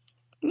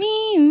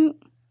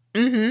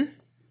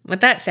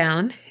 With that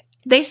sound,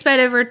 they sped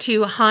over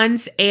to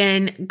Hans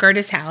and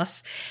Gerda's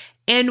house.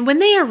 And when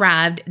they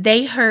arrived,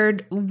 they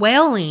heard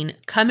wailing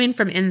coming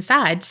from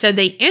inside. So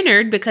they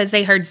entered because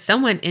they heard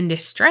someone in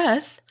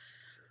distress.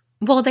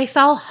 Well, they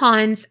saw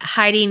Hans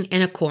hiding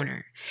in a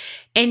corner.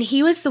 And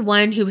he was the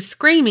one who was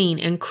screaming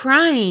and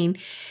crying.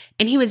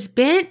 And he was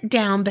bent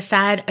down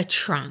beside a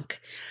trunk.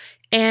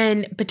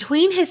 And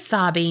between his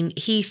sobbing,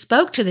 he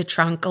spoke to the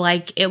trunk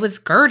like it was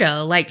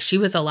Gerda, like she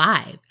was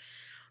alive.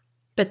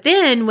 But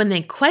then when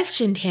they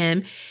questioned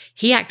him,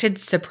 he acted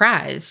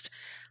surprised.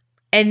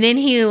 And then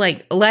he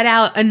let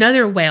out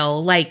another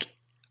wail like,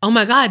 oh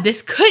my God,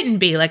 this couldn't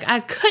be. Like, I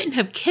couldn't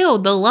have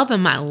killed the love of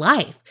my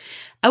life.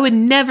 I would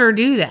never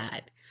do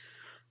that.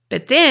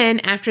 But then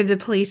after the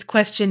police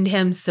questioned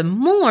him some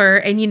more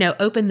and,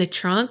 opened the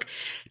trunk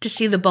to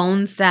see the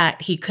bones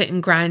that he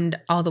couldn't grind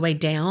all the way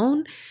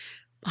down,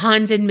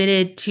 Hans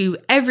admitted to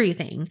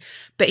everything.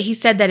 But he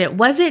said that it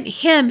wasn't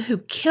him who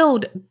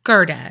killed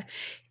Gerda.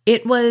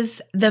 It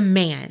was the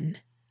man,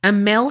 a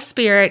male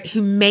spirit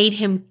who made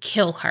him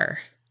kill her.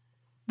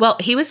 Well,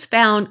 he was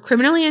found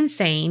criminally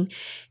insane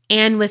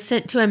and was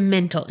sent to a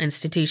mental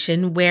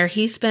institution where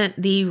he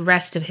spent the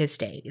rest of his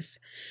days.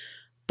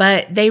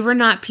 But they were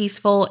not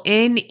peaceful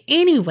in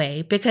any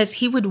way because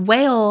he would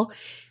wail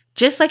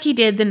just like he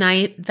did the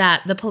night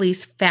that the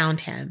police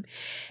found him.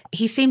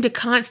 He seemed to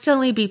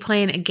constantly be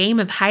playing a game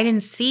of hide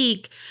and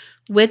seek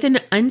with an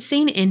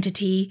unseen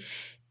entity,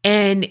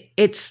 and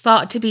it's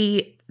thought to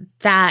be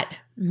that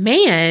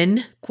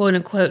man, quote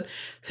unquote,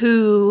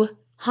 who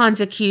Hans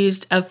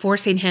accused of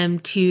forcing him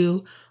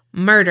to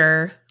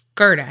murder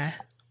Gerda.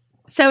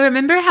 So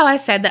remember how I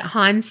said that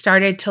Hans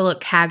started to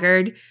look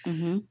haggard?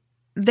 Mm-hmm.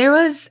 There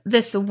was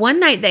this one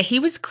night that he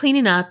was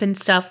cleaning up and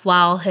stuff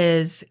while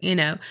his,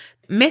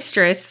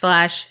 mistress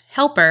 /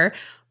 helper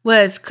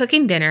was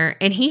cooking dinner,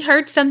 and he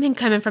heard something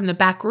coming from the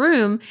back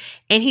room,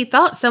 and he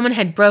thought someone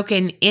had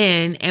broken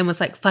in and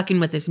was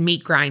fucking with his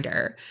meat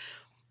grinder.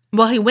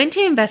 Well, he went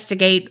to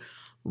investigate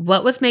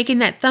what was making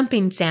that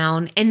thumping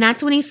sound, and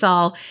that's when he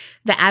saw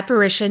the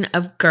apparition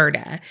of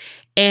Gerda.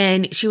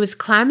 And she was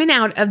climbing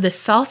out of the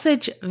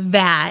sausage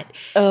vat,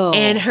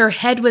 and her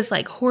head was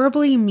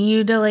horribly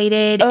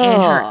mutilated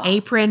and her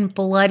apron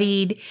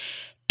bloodied.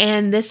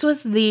 And this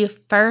was the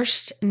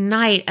first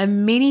night of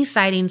many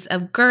sightings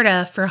of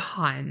Gerda for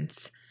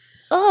Hans.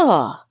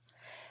 Oh.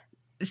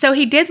 So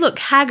he did look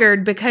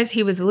haggard because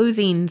he was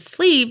losing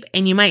sleep,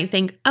 and you might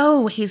think,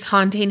 oh, he's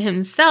haunting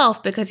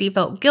himself because he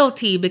felt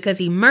guilty because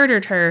he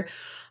murdered her.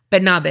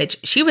 But nah, bitch,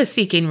 she was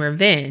seeking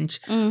revenge.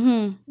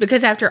 Mm-hmm.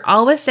 Because after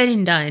all was said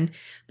and done,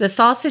 the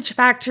sausage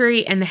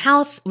factory and the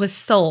house was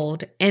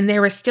sold, and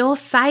there were still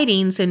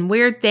sightings and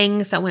weird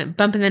things that went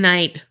bump in the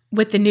night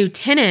with the new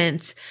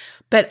tenants,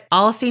 but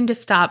all seemed to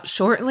stop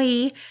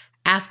shortly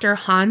after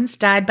Hans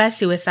died by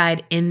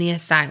suicide in the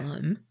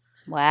asylum.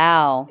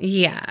 Wow.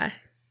 Yeah.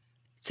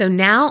 So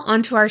now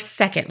on to our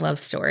second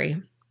love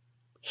story.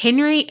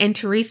 Henry and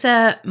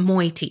Teresa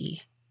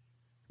Moiti.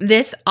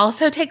 This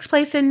also takes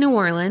place in New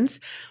Orleans,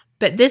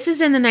 but this is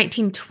in the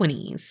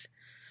 1920s.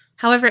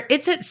 However,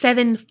 it's at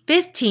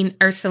 715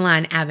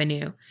 Ursuline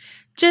Avenue,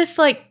 just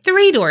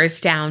 3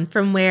 doors down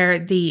from where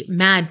the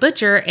Mad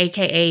Butcher,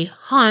 aka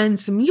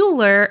Hans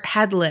Mueller,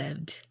 had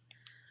lived.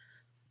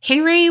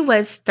 Henry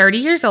was 30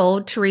 years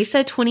old,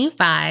 Teresa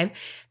 25.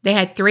 They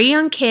had 3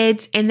 young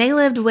kids, and they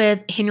lived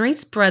with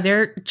Henry's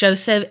brother,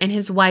 Joseph, and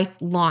his wife,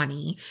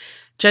 Lonnie.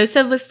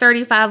 Joseph was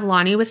 35,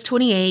 Lonnie was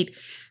 28.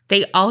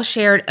 They all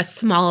shared a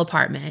small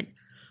apartment.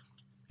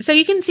 So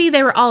you can see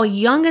they were all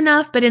young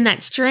enough, but in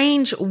that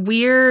strange,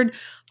 weird,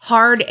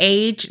 hard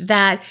age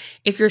that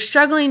if you're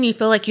struggling, you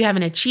feel like you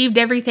haven't achieved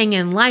everything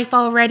in life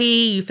already.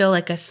 You feel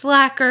like a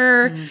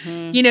slacker.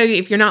 Mm-hmm.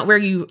 If you're not where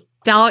you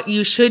thought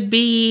you should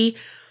be.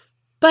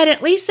 But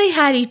at least they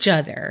had each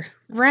other,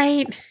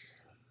 right?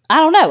 I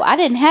don't know. I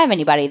didn't have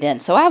anybody then,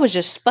 so I was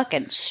just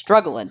fucking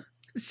struggling.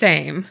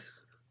 Same.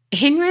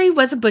 Henry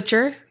was a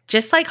butcher,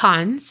 just like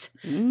Hans.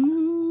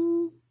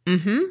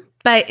 Mm-hmm.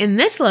 But in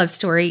this love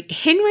story,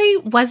 Henry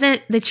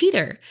wasn't the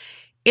cheater.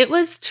 It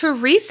was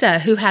Teresa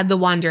who had the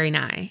wandering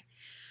eye.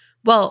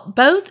 Well,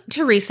 both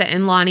Teresa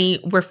and Lonnie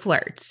were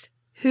flirts,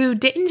 who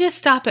didn't just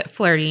stop at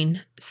flirting,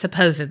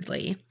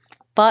 supposedly.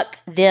 Fuck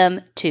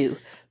them too.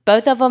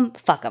 Both of them,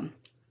 fuck them.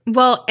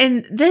 Well,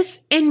 and this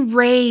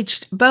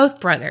enraged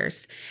both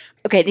brothers.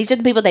 Okay, these are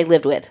the people they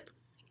lived with.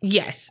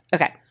 Yes.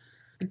 Okay.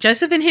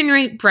 Joseph and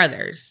Henry,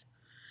 brothers.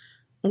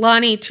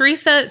 Lonnie,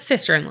 Teresa,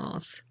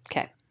 sister-in-laws.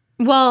 Okay.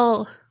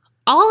 Well,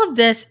 all of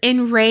this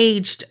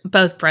enraged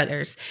both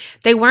brothers.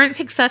 They weren't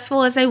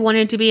successful as they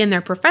wanted to be in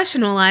their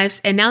professional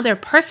lives, and now their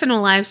personal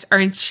lives are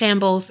in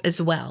shambles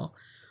as well.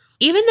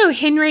 Even though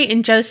Henry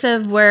and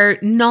Joseph were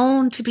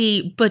known to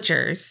be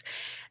butchers,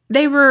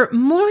 they were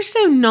more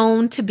so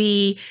known to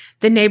be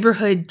the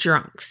neighborhood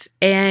drunks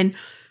and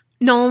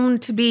known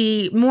to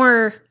be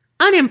more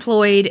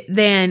unemployed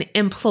than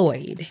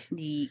employed.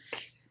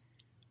 Eek.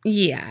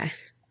 Yeah.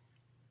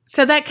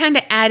 So that kind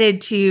of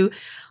added to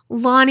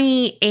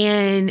Lonnie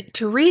and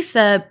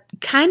Teresa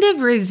kind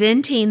of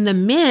resenting the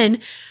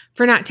men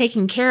for not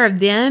taking care of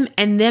them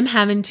and them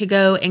having to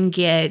go and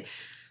get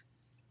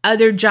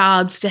other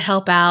jobs to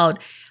help out,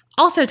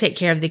 also take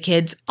care of the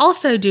kids,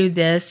 also do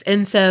this.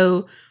 And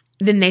so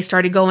then they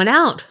started going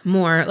out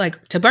more,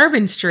 like to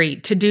Bourbon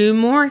Street to do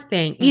more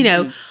things, you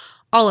know,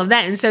 all of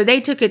that. And so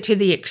they took it to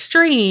the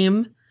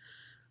extreme,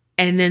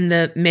 and then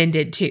the men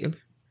did too.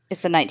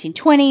 It's the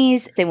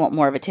 1920s. They want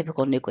more of a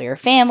typical nuclear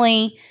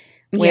family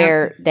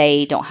where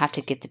they don't have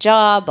to get the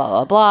job, blah,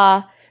 blah,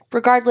 blah.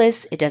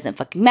 Regardless, it doesn't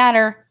fucking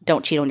matter.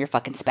 Don't cheat on your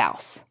fucking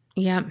spouse.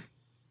 Yep.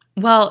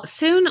 Well,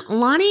 soon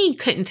Lonnie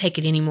couldn't take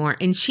it anymore,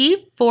 and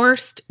she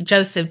forced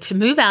Joseph to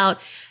move out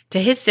to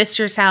his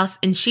sister's house,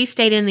 and she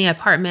stayed in the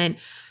apartment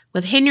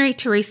with Henry,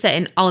 Teresa,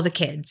 and all the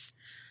kids.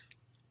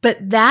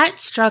 But that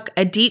struck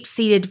a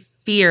deep-seated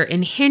fear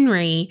in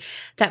Henry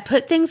that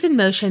put things in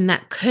motion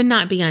that could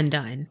not be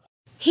undone.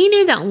 He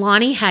knew that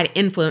Lonnie had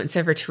influence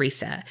over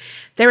Teresa.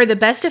 They were the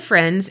best of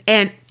friends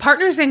and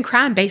partners in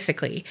crime,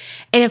 basically.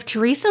 And if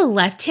Teresa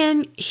left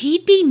him,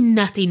 he'd be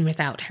nothing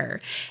without her.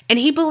 And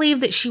he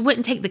believed that she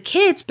wouldn't take the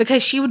kids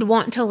because she would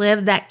want to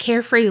live that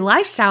carefree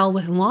lifestyle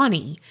with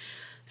Lonnie.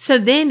 So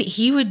then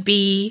he would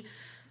be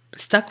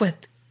stuck with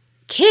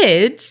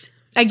kids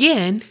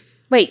again.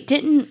 Wait,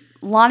 didn't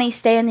Lonnie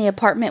stay in the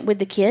apartment with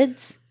the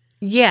kids?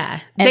 Yeah,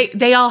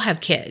 they all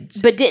have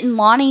kids. But didn't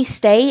Lonnie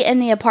stay in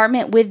the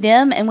apartment with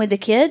them and with the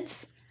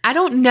kids? I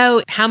don't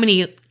know how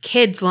many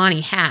kids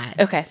Lonnie had.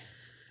 Okay.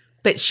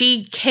 But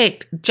she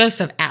kicked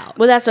Joseph out.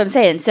 Well, that's what I'm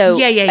saying. So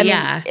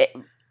Yeah.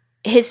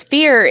 His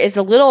fear is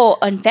a little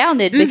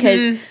unfounded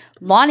because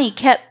Lonnie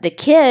kept the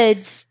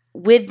kids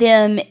with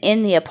them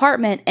in the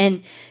apartment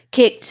and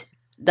kicked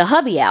the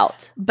hubby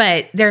out.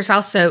 But there's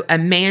also a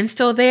man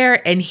still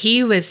there, and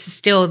he was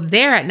still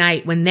there at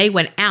night when they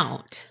went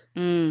out.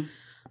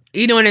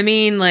 You know what I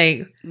mean?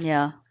 Like,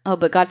 yeah. Oh,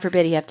 but God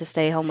forbid he have to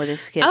stay home with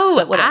his kids. Oh,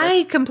 but whatever.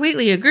 I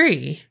completely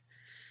agree.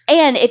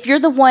 And if you're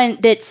the one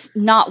that's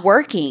not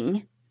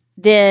working,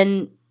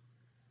 then,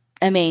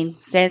 I mean,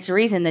 stands to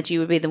reason that you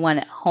would be the one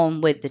at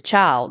home with the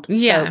child.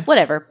 Yeah. So,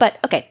 whatever. But,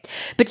 okay.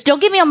 But don't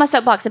get me on my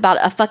soapbox about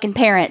a fucking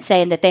parent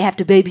saying that they have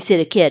to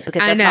babysit a kid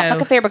because that's not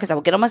fucking fair because I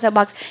will get on my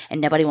soapbox and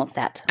nobody wants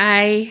that.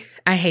 I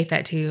hate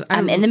that too.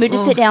 I'm in the mood to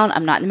sit down.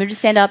 I'm not in the mood to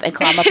stand up and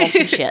climb up on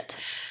some shit.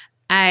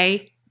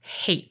 I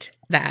hate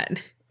that.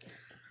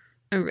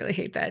 I really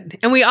hate that.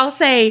 And we all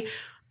say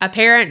a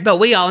parent, but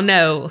we all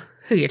know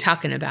who you're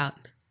talking about.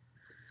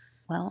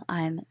 Well,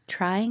 I'm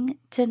trying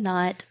to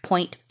not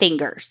point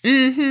fingers.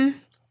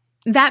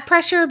 That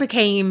pressure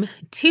became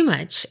too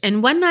much.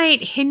 And one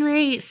night,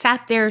 Henry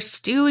sat there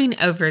stewing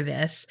over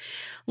this,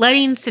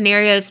 letting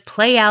scenarios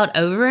play out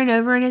over and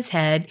over in his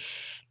head.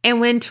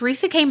 And when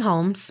Teresa came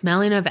home,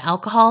 smelling of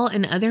alcohol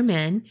and other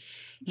men,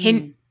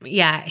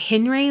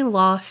 Henry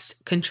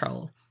lost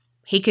control.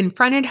 He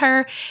confronted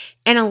her,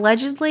 and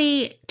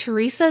allegedly,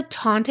 Teresa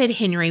taunted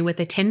Henry with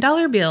a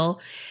 $10 bill,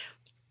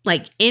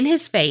 like, in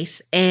his face,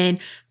 and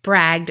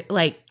bragged,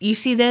 like, you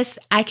see this?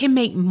 I can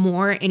make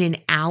more in an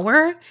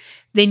hour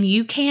than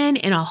you can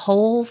in a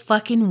whole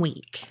fucking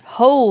week.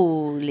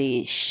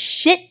 Holy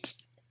shit.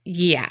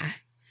 Yeah.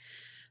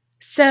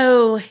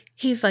 So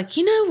he's like,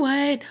 you know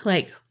what?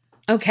 Like,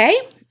 okay.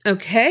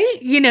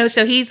 You know,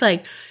 so he's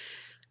like,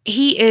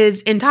 he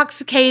is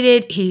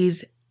intoxicated.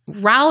 He's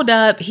riled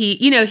up.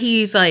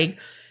 He's like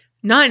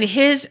not in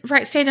his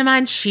right state of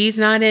mind. She's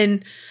not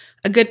in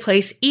a good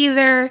place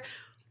either.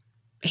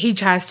 He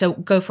tries to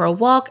go for a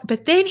walk,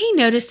 but then he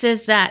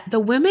notices that the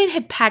women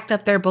had packed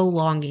up their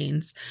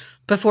belongings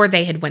before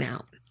they had went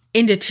out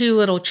into 2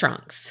 little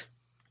trunks.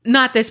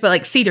 Not this, but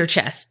like cedar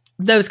chest,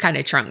 those kind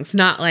of trunks,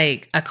 not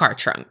like a car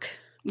trunk.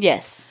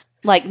 Yes.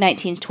 Like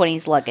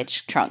 1920s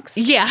luggage trunks.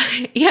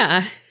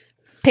 Yeah.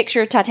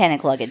 Picture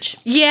Titanic luggage.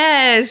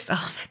 Yes. Oh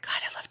my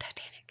God, I love Titanic.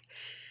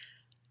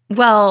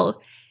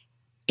 Well,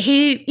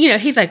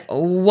 he's like,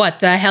 what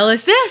the hell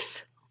is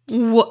this?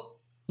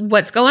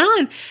 What's going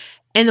on?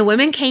 And the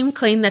women came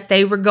clean that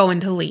they were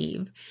going to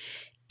leave.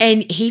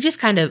 And he just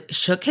kind of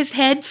shook his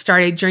head,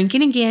 started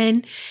drinking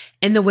again.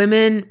 And the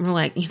women were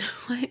like, you know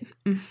what?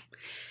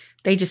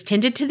 They just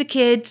tended to the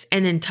kids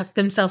and then tucked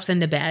themselves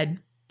into bed.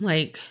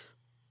 Like,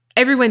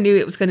 everyone knew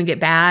it was going to get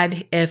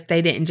bad if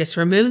they didn't just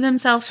remove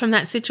themselves from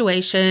that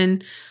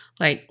situation.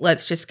 Like,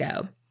 let's just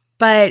go.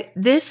 But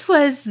this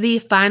was the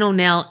final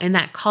nail in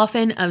that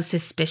coffin of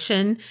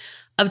suspicion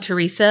of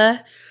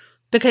Teresa,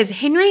 because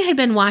Henry had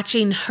been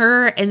watching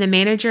her and the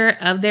manager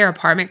of their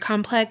apartment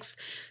complex,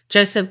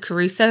 Joseph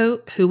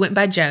Caruso, who went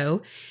by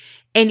Joe,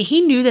 and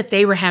he knew that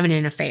they were having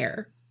an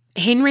affair.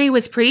 Henry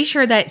was pretty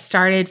sure that it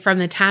started from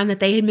the time that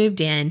they had moved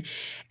in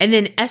and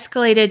then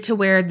escalated to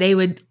where they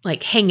would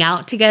like hang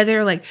out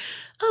together, like,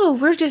 oh,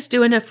 we're just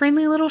doing a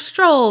friendly little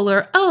stroll,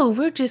 or, oh,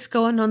 we're just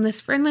going on this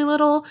friendly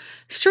little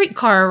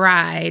streetcar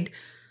ride,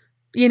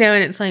 and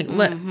it's like,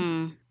 what?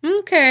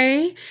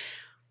 Okay.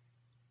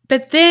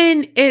 But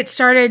then it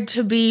started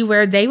to be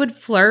where they would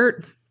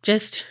flirt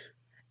just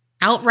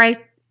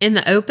outright in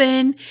the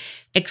open,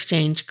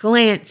 exchange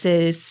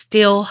glances,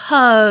 steal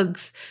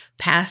hugs,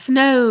 pass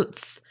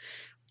notes.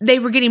 They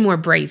were getting more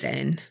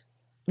brazen.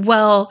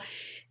 Well,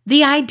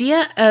 the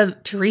idea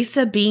of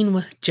Teresa being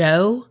with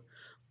Joe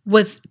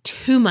was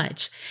too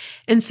much.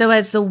 And so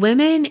as the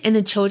women and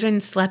the children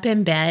slept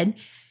in bed,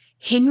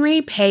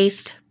 Henry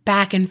paced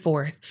back and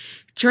forth,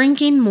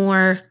 drinking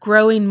more,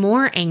 growing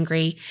more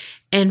angry,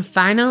 and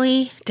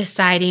finally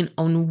deciding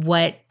on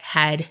what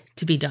had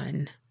to be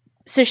done.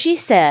 So she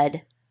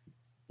said,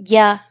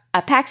 yeah,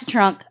 I packed a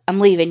trunk. I'm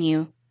leaving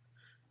you,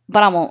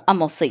 but I'm going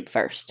to sleep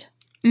first.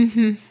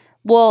 Mm-hmm.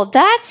 Well,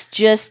 that's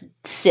just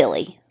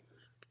silly.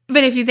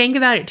 But if you think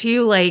about it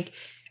too, like,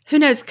 who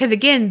knows? Because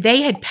again,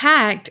 they had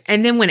packed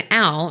and then went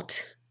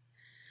out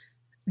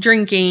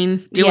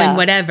drinking, doing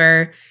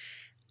whatever.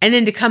 And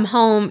then to come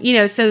home, you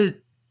know, so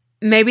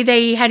maybe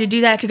they had to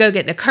do that to go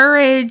get the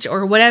courage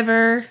or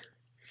whatever.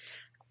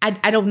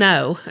 I don't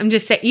know. I'm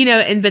just saying, you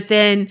know, but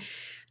then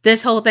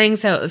this whole thing,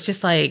 so it was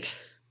just like,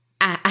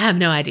 I have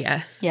no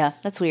idea. Yeah,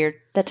 that's weird.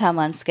 That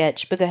timeline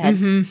sketch, but go ahead.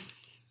 Mm-hmm.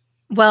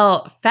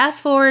 Well,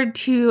 fast forward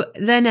to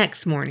the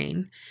next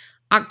morning,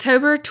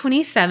 October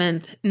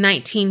 27th,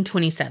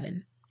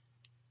 1927.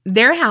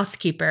 Their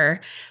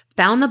housekeeper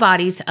found the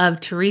bodies of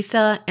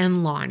Teresa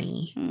and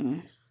Lonnie.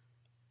 Mm.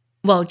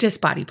 Well,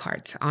 just body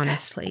parts,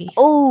 honestly.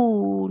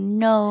 Oh,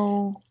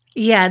 no.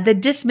 Yeah, the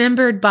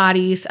dismembered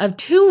bodies of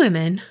 2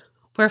 women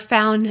were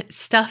found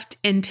stuffed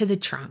into the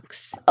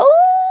trunks. Oh!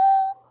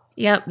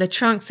 Yep, the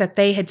trunks that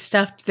they had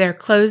stuffed their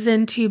clothes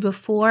into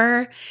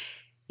before.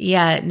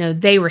 Yeah, no,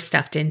 they were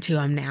stuffed into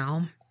them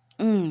now.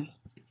 Mm.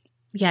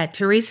 Yeah,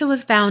 Teresa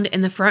was found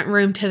in the front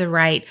room to the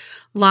right.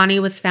 Lonnie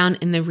was found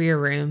in the rear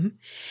room.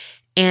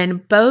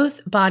 And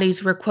both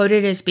bodies were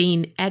quoted as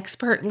being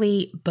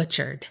expertly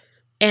butchered.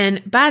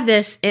 And by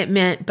this, it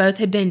meant both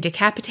had been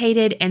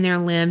decapitated and their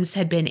limbs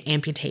had been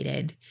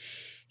amputated.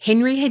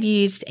 Henry had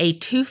used a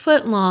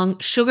 2-foot-long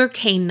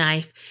sugarcane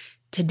knife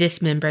to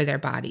dismember their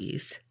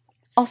bodies.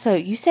 Also,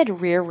 you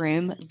said rear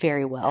room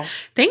very well.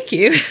 Thank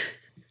you.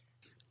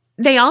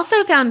 They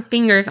also found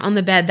fingers on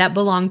the bed that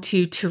belonged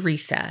to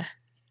Teresa.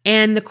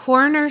 And the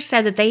coroner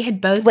said that they had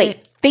both...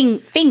 Wait,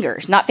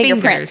 fingers, not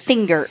fingerprints.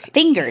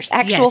 Fingers,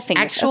 actual yes,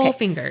 fingers. Actual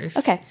fingers.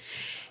 Okay.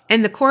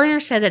 And the coroner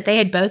said that they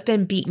had both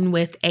been beaten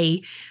with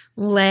a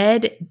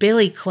lead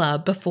billy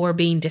club before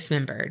being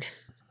dismembered.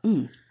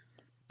 Mm.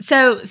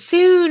 So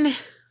soon,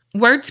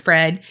 word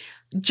spread,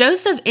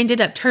 Joseph ended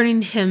up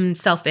turning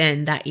himself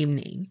in that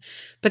evening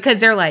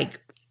because they're like,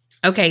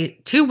 okay,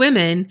 2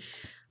 women,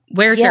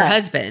 where's their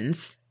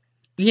husbands?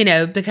 You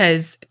know,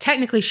 because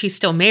technically she's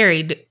still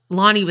married.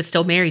 Lonnie was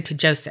still married to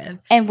Joseph.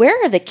 And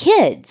where are the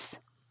kids?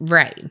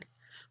 Right.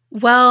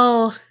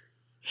 Well,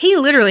 he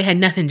literally had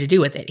nothing to do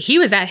with it. He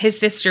was at his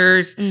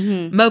sister's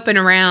moping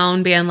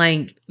around, being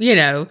like, you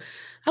know,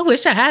 I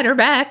wish I had her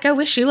back. I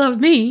wish she loved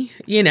me,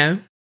 you know.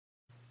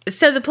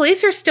 So the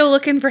police are still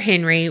looking for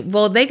Henry.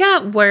 Well, they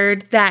got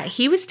word that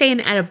he was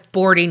staying at a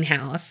boarding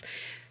house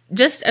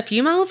just a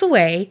few miles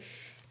away,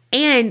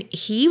 and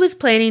he was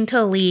planning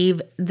to leave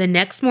the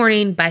next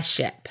morning by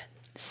ship.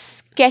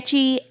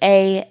 Sketchy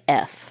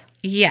AF.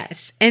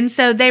 Yes. And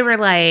so they were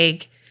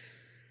like,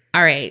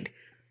 all right,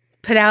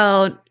 put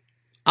out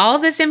all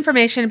this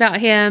information about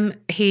him.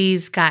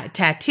 He's got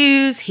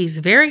tattoos. He's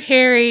very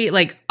hairy.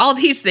 Like, all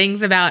these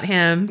things about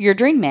him. Your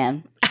dream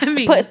man. I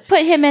mean,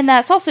 put him in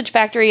that sausage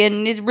factory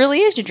and it really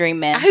is your dream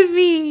man. I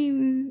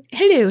mean,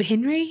 hello,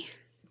 Henry.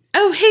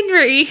 Oh,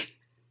 Henry.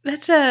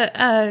 That's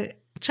a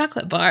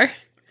chocolate bar.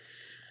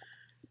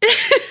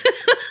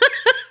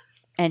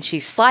 And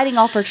she's sliding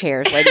off her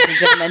chairs, ladies and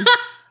gentlemen.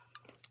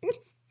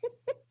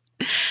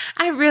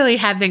 I really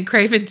have been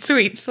craving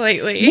sweets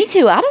lately. Me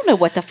too. I don't know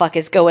what the fuck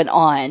is going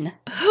on.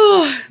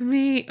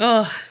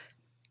 Oh.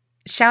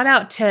 Shout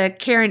out to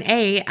Karen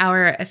A.,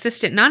 our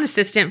assistant,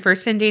 non-assistant, for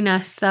sending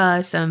us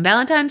some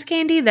Valentine's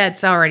candy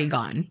that's already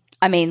gone.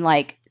 I mean,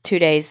 like 2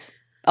 days,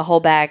 a whole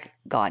bag,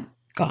 gone.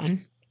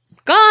 Gone.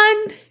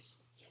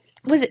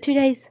 Was it 2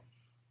 days?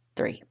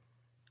 3.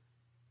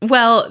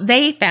 Well,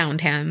 they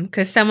found him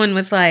because someone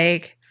was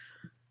like,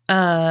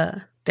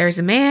 there's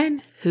a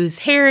man who's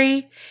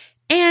hairy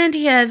and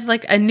he has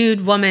like a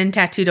nude woman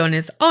tattooed on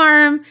his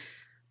arm.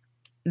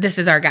 This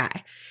is our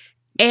guy.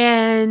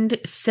 And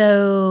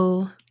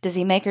so... Does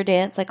he make her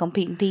dance like on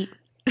Pete and Pete?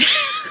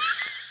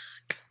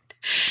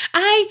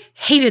 I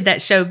hated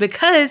that show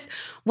because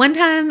one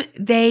time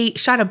they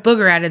shot a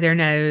booger out of their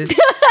nose.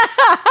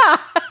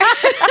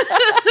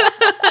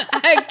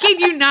 I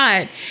kid you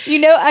not. You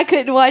know, I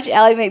couldn't watch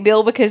Ally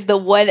McBeal because the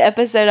one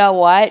episode I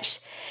watched,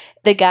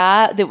 the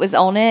guy that was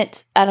on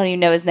it, I don't even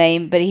know his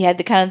name, but he had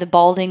the kind of the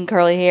balding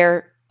curly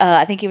hair.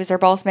 I think he was her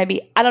boss,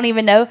 maybe. I don't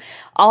even know.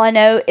 All I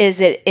know is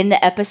that in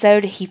the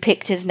episode, he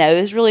picked his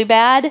nose really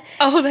bad.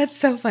 Oh, that's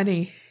so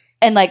funny.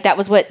 And, like, that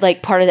was what,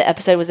 like, part of the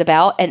episode was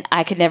about. And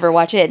I could never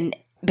watch it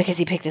because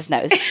he picked his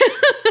nose.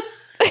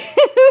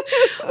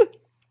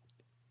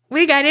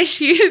 We got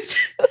issues.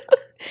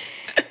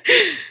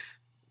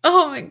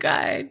 Oh, my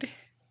God.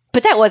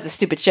 But that was a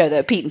stupid show,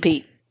 though, Pete and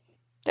Pete.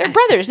 They're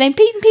brothers named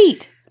Pete and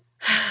Pete.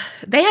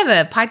 They have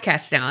a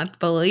podcast now, I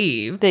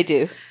believe. They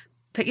do.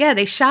 But, yeah,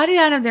 they shot it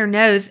out of their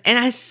nose. And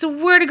I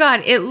swear to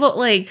God, it looked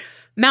like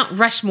Mount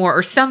Rushmore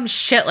or some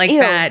shit like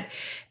that.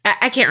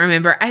 I can't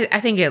remember. I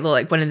think it looked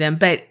like one of them,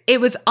 but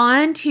it was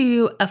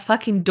onto a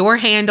fucking door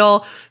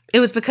handle. It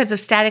was because of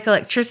static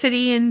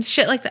electricity and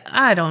shit like that.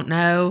 I don't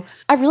know.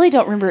 I really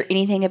don't remember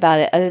anything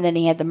about it other than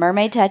he had the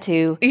mermaid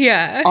tattoo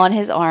on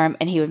his arm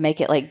and he would make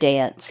it like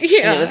dance.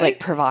 Yeah. And it was like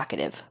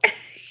provocative.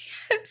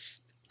 Yes.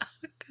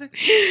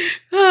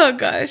 Oh,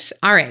 gosh.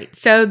 All right.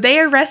 So they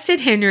arrested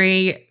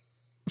Henry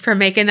for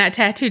making that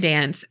tattoo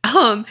dance.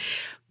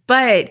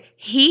 But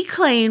he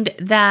claimed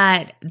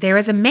that there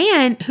was a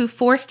man who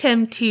forced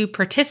him to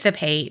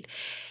participate.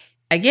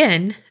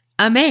 Again,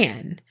 a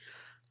man.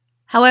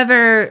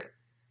 However,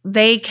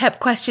 they kept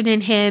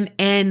questioning him,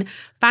 and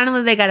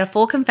finally they got a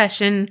full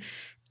confession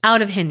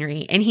out of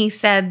Henry. And he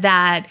said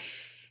that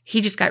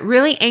he just got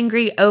really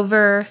angry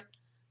over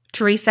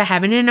Teresa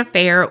having an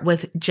affair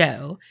with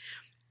Joe.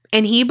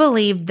 And he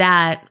believed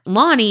that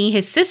Lonnie,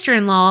 his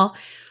sister-in-law,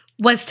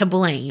 was to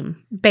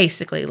blame,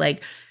 basically.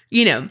 Like,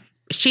 you know,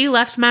 she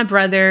left my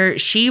brother,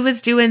 she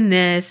was doing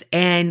this,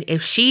 and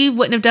if she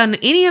wouldn't have done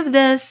any of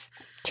this,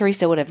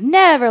 Teresa would have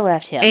never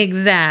left him.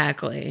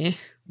 Exactly.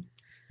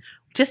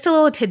 Just a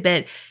little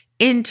tidbit.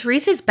 In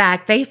Teresa's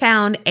back, they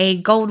found a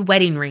gold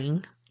wedding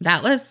ring.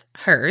 That was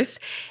hers.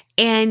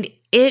 And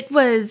it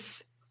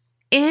was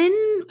in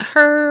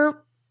her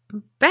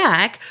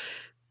back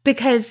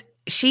because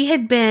she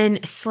had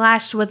been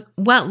slashed with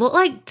what looked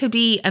like to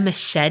be a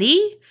machete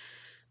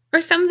or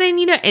something,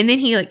 you know, and then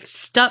he like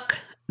stuck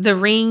the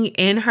ring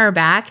in her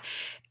back.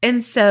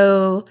 And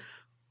so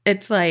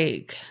it's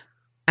like,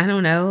 I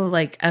don't know,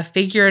 like a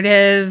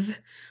figurative,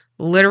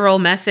 literal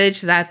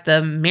message that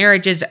the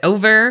marriage is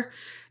over.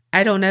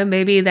 I don't know,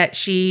 maybe that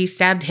she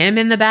stabbed him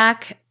in the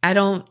back. I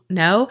don't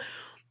know.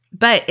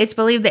 But it's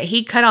believed that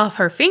he cut off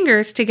her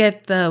fingers to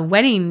get the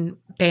wedding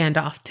band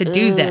off to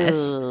do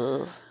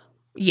this.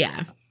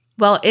 Yeah.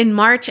 Well, in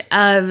March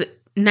of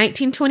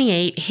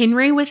 1928,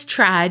 Henry was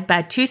tried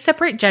by 2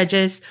 separate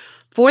judges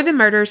for the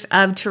murders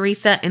of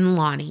Teresa and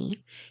Lonnie.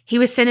 He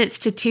was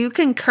sentenced to 2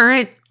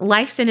 concurrent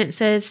life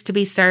sentences to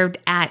be served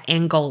at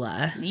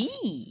Angola.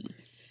 Eee.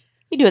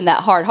 You're doing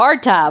that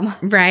hard time.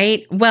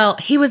 Right? Well,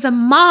 he was a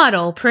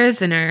model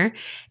prisoner,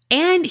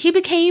 and he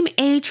became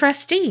a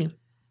trustee.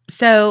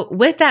 So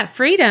with that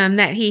freedom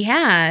that he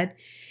had,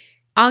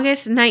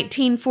 August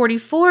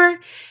 1944,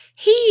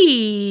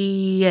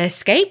 he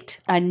escaped.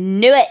 I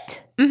knew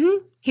it.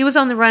 Mm-hmm. He was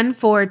on the run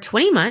for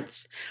 20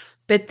 months,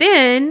 but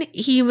then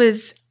he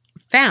was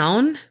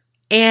found,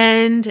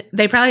 and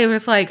they probably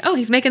was like, oh,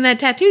 he's making that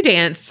tattoo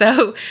dance.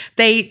 So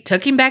they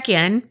took him back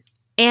in,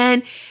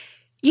 and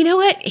you know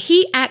what?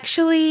 He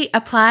actually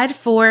applied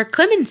for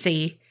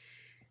clemency.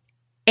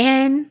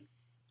 And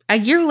a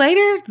year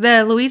later,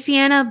 the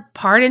Louisiana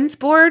Pardons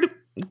Board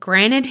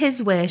granted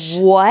his wish.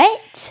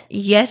 What?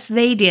 Yes,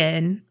 they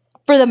did.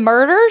 For the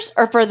murders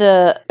or for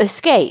the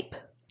escape?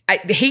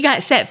 He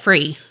got set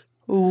free.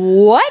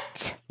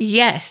 What?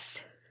 Yes.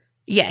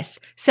 Yes.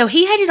 So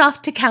he headed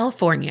off to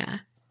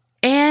California.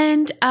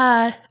 And,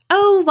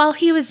 while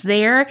he was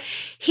there,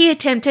 he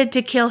attempted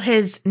to kill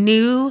his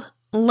new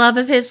love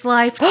of his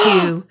life,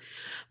 too.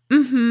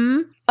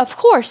 Mm-hmm. Of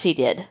course he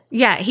did.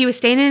 Yeah, he was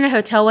staying in a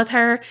hotel with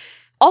her.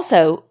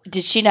 Also,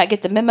 did she not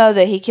get the memo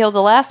that he killed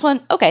the last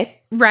one?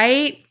 Okay.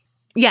 Right?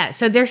 Yeah,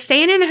 so they're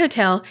staying in a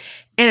hotel,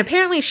 and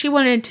apparently she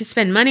wanted to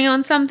spend money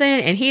on something,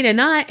 and he did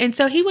not. And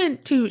so he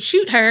went to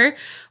shoot her,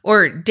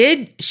 or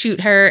did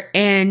shoot her,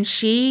 and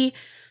she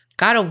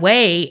got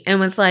away and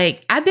was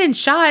like, I've been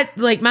shot.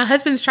 Like, my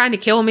husband's trying to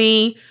kill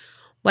me.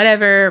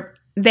 Whatever.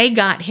 They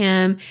got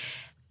him.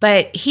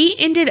 But he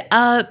ended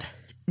up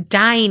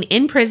dying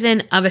in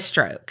prison of a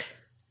stroke.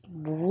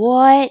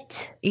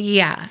 What?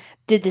 Yeah.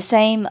 Did the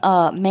same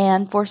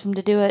man force him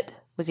to do it?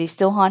 Was he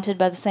still haunted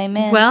by the same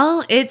man?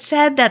 Well, it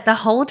said that the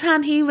whole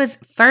time he was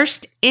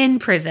first in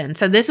prison,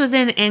 so this was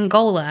in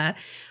Angola,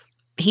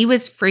 he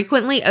was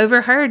frequently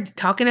overheard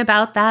talking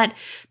about that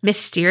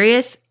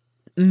mysterious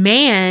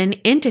man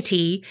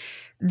entity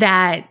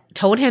that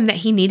told him that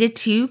he needed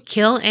to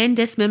kill and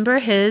dismember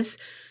his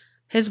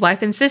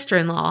wife and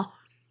sister-in-law.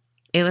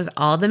 It was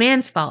all the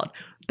man's fault.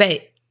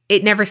 But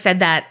it never said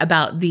that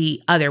about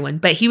the other one.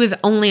 But he was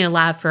only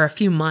alive for a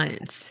few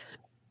months.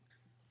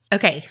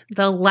 Okay,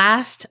 the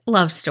last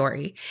love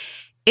story.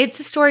 It's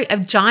a story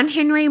of John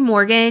Henry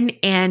Morgan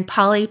and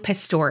Polly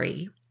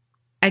Pastori.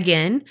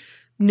 Again,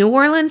 New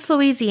Orleans,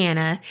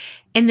 Louisiana.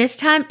 And this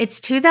time it's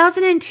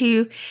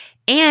 2002,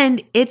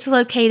 and it's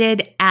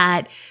located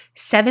at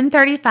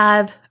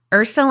 735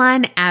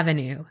 Ursuline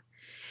Avenue.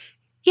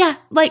 Yeah,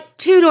 like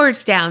 2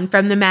 doors down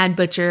from the Mad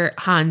Butcher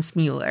Hans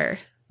Mueller.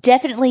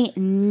 Definitely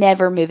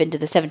never move into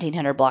the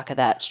 1700 block of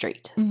that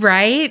street.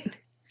 Right?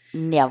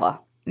 Never.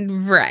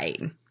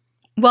 Right.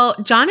 Well,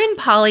 John and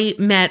Polly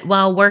met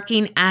while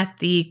working at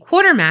the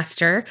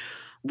Quartermaster,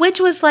 which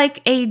was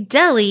like a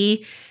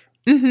deli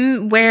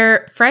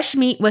where fresh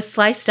meat was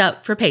sliced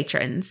up for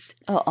patrons.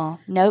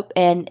 Nope.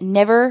 And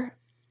never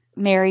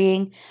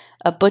marrying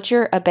a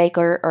butcher, a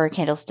baker, or a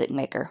candlestick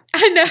maker.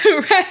 I know,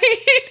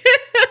 right?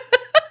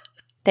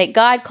 Thank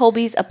God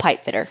Colby's a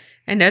pipe fitter.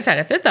 And knows how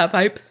to fit that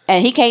pipe.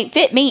 And he can't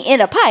fit me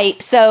in a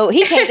pipe, so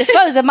he can't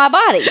dispose of my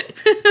body.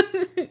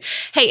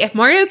 Hey, if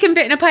Mario can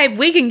fit in a pipe,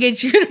 we can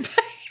get you in a pipe.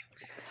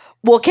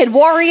 Well, can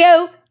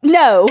Wario?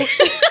 No.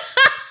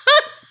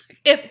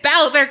 If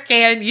Bowser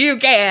can, you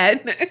can.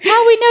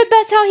 How we know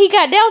that's how he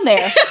got down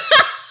there?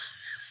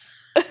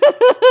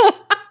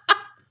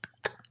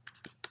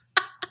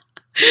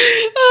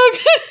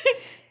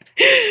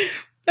 Okay.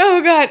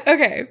 Oh, God.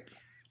 Okay.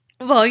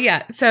 Well,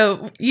 yeah.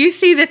 So you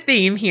see the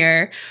theme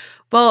here.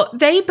 Well,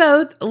 they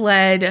both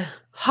led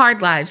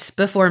hard lives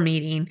before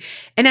meeting.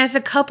 And as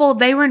a couple,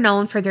 they were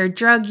known for their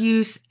drug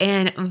use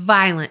and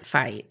violent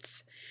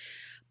fights.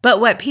 But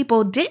what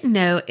people didn't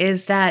know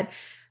is that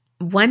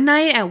one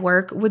night at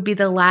work would be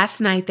the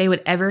last night they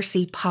would ever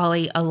see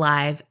Polly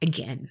alive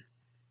again.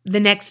 The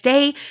next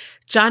day,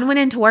 John went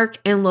into work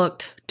and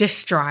looked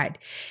distraught.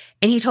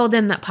 And he told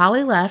them that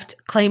Polly left,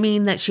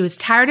 claiming that she was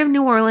tired of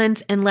New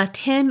Orleans and left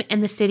him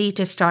and the city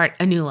to start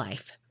a new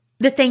life.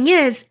 The thing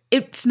is,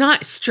 it's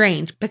not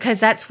strange because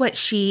that's what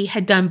she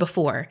had done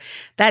before.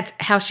 That's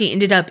how she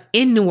ended up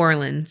in New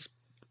Orleans.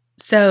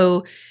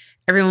 So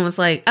everyone was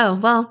like, oh,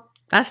 well,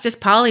 that's just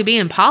Polly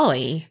being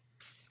Polly.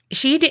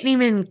 She didn't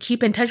even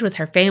keep in touch with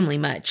her family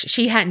much.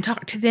 She hadn't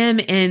talked to them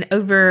in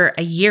over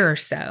a year or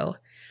so.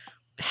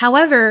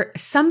 However,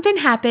 something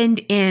happened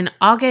in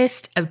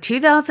August of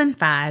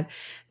 2005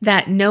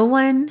 that no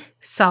one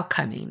saw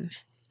coming.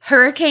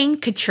 Hurricane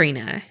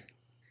Katrina.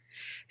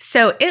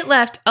 So it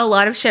left a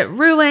lot of shit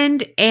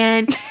ruined,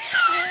 and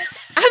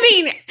I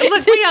mean,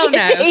 look, we all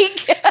know.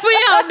 We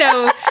all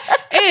know.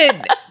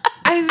 And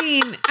I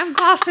mean, I'm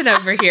glossing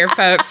over here,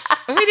 folks.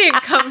 We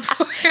didn't come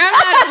for it. I'm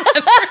not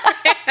a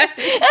fan.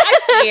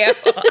 Fuck you.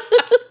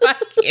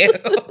 Fuck you.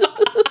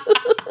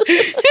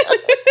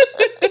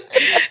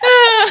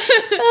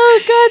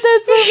 Oh, God,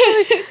 that's so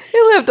funny.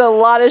 It left a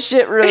lot of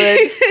shit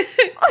ruined.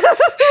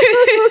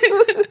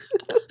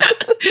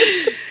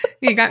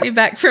 You got me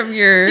back from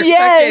your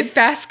fucking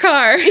fast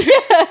car.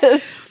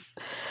 Yes.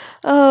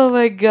 Oh,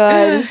 my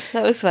God.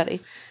 That was funny.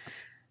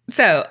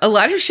 So, a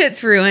lot of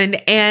shit's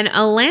ruined, and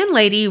a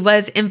landlady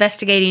was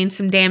investigating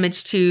some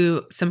damage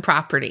to some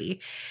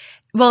property.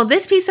 Well,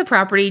 this piece of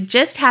property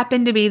just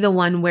happened to be the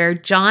one where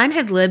John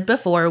had lived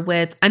before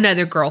with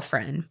another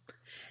girlfriend.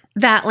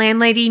 That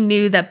landlady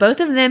knew that both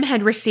of them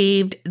had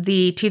received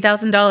the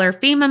 $2,000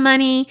 FEMA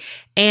money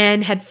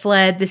and had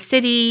fled the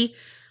city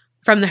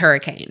from the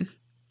hurricane.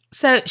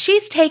 So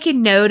she's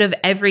taking note of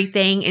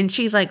everything, and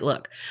she's like,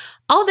 look,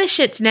 all this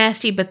shit's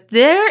nasty, but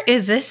there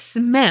is a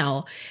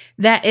smell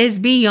that is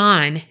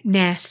beyond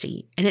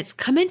nasty, and it's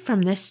coming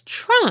from this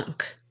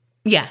trunk.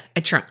 Yeah,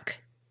 a trunk.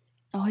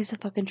 Always a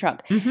fucking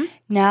trunk. Mm-hmm.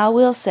 Now, I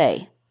will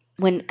say,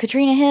 when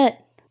Katrina hit,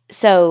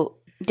 so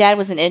Dad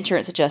was an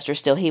insurance adjuster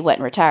still. He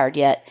wasn't retired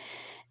yet.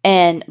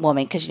 And, well, I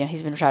mean, because,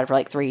 he's been retired for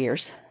like 3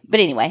 years. But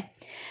anyway,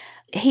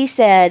 he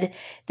said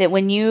that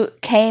when you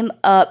came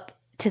up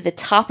to the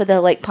top of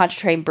the Lake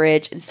Pontchartrain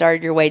Bridge and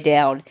started your way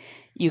down,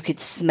 you could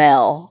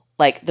smell,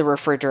 like, the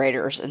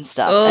refrigerators and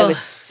stuff. Ugh. It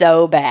was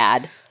so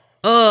bad.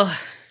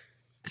 Oh,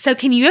 so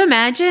can you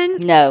imagine?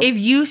 No. If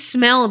you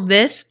smell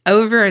this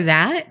over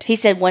that? He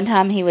said one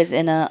time he was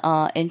in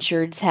a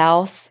insured's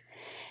house,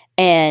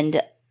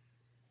 and,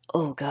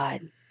 oh,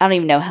 God, I don't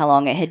even know how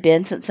long it had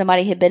been since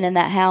somebody had been in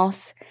that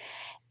house,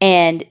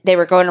 and they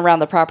were going around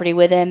the property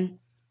with him,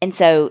 and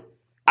so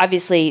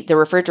obviously the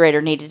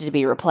refrigerator needed to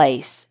be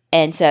replaced,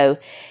 and so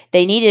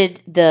they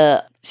needed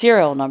the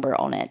serial number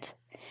on it,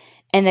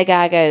 and the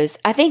guy goes,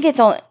 I think it's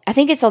on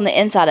the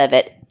inside of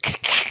it.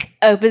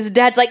 Opens,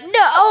 Dad's like,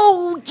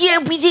 no, yeah,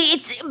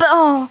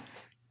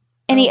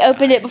 and he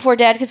opened it before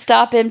Dad could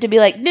stop him to be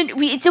like, no,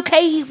 it's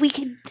okay,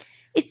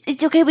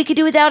 it's okay, we could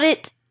do without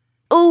it.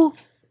 Oh,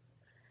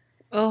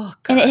 God.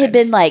 And it had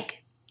been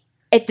like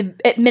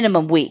at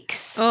minimum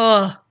weeks.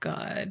 Oh,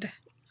 God.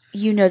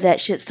 You know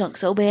that shit stunk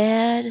so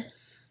bad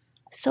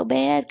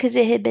because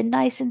it had been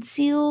nice and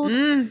sealed.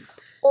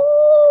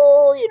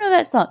 Oh, you know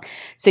that stunk.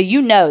 So you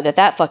know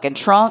that fucking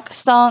trunk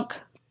stunk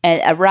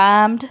and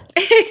rhymed.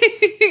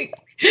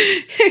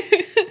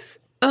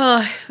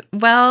 Oh,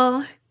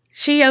 well,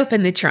 she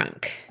opened the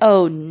trunk.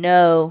 Oh,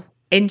 no.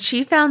 And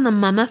she found the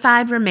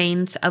mummified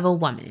remains of a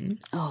woman.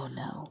 Oh,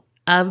 no.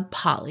 Of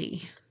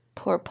Polly.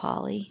 Poor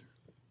Polly.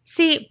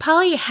 See,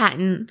 Polly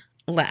hadn't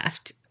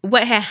left.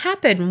 What had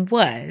happened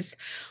was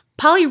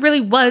Polly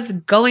really was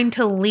going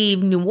to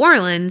leave New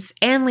Orleans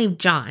and leave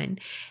John.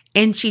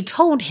 And she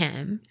told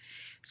him.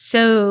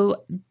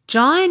 So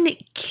John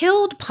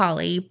killed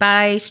Polly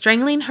by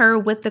strangling her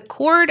with the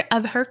cord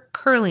of her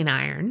curling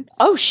iron.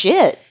 Oh,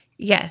 shit.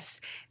 Yes.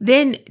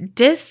 Then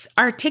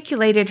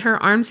disarticulated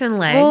her arms and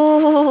legs.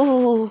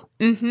 Oh.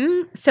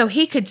 So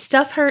he could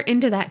stuff her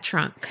into that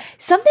trunk.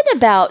 Something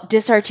about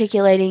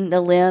disarticulating the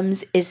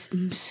limbs is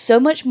so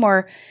much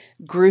more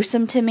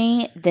gruesome to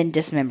me than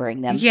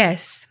dismembering them.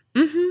 Yes.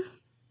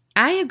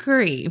 I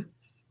agree.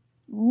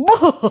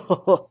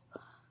 Well,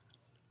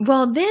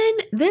 then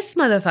this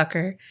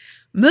motherfucker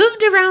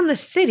moved around the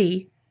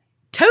city,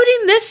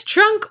 toting this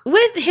trunk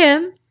with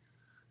him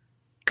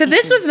Because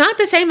this was not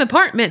the same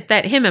apartment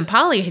that him and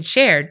Polly had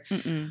shared.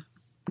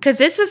 Because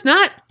this was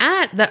not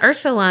at the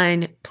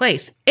Ursuline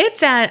place.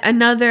 It's at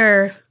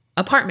another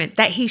apartment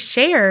that he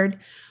shared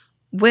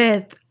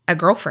with a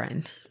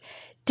girlfriend.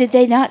 Did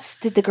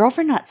the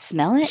girlfriend not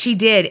smell it? She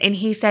did. And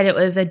he said it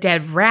was a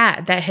dead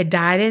rat that had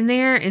died in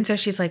there. And so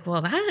she's like,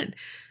 well, that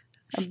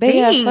a big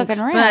ass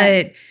fucking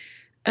rat.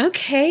 But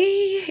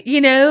okay,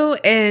 you know,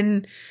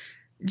 and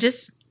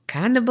just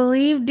kind of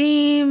believed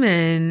him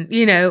and,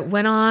 you know,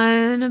 went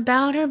on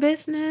about her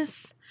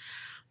business.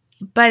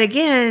 But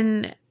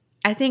again,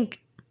 I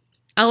think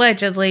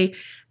allegedly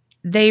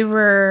they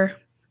were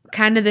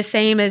kind of the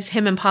same as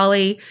him and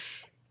Polly,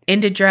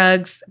 into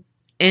drugs.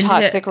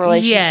 Toxic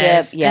relationship.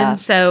 Yes. Yeah. And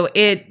so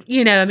it,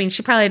 you know, I mean,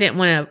 she probably didn't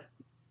want to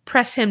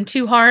press him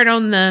too hard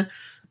on the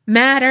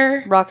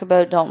matter. Rock the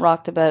boat, don't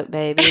rock the boat,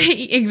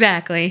 baby.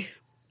 Exactly.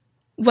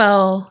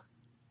 Well,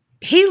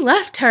 he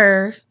left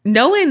her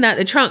knowing that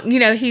the trunk, you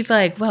know, he's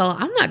like, well,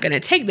 I'm not going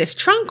to take this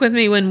trunk with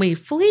me when we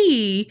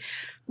flee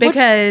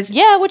because.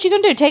 What you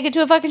going to do? Take it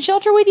to a fucking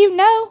shelter with you?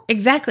 No.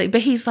 Exactly.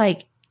 But he's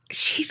like,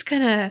 she's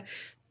going to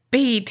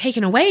be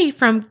taken away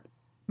from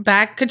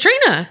back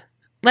Katrina.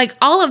 Like,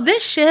 all of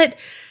this shit,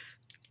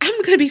 I'm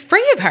going to be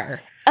free of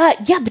her.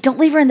 Yeah, but don't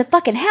leave her in the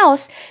fucking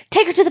house.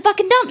 Take her to the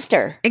fucking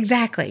dumpster.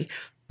 Exactly.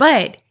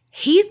 But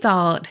he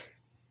thought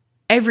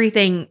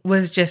everything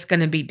was just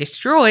going to be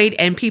destroyed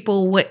and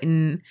people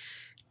wouldn't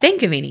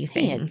think of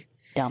anything.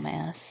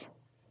 Dumbass.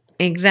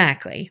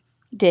 Exactly.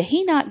 Did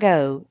he not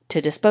go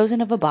to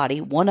Disposing of a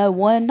Body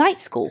 101 night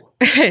school?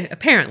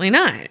 Apparently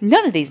not.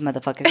 None of these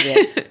motherfuckers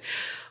did.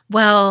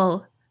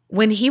 Well,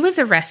 when he was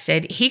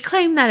arrested, he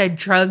claimed that a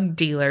drug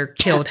dealer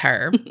killed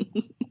her.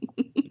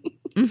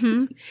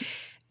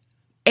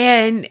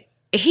 And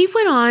he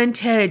went on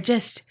to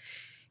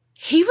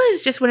he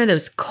was just one of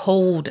those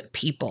cold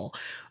people.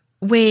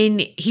 When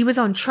he was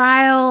on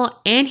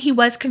trial and he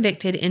was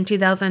convicted in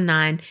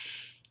 2009,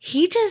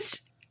 he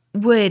just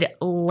would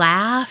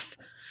laugh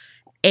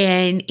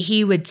and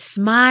he would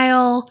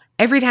smile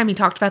every time he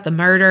talked about the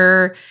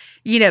murder.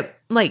 You know,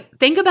 like,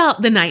 think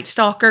about the Night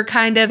Stalker,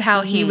 kind of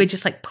how he would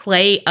just like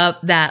play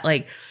up that,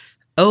 like,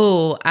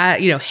 oh,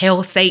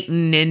 hail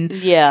Satan and,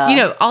 you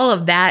know, all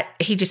of that.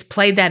 He just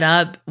played that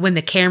up when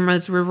the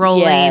cameras were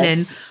rolling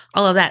and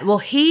all of that. Well,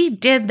 he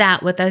did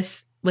that with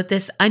us with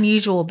this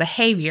unusual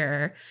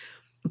behavior.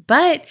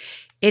 But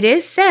it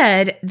is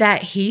said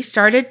that he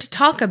started to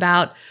talk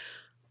about,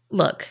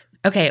 look,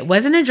 okay, it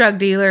wasn't a drug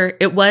dealer.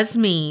 It was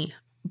me.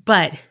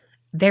 But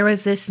there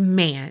was this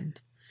man.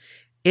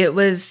 It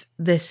was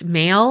this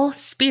male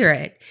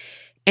spirit.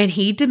 And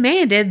he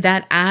demanded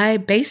that I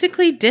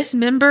basically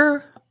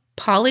dismember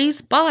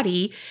Polly's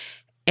body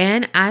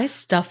and I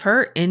stuff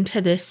her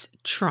into this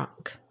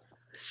trunk.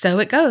 So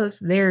it goes.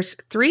 There's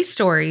 3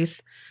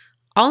 stories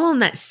all on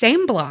that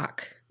same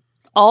block.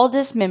 All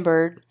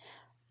dismembered.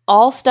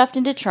 All stuffed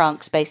into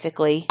trunks,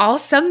 basically. All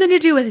something to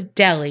do with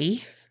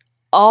deli.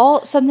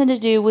 All something to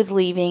do with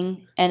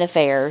leaving and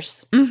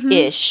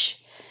affairs-ish.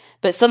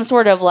 But some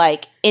sort of,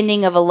 like,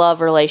 ending of a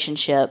love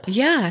relationship.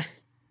 Yeah.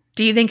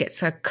 Do you think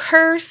it's a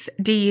curse?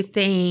 Do you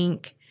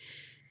think...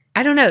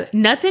 I don't know.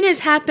 Nothing has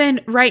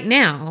happened right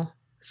now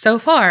so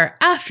far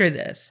after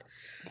this.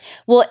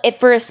 Well,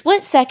 for a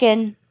split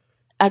second,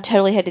 I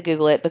totally had to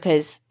Google it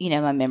because, you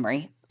know, my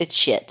memory, it's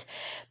shit.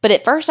 But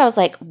at first I was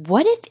like,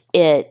 what if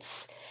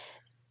it's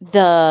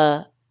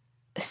the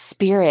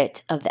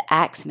spirit of the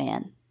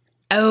Axeman?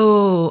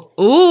 Oh,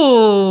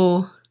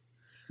 ooh.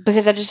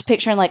 Because I'm just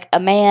picturing like a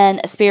man,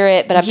 a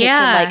spirit, but I'm picturing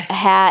like a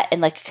hat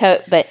and like a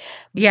coat. But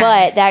the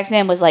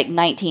Axeman was like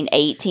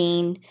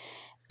 1918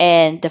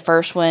 and the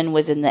first one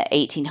was in the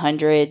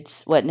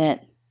 1800s, wasn't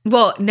it?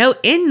 Well, no,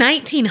 in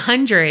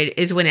 1900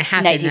 is when it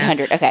happened.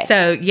 1900, okay.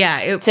 So, yeah,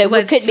 it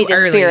could be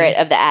the spirit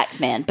of the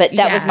Axeman. But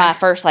that was my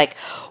first, like,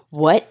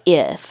 what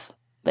if?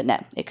 But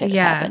no, it couldn't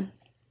happen.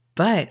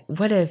 But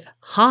what if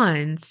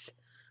Hans,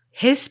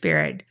 his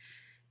spirit,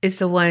 is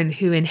the one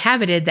who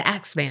inhabited the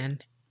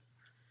Axeman?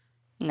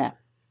 No.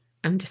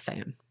 I'm just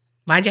saying.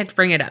 Why'd you have to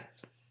bring it up?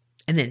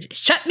 And then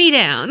just shut me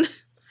down.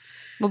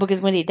 Well, because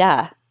when did he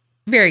die?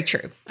 Very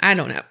true. I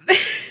don't know.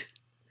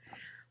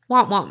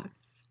 Womp womp.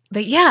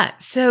 But yeah,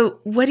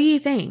 so what do you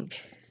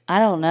think? I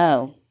don't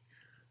know.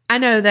 I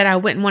know that I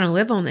wouldn't want to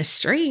live on this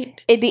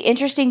street. It'd be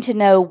interesting to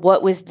know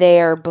what was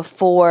there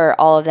before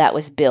all of that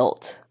was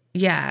built.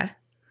 Yeah.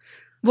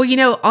 Well, you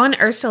know, on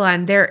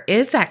Ursuline, there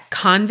is that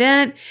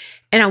convent.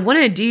 And I want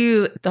to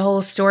do the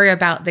whole story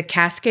about the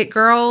casket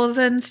girls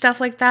and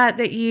stuff like that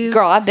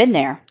Girl, I've been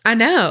there. I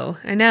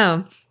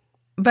know.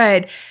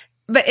 But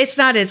it's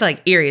not as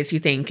like eerie as you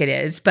think it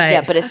is. But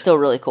yeah, but it's still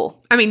really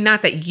cool. I mean,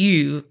 not that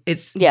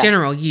it's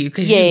general you,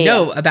 because you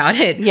know about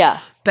it.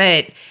 Yeah.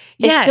 But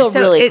it's still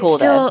really cool,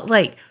 it's still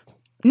like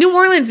New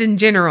Orleans in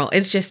general,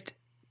 it's just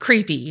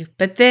creepy.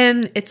 But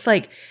then it's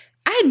like,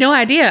 I had no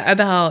idea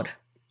about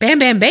Bam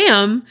Bam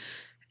Bam.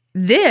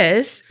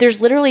 There's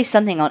literally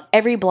something on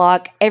every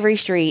block, every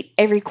street,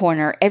 every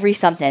corner, every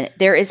something.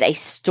 There is a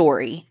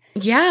story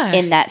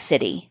in that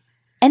city.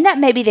 And that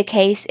may be the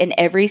case in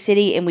every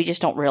city and we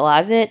just don't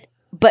realize it.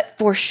 But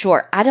for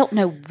sure, I don't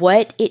know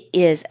what it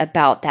is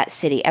about that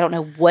city. I don't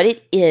know what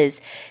it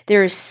is.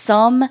 There is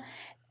some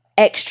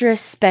extra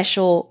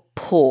special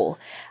pull.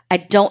 I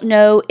don't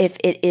know if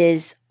it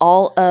is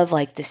all of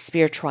like the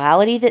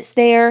spirituality that's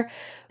there,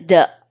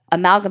 the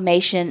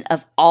amalgamation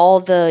of all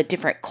the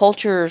different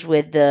cultures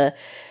with the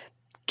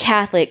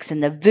Catholics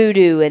and the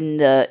voodoo and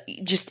the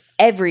just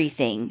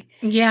everything.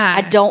 Yeah.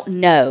 I don't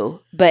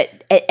know,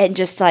 but and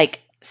just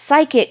like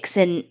psychics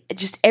and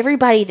just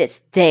everybody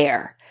that's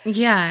there.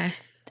 Yeah.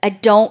 I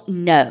don't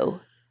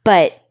know,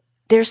 but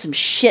there's some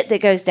shit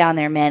that goes down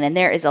there, man, and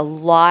there is a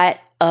lot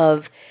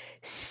of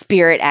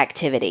spirit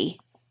activity.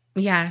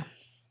 Yeah.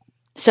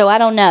 So I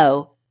don't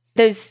know.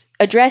 Those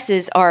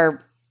addresses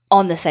are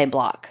on the same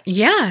block.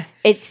 Yeah.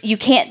 You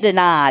can't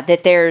deny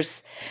that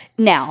there's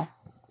now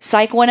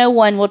Psych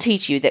 101 will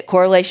teach you that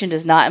correlation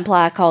does not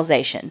imply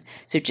causation.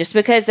 So just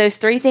because those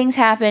three things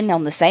happen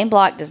on the same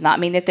block does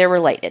not mean that they're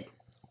related.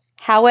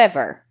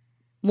 However,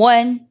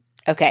 1,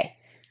 okay.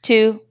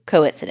 2,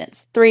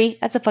 coincidence. 3,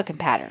 that's a fucking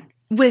pattern.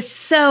 With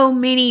so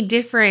many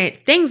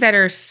different things that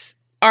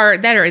are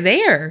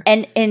there.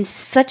 And in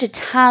such a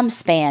time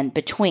span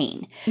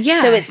between.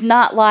 Yeah. So it's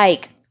not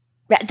like,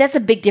 that's a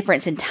big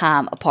difference in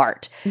time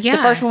apart. Yeah.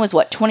 The first one was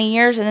 20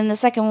 years, and then the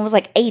second one was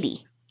like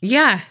 80.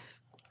 Yeah.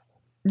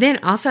 Then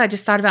also I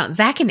just thought about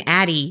Zach and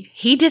Addie.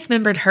 He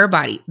dismembered her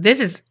body. This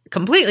is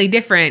completely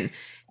different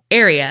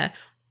area.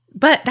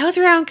 But that was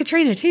around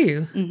Katrina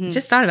too. Mm-hmm.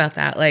 Just thought about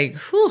that. Like,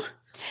 whew.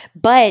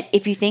 But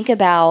if you think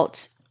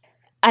about,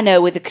 I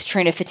know with the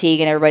Katrina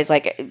fatigue and everybody's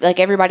like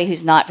everybody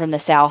who's not from the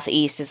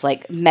Southeast is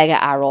like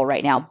mega eye roll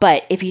right now.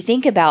 But if you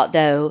think about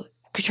though,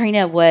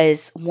 Katrina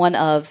was one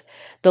of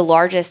the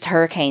largest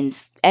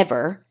hurricanes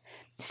ever.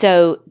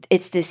 So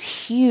it's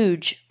this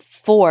huge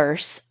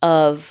force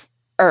of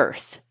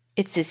Earth.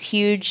 It's this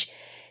huge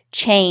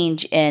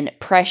change in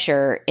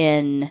pressure,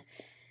 in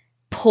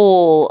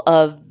pull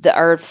of the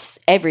Earth's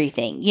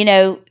everything,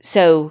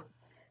 so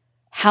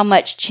how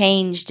much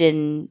changed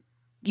in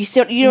I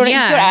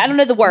don't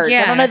know the words.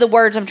 Yeah. I don't know the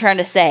words I'm trying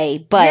to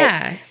say,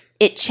 but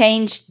it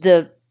changed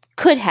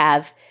could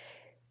have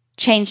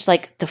changed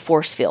like the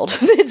force field.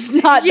 It's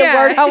not the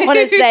word I want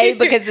to say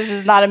because this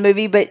is not a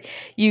movie, but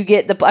you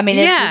get this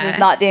is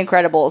not The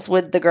Incredibles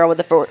with the girl with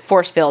the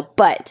force field.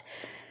 But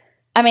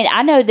I mean,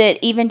 I know that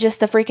even just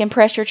the freaking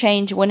pressure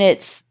change when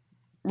it's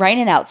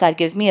raining outside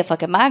gives me a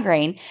fucking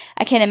migraine.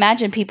 I can't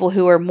imagine people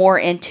who are more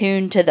in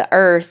tune to the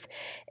earth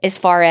as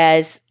far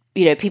as,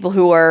 people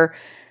who are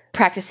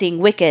practicing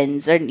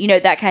Wiccans or,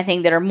 that kind of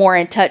thing that are more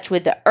in touch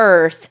with the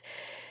earth,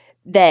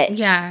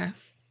 that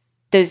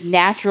those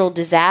natural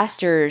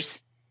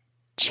disasters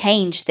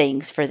change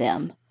things for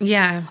them.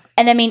 Yeah.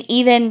 And I mean,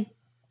 even,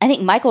 I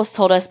think Michael's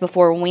told us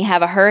before when we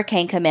have a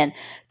hurricane come in,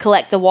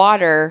 collect the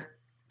water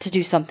to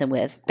do something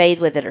with, bathe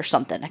with it or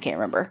something. I can't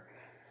remember.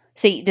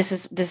 See, this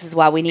is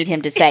why we need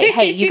him to say,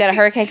 hey, you got a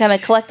hurricane coming,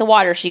 collect the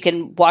water so you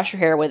can wash your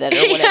hair with it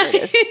or whatever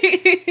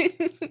it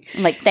is.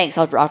 I'm like, thanks,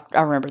 I'll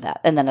remember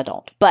that. And then I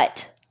don't.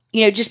 But,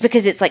 just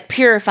because it's like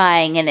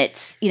purifying and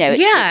it's,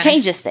 it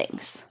changes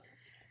things.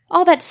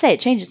 All that to say,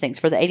 it changes things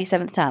for the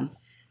 87th time.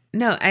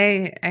 No,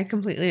 I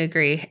completely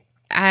agree.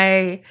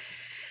 I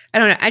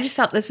don't know. I just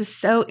thought this was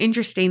so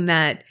interesting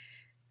that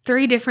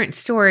 3 different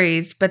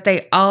stories, but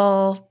they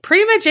all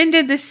pretty much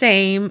ended the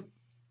same.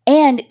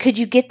 And could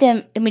you get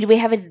them? I mean, do we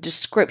have a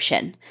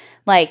description?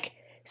 Like,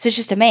 so it's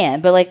just a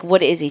man, but like,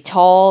 what is he?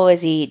 Tall?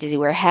 Does he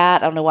wear a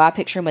hat? I don't know why I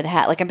picture him with a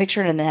hat. Like, I'm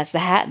picturing him as the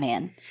Hat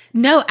Man.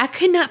 No, I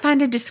could not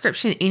find a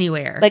description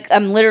anywhere. Like,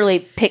 I'm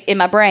literally in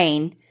my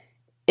brain,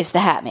 it's the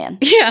Hat Man.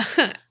 Yeah,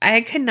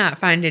 I could not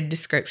find a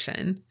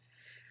description.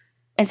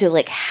 And so,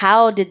 like,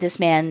 how did this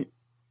man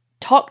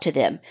talk to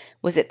them?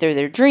 Was it through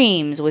their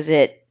dreams?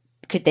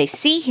 Could they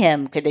see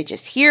him? Could they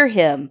just hear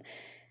him?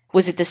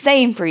 Was it the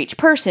same for each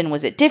person?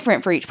 Was it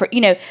different for each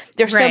person?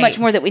 There's so much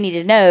more that we need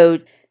to know,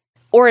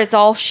 or it's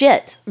all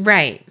shit.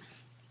 Right.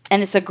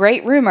 And it's a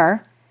great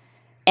rumor,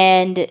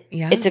 and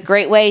it's a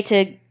great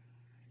way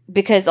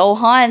because old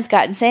Hans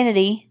got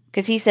insanity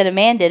because he said a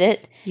man did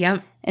it.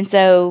 Yep. And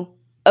so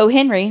O.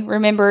 Henry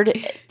remembered,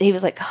 he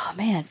was like, oh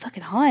man,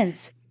 fucking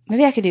Hans.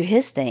 Maybe I could do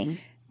his thing.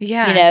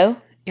 Yeah.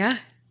 Yeah.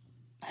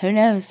 Who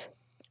knows?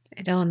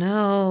 I don't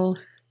know.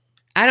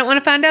 I don't want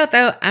to find out,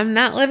 though. I'm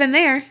not living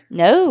there.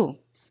 No.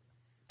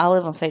 I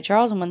live on St.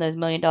 Charles in one of those $1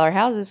 million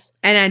houses.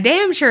 And I'm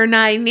damn sure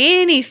not eating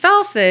any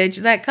sausage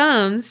that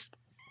comes.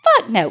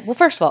 Fuck no. Well,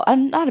 first of all,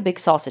 I'm not a big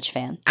sausage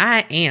fan.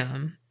 I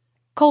am.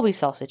 Colby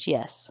sausage,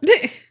 yes.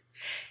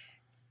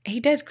 He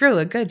does grill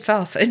a good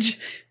sausage.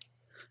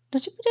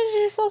 Don't you put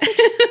his sausage?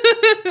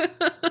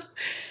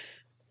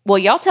 Well,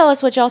 y'all tell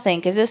us what y'all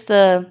think. Is this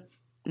the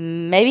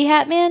maybe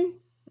Hat Man?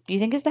 Do you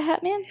think it's the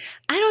Hat Man?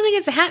 I don't think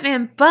it's the Hat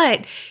Man,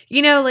 but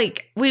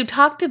like we've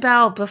talked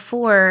about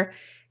before,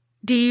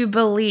 do you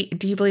believe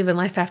in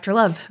life after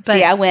love? But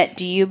see, I went,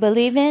 do you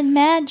believe in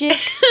magic?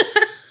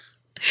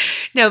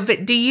 No,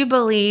 but do you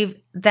believe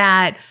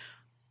that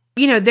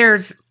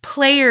there's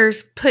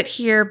players put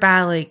here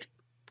by like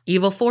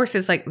evil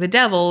forces like the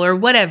devil or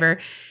whatever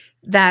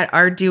that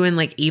are doing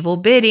like evil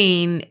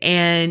bidding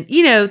and,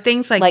 you know,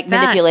 things like that.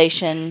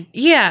 Manipulation.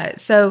 Yeah.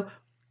 So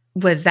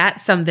was that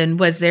something?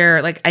 Was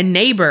there like a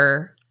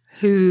neighbor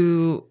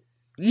who,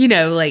 you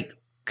know, like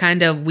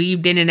kind of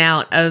weaved in and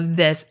out of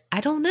this?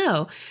 I don't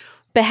know.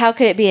 But how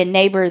could it be a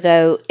neighbor,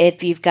 though,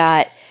 if you've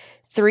got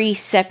 3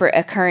 separate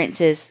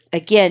occurrences,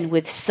 again,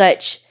 with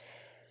such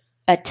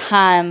a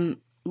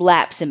time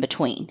lapse in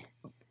between?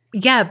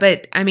 Yeah,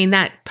 but I mean,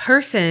 that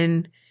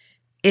person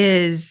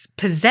is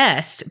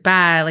possessed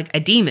by like a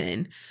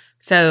demon.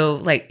 So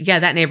like, yeah,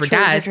 that neighbor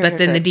dies, but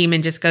then the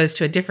demon just goes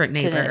to a different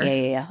neighbor.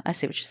 Yeah. I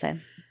see what you're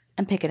saying.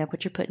 I'm picking up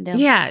what you're putting down.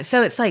 Yeah.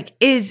 So it's like,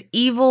 is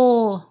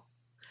evil,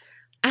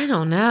 I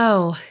don't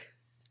know.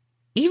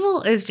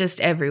 Evil is just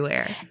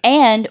everywhere.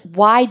 And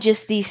why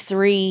just these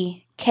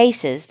 3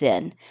 cases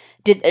then?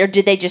 Did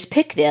they just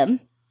pick them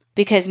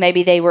because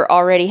maybe they were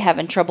already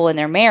having trouble in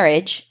their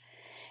marriage?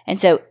 And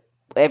so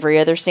every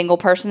other single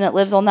person that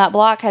lives on that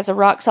block has a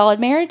rock solid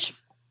marriage?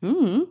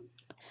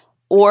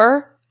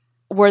 Or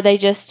were they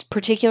just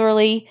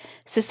particularly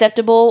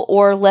susceptible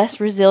or less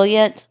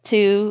resilient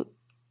to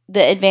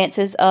the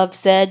advances of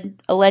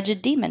said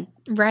alleged demon?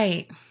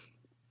 Right.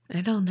 I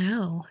don't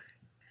know.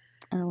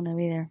 I don't know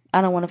either.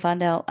 I don't want to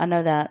find out. I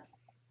know that.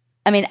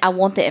 I mean, I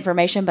want the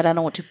information, but I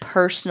don't want to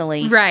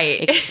personally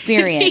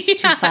experience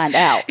to find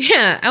out.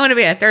 Yeah. I want to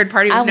be a third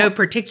party with no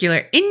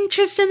particular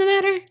interest in the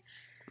matter.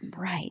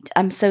 Right.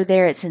 I'm so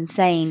there it's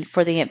insane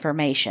for the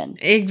information.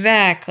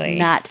 Exactly.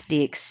 Not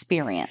the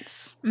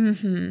experience.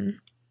 Mm-hmm.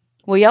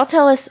 Well, y'all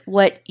tell us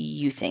what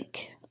you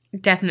think.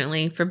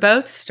 Definitely. For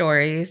both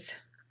stories.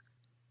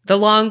 The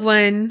long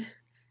one.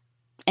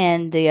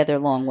 And the other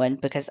long one,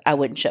 because I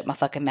wouldn't shut my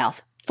fucking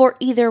mouth for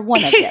either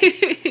one of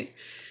them.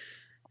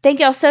 Thank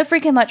y'all so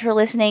freaking much for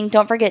listening.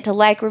 Don't forget to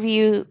like,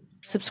 review,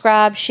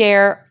 subscribe,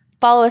 share,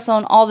 follow us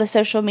on all the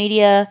social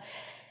media.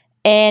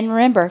 And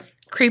remember,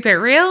 keep it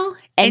real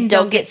and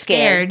don't get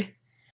scared.